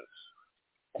television.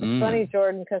 It's funny,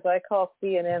 Jordan, because I call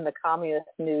CNN the Communist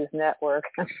News Network.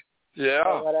 Yeah.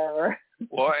 Or whatever.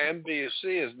 Well,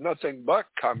 NBC is nothing but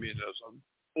communism.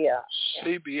 Yeah.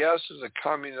 CBS is a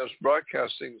communist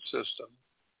broadcasting system.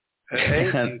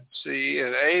 And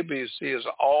ABC is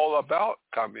all about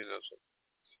communism.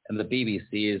 And the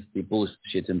BBC is the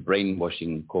bullshit and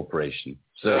brainwashing corporation.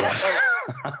 So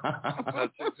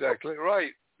that's exactly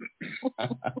right.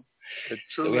 It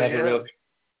truly is.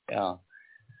 Yeah.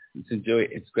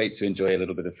 It's great to enjoy a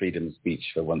little bit of freedom of speech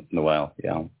for once in a while.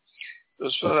 Yeah.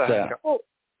 Well,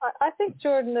 I think,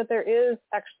 Jordan, that there is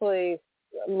actually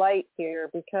light here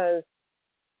because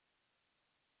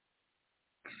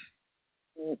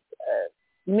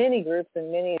many groups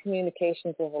and many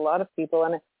communications with a lot of people,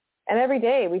 and every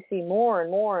day we see more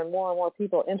and more and more and more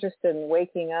people interested in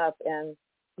waking up. And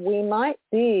we might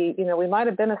be, we might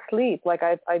have been asleep. Like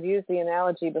I've used the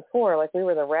analogy before, like we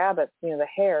were the rabbit, the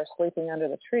hare sleeping under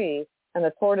the tree, and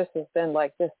the tortoise has been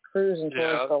like just cruising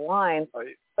towards the line.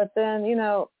 Right. But then,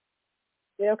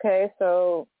 okay,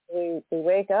 so we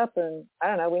wake up and, I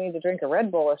don't know, we need to drink a Red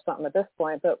Bull or something at this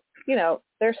point. But,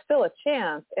 there's still a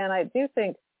chance. And I do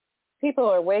think people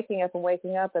are waking up.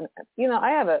 And, I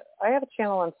have a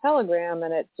channel on Telegram,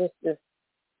 and it just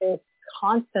is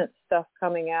constant stuff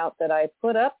coming out that I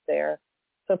put up there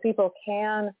so people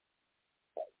can,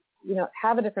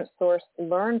 have a different source,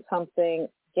 learn something,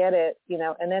 get it,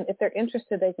 and then if they're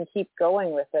interested, they can keep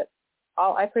going with it.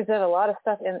 I present a lot of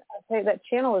stuff, and I say that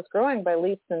channel is growing by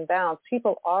leaps and bounds.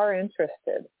 People are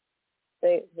interested.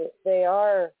 They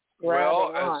are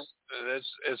grabbing on.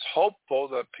 It's hopeful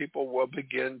that people will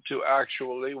begin to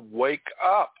actually wake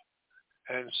up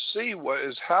and see what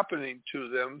is happening to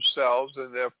themselves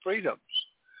and their freedoms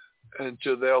and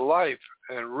to their life,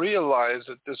 and realize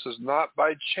that this is not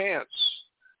by chance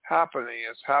happening.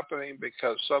 It's happening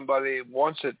because somebody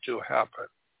wants it to happen.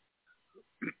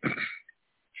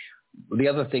 The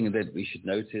other thing that we should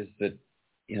note is that,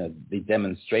 the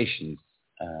demonstrations,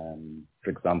 for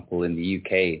example, in the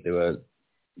UK, there are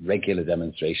regular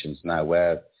demonstrations now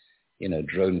where,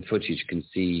 drone footage can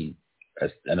see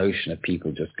an ocean of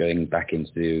people just going back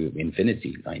into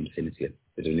infinity. Not infinity, a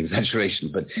bit of an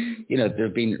exaggeration, but, there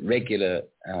have been regular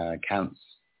counts,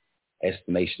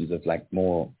 estimations of like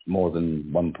more than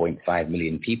 1.5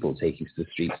 million people taking to the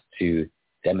streets to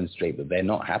demonstrate that they're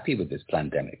not happy with this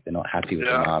pandemic. They're not happy with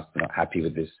the mask. They're not happy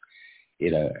with this,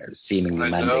 seemingly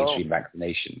mandatory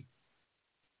vaccination.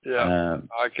 Yeah,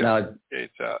 I can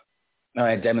appreciate that. Now,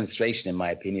 a demonstration, in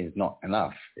my opinion, is not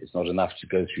enough. It's not enough to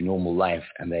go through normal life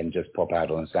and then just pop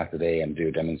out on a Saturday and do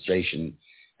a demonstration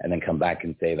and then come back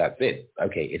and say, that's it.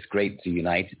 Okay, it's great to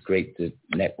unite. It's great to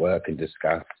network and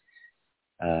discuss.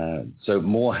 So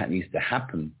more needs to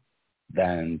happen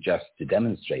than just to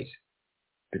demonstrate.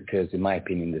 Because in my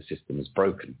opinion, the system is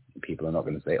broken. People are not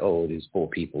going to say, oh, these poor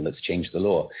people, let's change the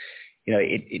law. But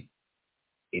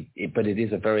it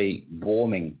is a very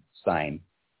warming sign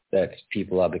that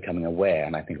people are becoming aware.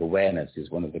 And I think awareness is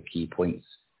one of the key points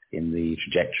in the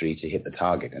trajectory to hit the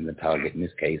target. And the target in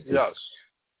this case is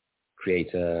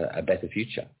create a better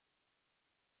future.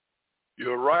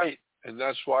 You're right. And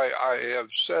that's why I have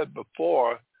said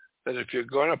before that if you're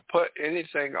going to put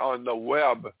anything on the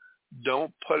web,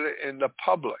 don't put it in the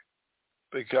public,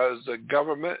 because the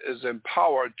government is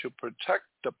empowered to protect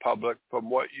the public from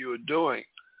what you're doing.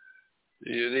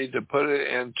 You need to put it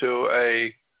into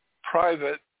a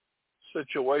private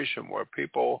situation where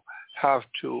people have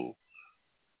to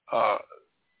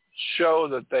show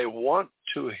that they want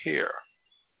to hear.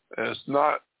 And it's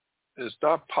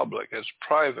not public, it's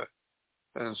private.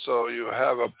 And so you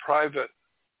have a private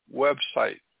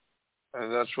website.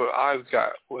 And that's what I've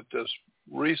got with this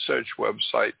research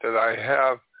website that I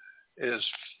have, is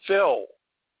filled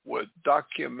with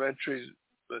documentary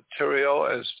material,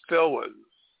 is filled with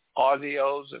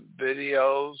audios and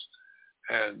videos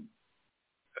and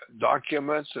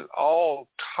documents and all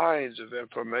kinds of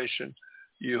information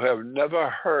you have never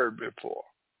heard before.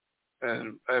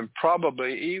 And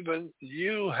probably even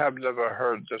you have never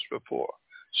heard this before.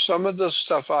 Some of the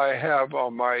stuff I have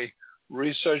on my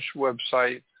research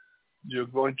website you're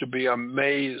going to be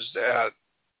amazed at.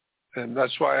 And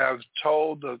that's why I've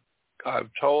told the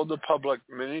public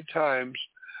many times,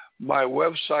 my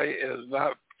website is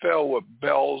not filled with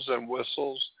bells and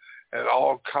whistles and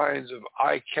all kinds of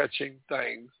eye-catching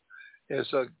things.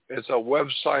 It's a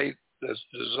website that's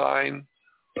designed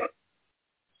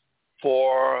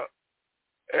for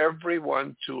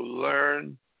everyone to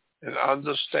learn and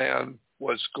understand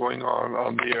what's going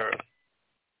on the earth.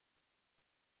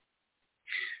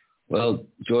 Well,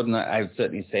 Jordan, I would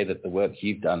certainly say that the work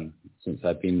you've done since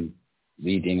I've been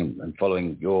reading and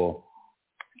following your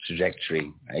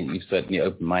trajectory, you've certainly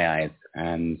opened my eyes,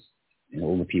 and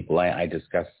all the people I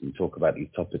discuss and talk about these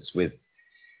topics with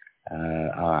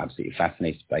are absolutely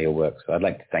fascinated by your work. So I'd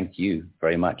like to thank you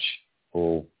very much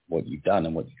for what you've done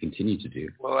and what you continue to do.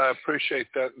 Well, I appreciate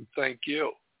that, and thank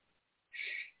you.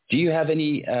 Do you have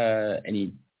any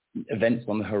events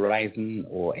on the horizon,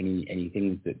 or any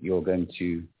things that you're going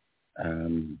to?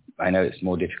 I know it's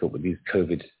more difficult with these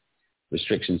COVID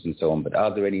restrictions and so on, but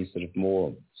are there any sort of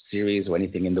more series or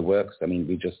anything in the works? I mean,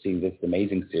 we've just seen this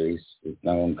amazing series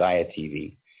now on Gaia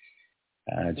TV.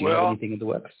 Do you have anything in the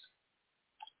works?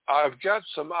 I've got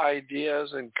some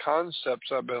ideas and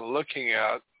concepts I've been looking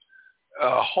at,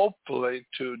 hopefully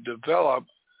to develop,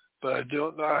 but I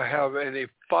do not have any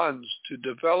funds to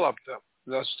develop them.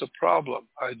 That's the problem.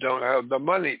 I don't have the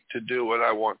money to do what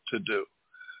I want to do.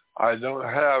 I don't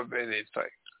have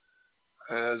anything.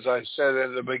 And as I said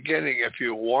in the beginning, if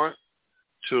you want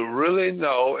to really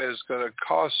know, it's going to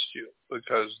cost you,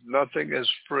 because nothing is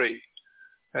free.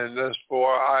 And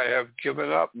therefore, I have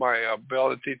given up my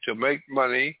ability to make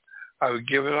money. I've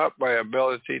given up my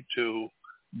ability to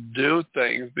do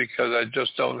things because I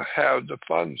just don't have the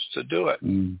funds to do it.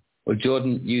 Well,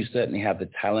 Jordan, you certainly have the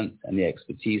talent and the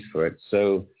expertise for it.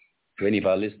 So for any of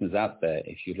our listeners out there,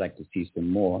 if you'd like to see some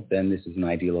more, then this is an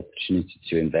ideal opportunity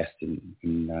to invest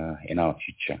in our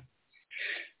future.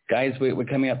 Guys, we're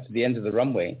coming up to the end of the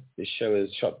runway. This show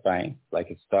is shot by like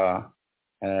a star.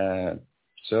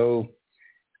 So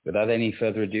without any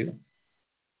further ado,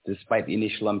 despite the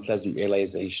initial unpleasant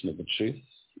realization of the truth,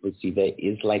 we'll see there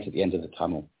is light at the end of the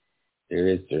tunnel. There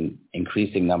is an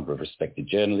increasing number of respected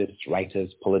journalists,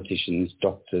 writers, politicians,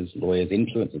 doctors, lawyers,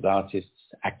 influencers, artists,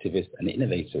 activists, and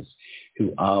innovators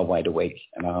who are wide awake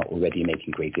and are already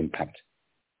making great impact.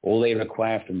 All they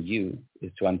require from you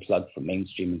is to unplug from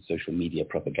mainstream and social media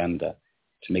propaganda,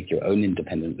 to make your own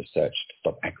independent research, to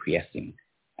stop acquiescing,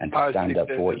 and to stand up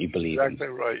for what you believe in,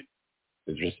 right,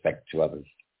 with respect to others.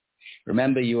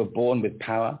 Remember, you were born with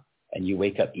power, and you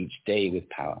wake up each day with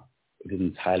power. It is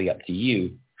entirely up to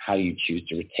you how you choose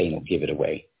to retain or give it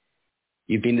away.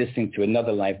 You've been listening to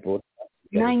another live broadcast.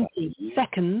 90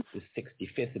 seconds. The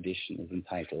 65th edition is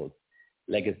entitled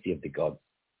Legacy of the Gods,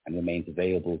 and remains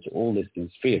available to all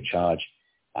listeners free of charge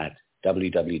at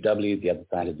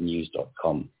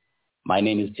www.theothersideofthenews.com. My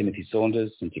name is Timothy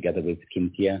Saunders, and together with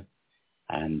Cynthia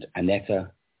and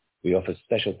Annetta, we offer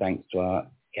special thanks to our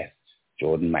guest,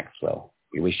 Jordan Maxwell.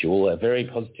 We wish you all a very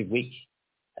positive week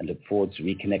and look forward to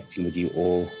reconnecting with you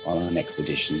all on our next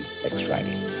edition next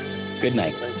Friday. Good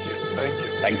night. Thank you. Thank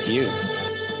you. Thank you.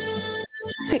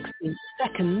 60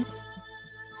 seconds.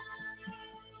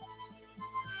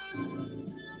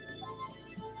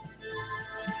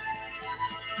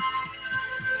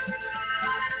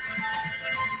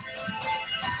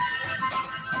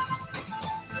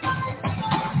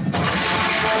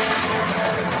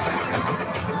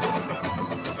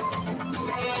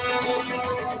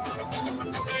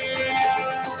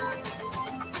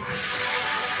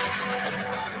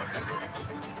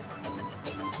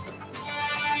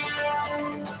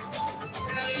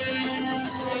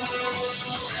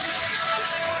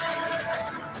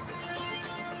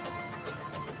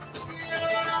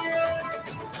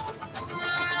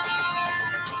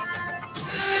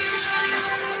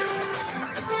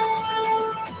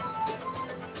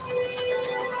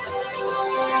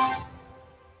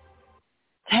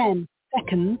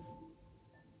 Seconds.